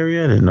from the Bay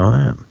Area. I didn't know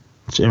that.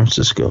 San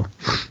Francisco.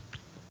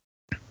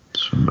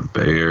 It's from the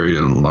Bay Area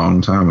a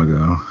long time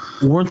ago.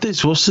 Weren't they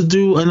supposed to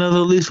do another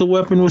Lethal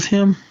Weapon with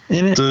him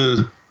in it?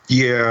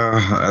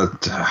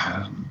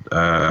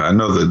 I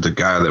know that the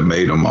guy that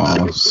made them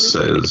all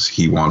says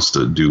he wants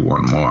to do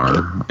one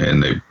more,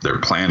 and they're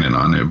planning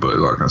on it. But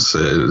like I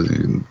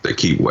said, they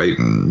keep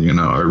waiting. You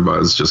know,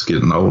 everybody's just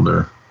getting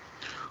older.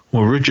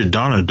 Well, Richard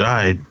Donner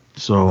died,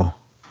 so.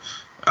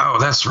 Oh,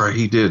 that's right,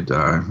 he did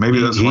die. Maybe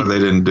that's why they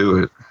didn't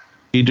do it.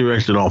 He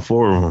directed all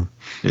four of them.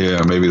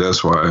 Yeah, maybe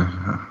that's why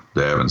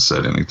they haven't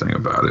said anything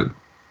about it.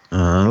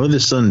 Let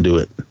his son do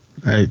it.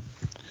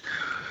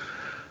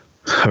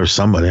 Or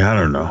somebody, I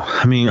don't know.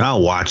 I mean,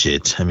 I'll watch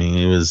it. I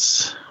mean,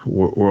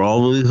 were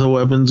all the Lethal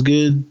Weapons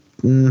good?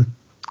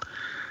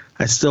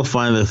 I still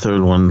find the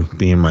third one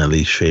being my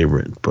least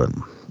favorite, but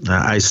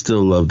I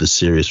still love the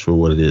series for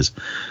what it is.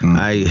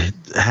 I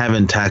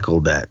haven't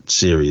tackled that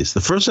series.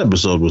 The first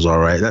episode was all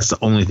right. That's the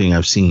only thing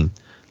I've seen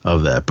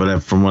of that.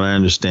 But from what I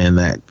understand,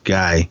 that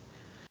guy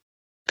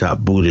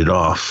got booted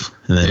off,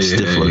 and then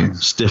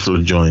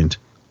Stifler joined.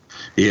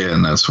 Yeah,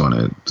 and that's when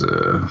it...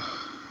 because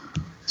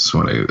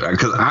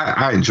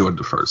I enjoyed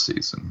the first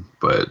season,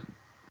 but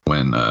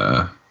when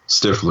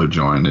Stifler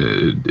joined,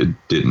 it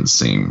didn't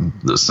seem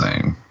the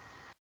same.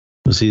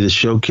 Was he the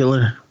show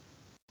killer?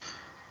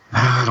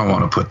 I don't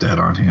want to put that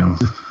on him,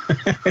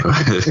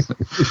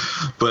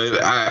 but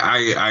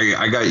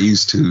I got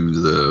used to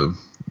the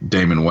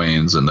Damon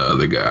Wayans and the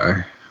other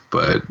guy,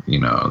 but you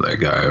know that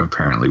guy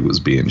apparently was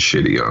being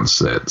shitty on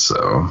set,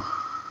 so.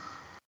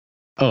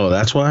 Oh,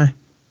 that's why?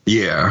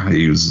 Yeah,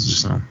 he was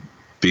just.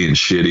 Being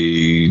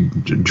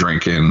shitty,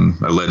 drinking,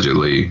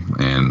 allegedly,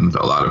 and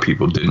a lot of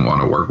people didn't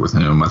want to work with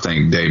him. I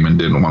think Damon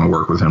didn't want to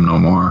work with him no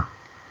more.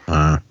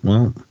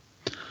 Well,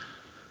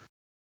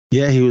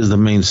 yeah, he was the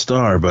main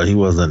star, but he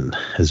wasn't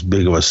as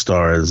big of a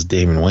star as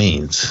Damon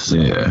Wayans. So.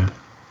 Yeah.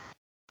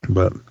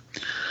 But,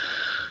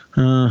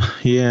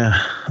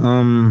 yeah.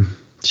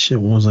 Shit,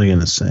 what was I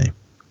gonna say?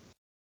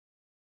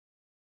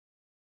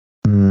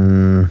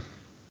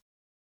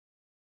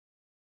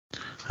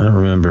 I don't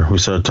remember. We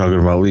started talking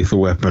about Lethal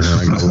Weapon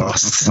and I got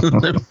lost.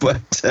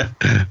 But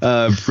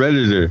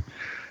Predator,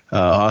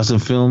 awesome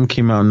film,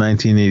 came out in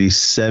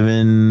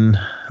 1987,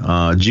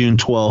 June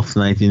 12th,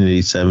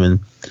 1987.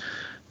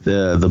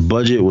 The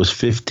budget was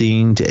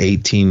 15 to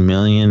 18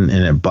 million,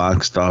 and it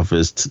boxed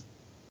office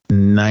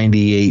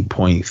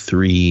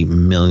 $98.3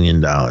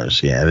 million.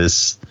 Yeah,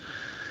 this.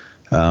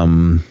 I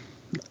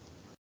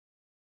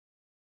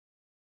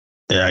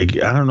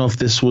don't know if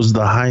this was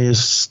the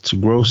highest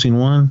grossing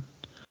one.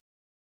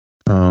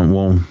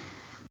 Well,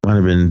 might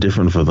have been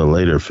different for the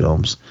later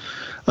films.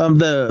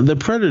 The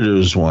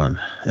Predators one,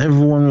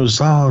 everyone was,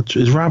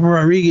 it's Robert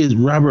Rodriguez.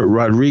 Robert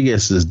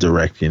Rodriguez is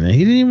directing it. He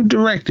didn't even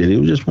direct it. He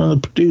was just one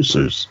of the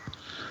producers.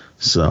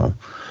 So,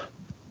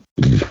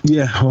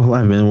 yeah, well,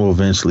 I mean, we'll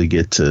eventually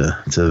get to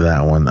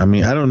that one. I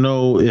mean, I don't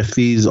know if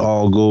these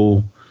all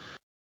go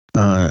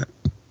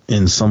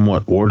in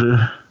somewhat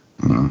order,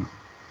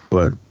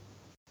 but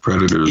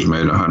Predators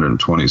made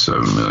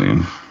 127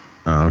 million.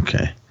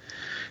 Okay.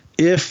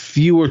 If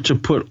you were to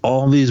put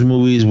all these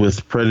movies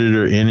with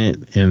Predator in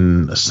it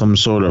in some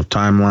sort of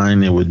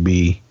timeline, it would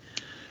be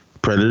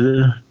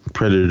Predator,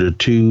 Predator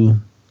 2,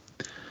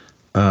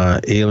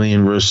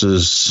 Alien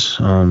versus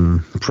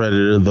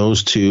Predator,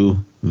 those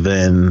two,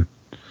 then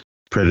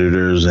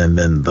Predators, and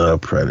then The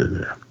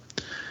Predator.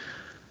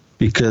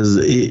 Because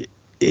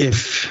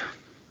if,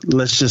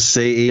 let's just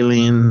say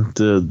Alien,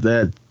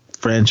 that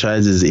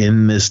franchise is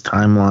in this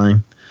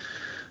timeline,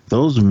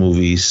 those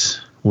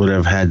movies would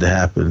have had to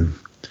happen.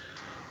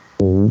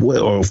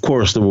 Or of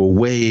course, they were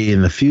way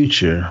in the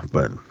future,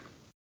 but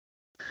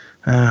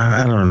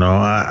I don't know.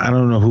 I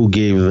don't know who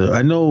gave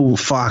I know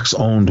Fox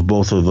owned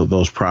both of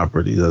those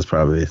properties. That's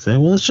probably the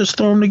thing. Well, let's just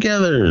throw them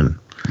together. And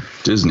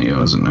Disney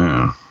owns it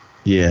now.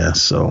 Yeah,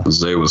 so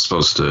because they was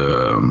supposed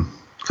to,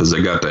 because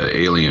they got that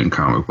Alien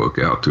comic book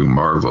out through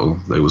Marvel.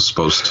 They was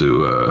supposed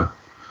to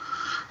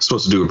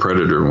do a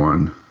Predator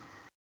one.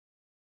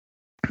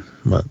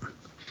 But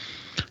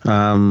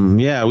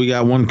yeah, we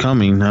got one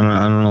coming.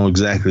 I don't know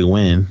exactly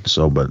when,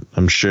 but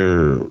I'm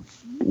sure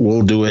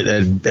we'll do it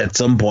at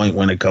some point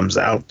when it comes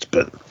out.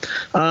 But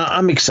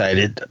I'm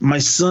excited. My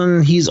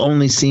son, he's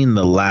only seen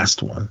the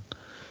last one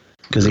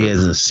because he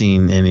hasn't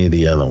seen any of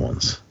the other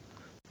ones,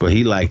 but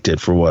he liked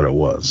it for what it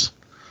was.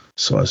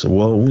 So I said,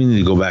 well, we need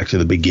to go back to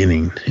the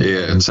beginning.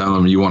 Yeah, and tell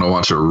him you want to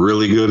watch a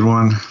really good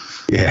one.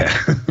 Yeah.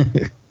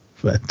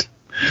 But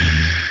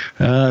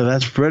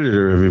that's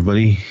Predator,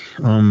 everybody.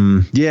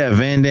 Yeah,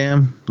 Van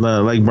Damme,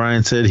 like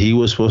Brian said, he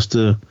was supposed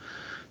to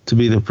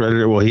be the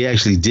Predator. Well, he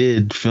actually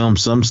did film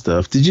some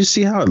stuff. Did you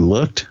see how it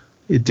looked?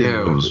 It did.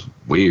 Yeah, it was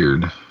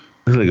weird. It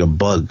was like a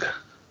bug.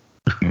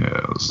 Yeah,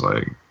 it was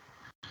like,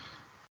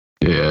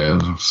 yeah,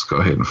 let's go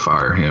ahead and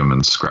fire him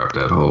and scrap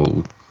that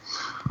whole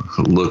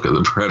look of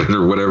the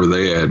Predator, whatever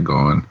they had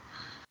going.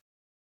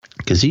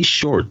 Because he's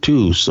short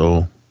too,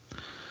 so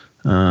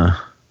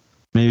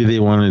maybe they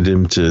wanted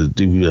him to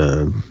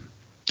do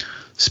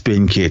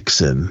spin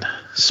kicks and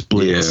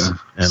splits. Yeah,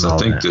 and so all I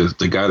think that.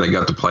 the guy that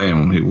got to play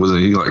him, he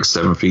like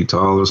 7 feet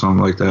tall or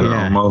something like that,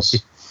 Yeah,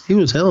 almost. He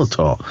was hella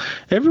tall.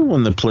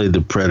 Everyone that played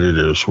the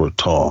Predators were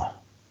tall.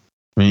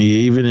 I mean,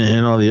 even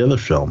in all the other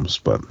films,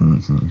 but I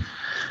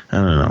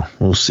don't know.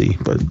 We'll see.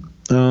 But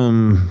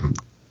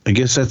I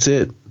guess that's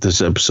it.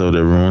 This episode,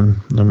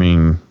 everyone. I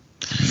mean,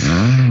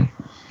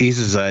 E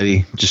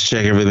Society. Just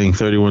check everything.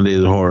 31 Days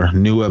of Horror.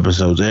 New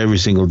episodes every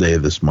single day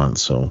of this month.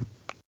 So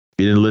if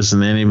you didn't listen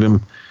to any of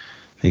them,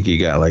 I think you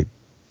got like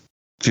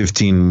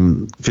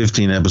 15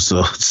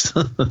 episodes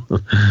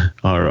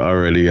are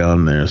already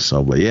on there.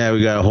 So, but yeah,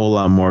 we got a whole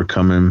lot more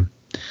coming.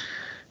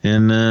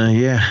 And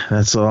yeah,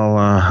 that's all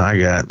I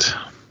got.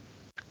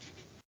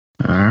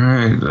 All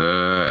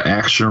right.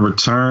 Action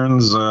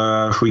returns.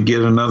 If we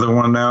get another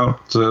one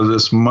out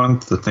this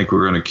month, I think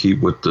we're going to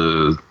keep with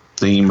the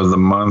theme of the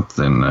month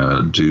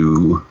and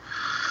do,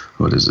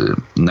 what is it?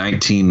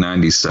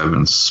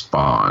 1997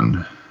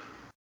 Spawn.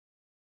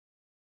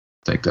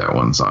 I think that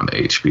one's on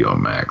HBO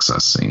Max.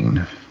 I've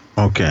seen.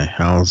 Okay,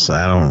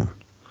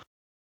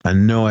 I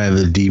know I have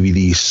the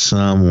DVD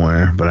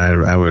somewhere, but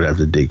I would have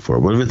to dig for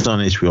it. But if it's on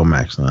HBO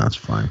Max, then that's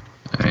fine.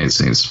 I ain't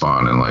seen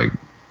Spawn in like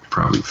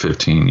probably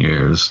 15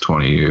 years,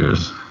 20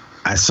 years.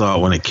 I saw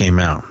it when it came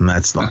out, and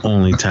that's the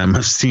only time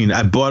I've seen it.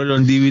 I bought it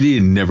on DVD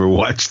and never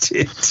watched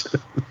it.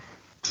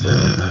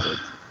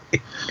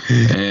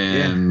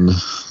 And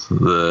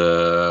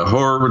the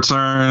horror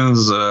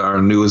returns,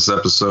 our newest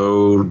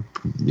episode,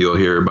 you'll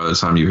hear by the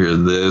time you hear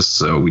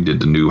this. We did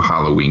the new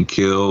Halloween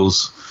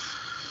Kills.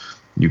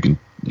 You can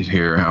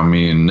hear how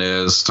me and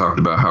Nez talked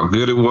about how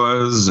good it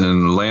was,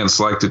 and Lance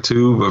liked it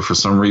too, but for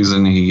some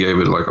reason he gave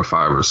it like a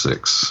 5 or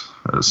 6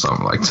 or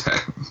something like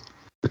that.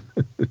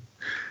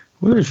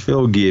 What did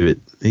Phil give it?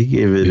 He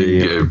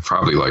gave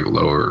probably like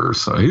lower or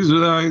so.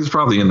 He's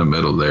probably in the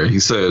middle there.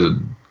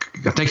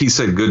 I think he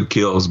said good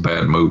kills,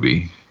 bad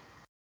movie.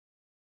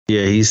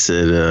 Yeah, he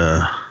said,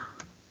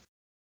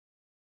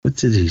 what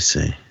did he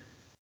say?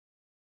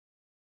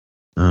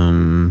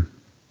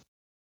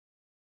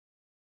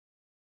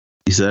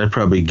 He said I'd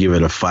probably give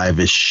it a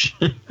 5-ish.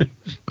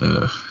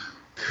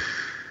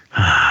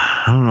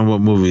 I don't know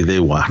what movie they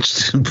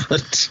watched,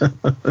 but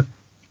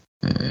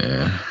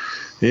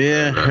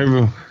yeah,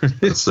 everyone.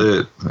 That's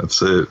it.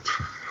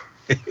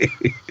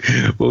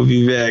 We'll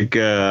be back.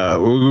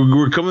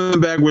 We're coming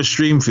back with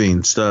Stream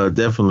Fiends.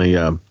 Definitely.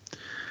 I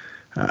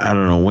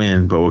don't know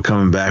when, but we're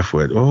coming back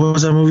for it. What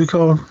was that movie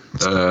called?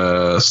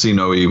 See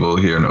No Evil,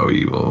 Hear No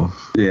Evil.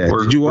 Yeah.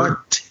 Did you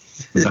watch?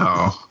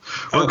 No,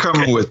 we're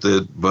coming with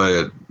it,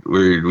 but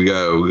we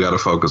got to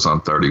focus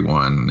on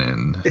 31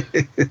 and.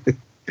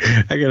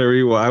 I gotta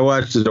rewatch. I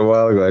watched it a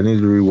while ago. I need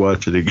to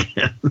rewatch it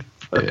again.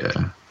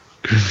 Yeah.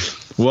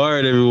 Well, all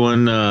right,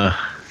 everyone.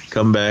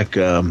 Come back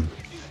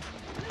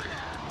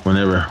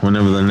whenever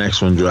the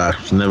next one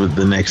drops. Whenever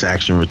the next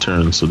action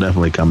returns. So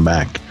definitely come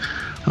back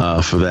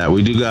for that.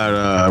 We do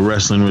got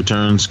wrestling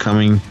returns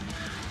coming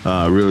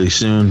really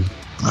soon.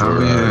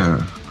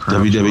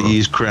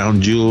 WWE's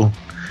Crown Jewel.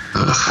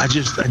 I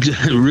just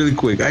really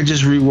quick. I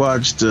just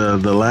rewatched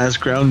the last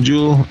Crown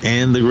Jewel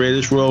and the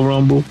Greatest Royal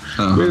Rumble.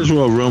 Greatest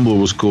Royal Rumble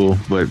was cool,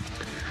 but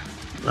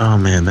oh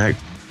man, I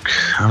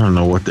don't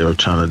know what they were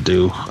trying to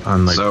do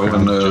on like. So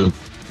when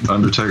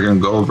Undertaker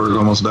and Goldberg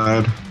almost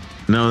died?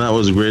 No, that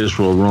was the Greatest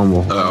Royal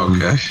Rumble. Oh,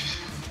 okay.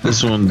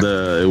 This one,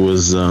 it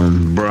was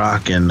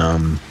Brock and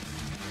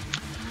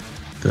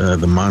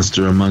the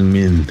Monster Among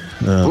Men.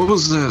 What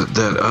was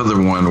that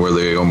other one where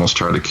they almost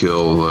tried to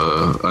kill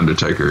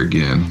Undertaker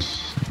again?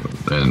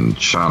 And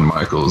Shawn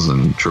Michaels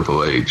and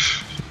Triple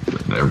H.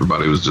 And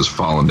everybody was just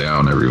falling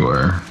down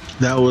everywhere.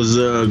 That was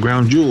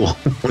Crown Jewel.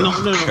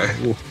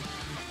 No.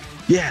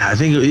 Yeah, I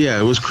think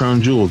it was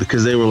Crown Jewel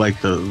because they were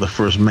like the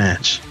first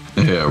match.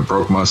 Yeah, it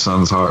broke my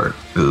son's heart.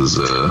 Because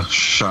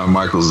Shawn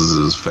Michaels is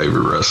his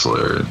favorite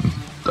wrestler, and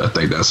I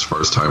think that's the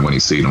first time when he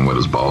seen him with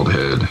his bald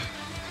head.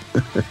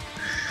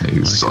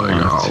 He's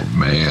like, oh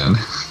man.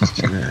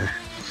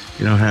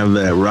 You don't have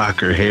that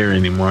rocker hair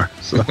anymore,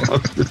 so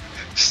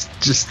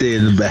just stay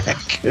in the back.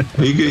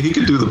 He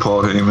could do the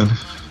Paul Heyman.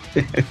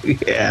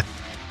 Yeah.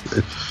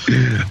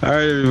 All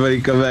right, everybody,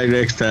 come back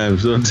next time.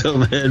 So until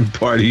then,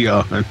 party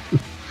on.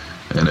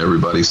 And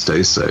everybody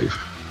stay safe.